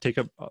take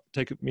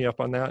me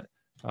up on that.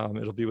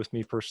 It'll be with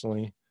me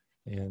personally,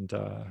 and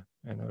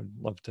I'd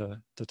love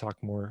to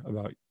talk more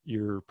about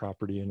your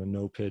property in a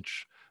no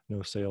pitch,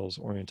 no sales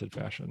oriented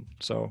fashion.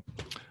 So,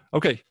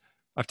 okay,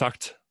 I've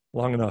talked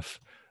long enough.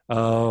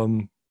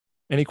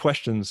 Any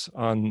questions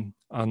on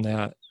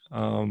that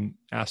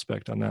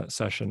aspect, on that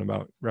session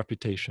about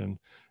reputation?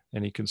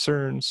 Any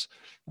concerns?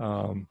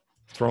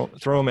 Throw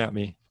them at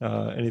me,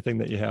 anything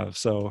that you have.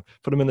 So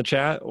put them in the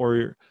chat,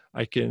 or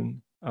I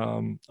can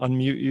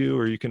unmute you,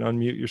 or you can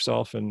unmute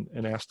yourself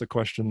and ask the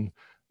question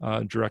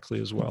directly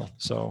as well.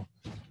 So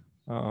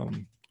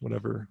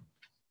whatever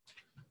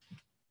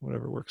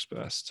works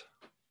best.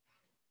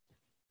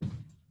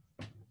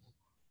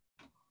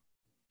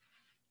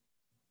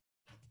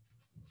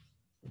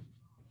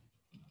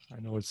 I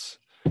know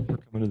we're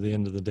coming to the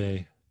end of the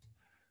day.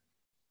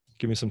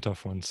 Give me some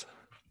tough ones.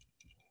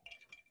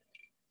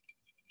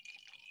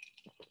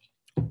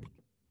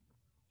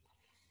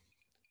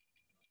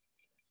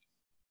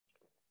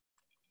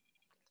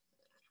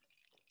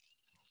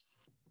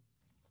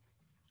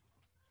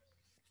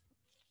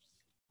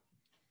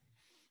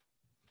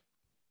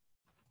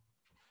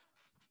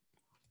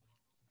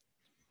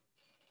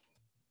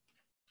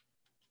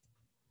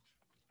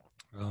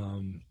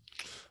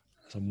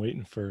 So I'm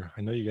waiting for,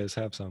 I know you guys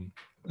have some.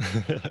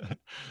 I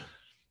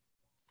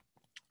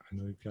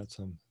know you've got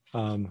some.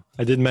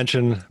 I did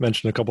mention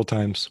a couple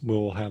times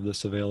we'll have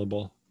this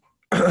available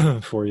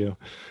for you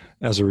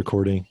as a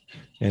recording,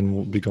 and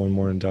we'll be going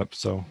more in depth.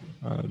 So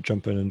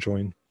jump in and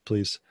join,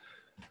 please.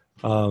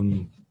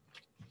 Trying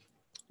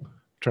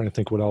to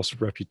think what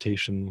else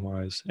reputation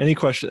wise. Any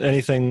question,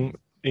 anything,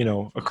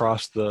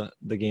 across the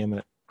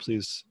gamut,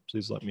 please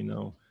let me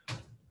know.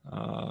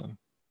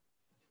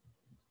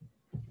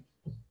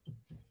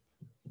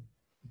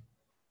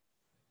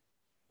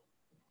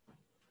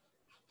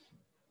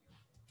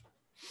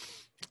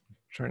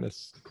 Trying to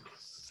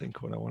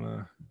think what I want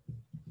to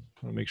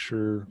make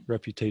sure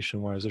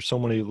reputation wise. There's so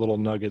many little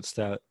nuggets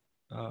that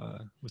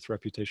with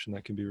reputation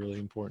that can be really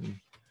important.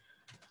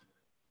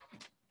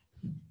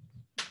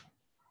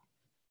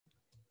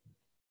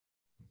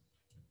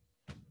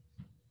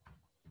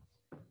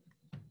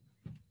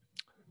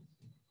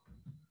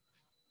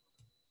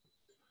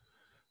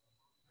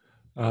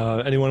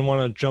 Anyone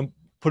want to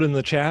put in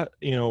the chat,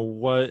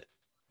 what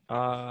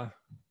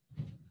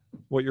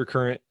your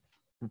current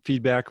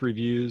feedback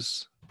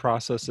reviews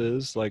process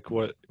is, like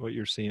what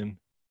you're seeing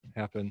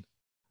happen.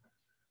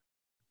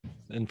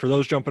 And for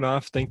those jumping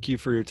off, thank you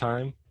for your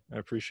time. I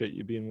appreciate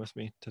you being with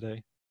me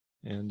today,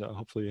 and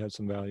hopefully you had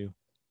some value.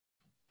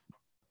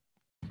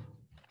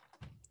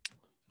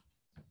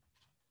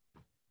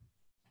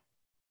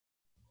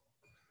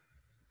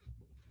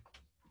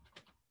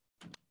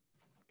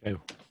 Okay,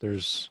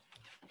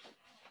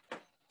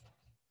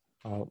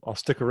 I'll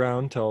stick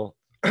around till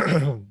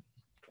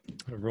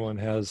everyone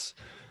has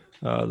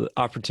the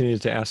opportunity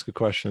to ask a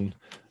question.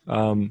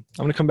 I'm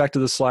going to come back to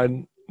this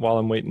slide while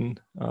I'm waiting,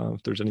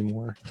 if there's any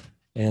more.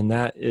 And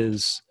that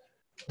is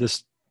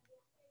this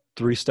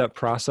 3-step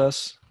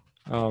process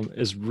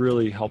is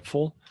really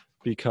helpful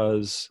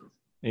because,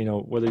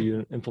 whether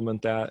you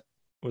implement that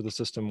with a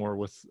system or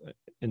with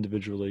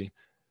individually,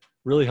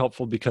 really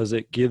helpful because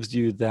it gives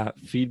you that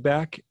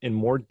feedback in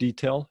more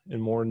detail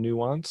and more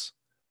nuance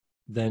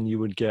than you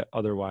would get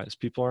otherwise.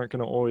 People aren't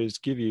going to always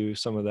give you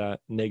some of that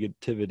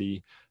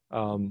negativity.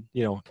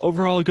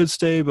 Overall a good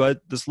stay, but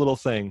this little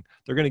thing,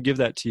 they're going to give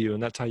that to you,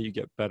 and that's how you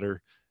get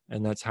better.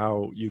 And that's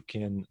how you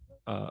can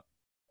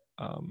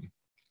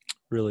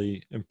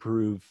really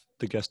improve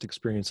the guest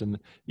experience. And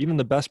even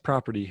the best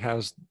property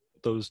has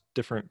those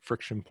different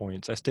friction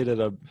points. I stayed at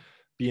a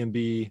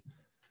B&B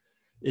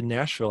in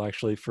Nashville,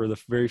 actually, for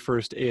the very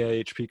first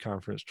AIHP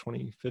conference,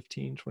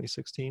 2015,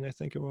 2016, I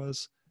think it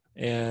was,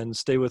 and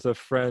stay with a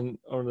friend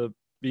on the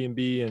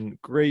B&B,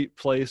 and great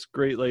place,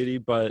 great lady,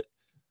 but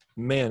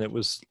man, it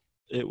was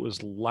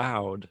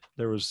loud.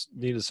 There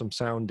needed some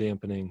sound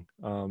dampening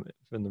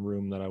in the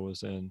room that I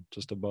was in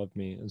just above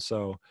me. And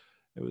so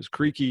it was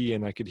creaky,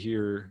 and I could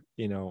hear,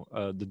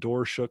 the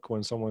door shook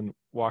when someone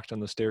walked on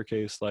the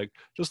staircase, like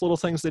just little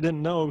things they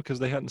didn't know because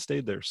they hadn't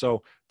stayed there.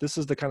 So this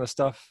is the kind of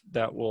stuff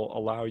that will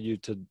allow you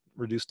to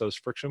reduce those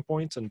friction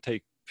points and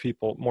take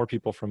more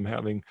people from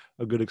having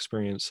a good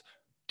experience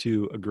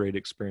to a great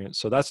experience.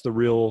 So that's the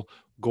real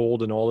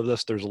gold in all of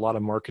this. There's a lot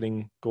of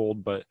marketing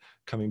gold, but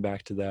coming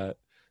back to that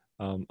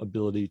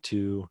ability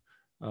to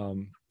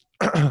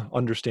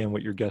understand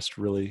what your guests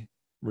really,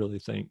 really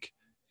think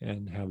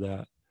and have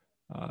that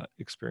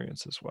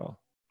experience as well.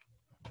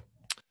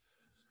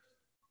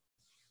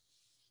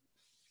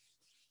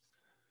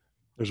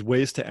 There's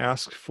ways to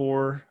ask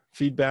for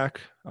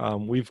feedback.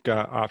 We've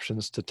got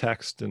options to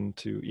text and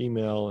to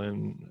email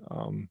and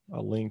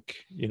a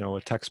link,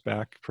 a text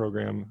back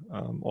program,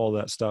 all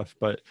that stuff.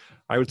 But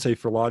I would say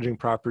for lodging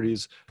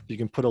properties, you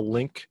can put a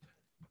link.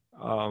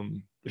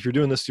 If you're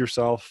doing this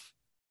yourself,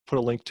 put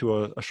a link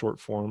to a short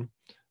form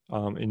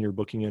in your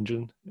booking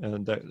engine,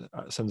 and that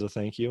sends a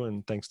thank you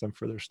and thanks them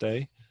for their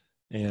stay.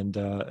 And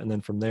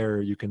then from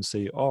there, you can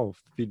say,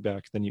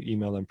 feedback. Then you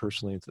email them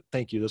personally.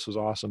 Thank you. This was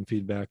awesome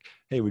feedback.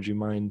 Hey, would you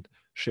mind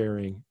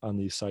sharing on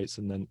these sites?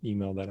 And then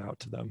email that out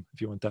to them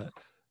if you want that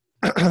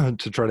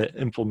to try to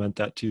implement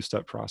that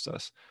 2-step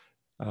process.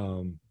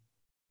 So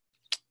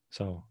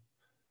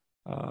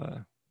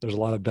there's a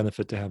lot of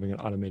benefit to having an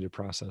automated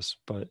process,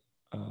 but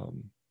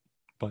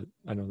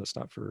I know that's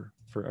not for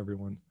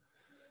everyone.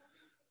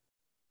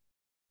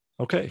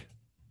 Okay.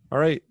 All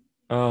right.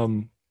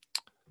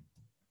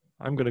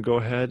 I'm going to go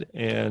ahead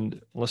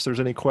and, unless there's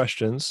any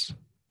questions,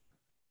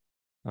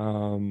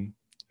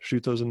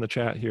 shoot those in the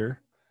chat here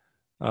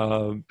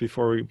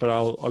but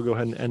I'll go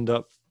ahead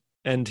and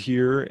end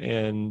here,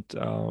 and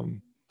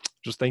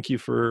just thank you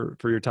for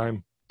your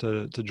time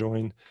to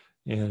join.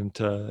 And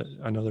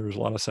I know there was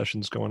a lot of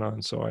sessions going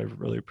on, so I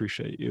really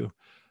appreciate you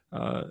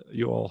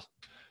all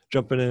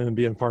jumping in and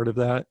being part of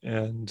that.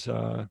 And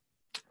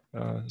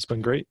it's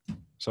been great.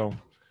 So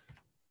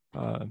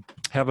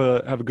have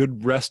a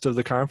good rest of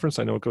the conference.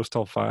 I know it goes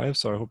till 5,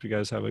 so I hope you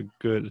guys have a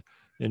good,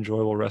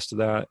 enjoyable rest of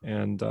that.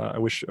 And I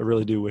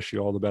really do wish you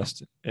all the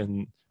best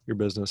in your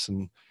business.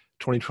 And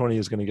 2020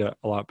 is going to get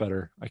a lot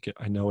better.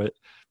 I know it.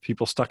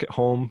 People stuck at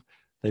home.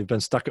 They've been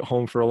stuck at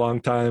home for a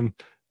long time.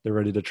 They're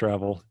ready to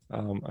travel.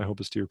 I hope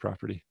it's to your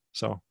property.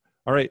 So,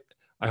 all right.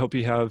 I hope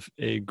you have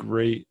a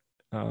great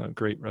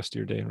rest of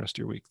your day and rest of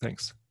your week.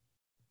 Thanks.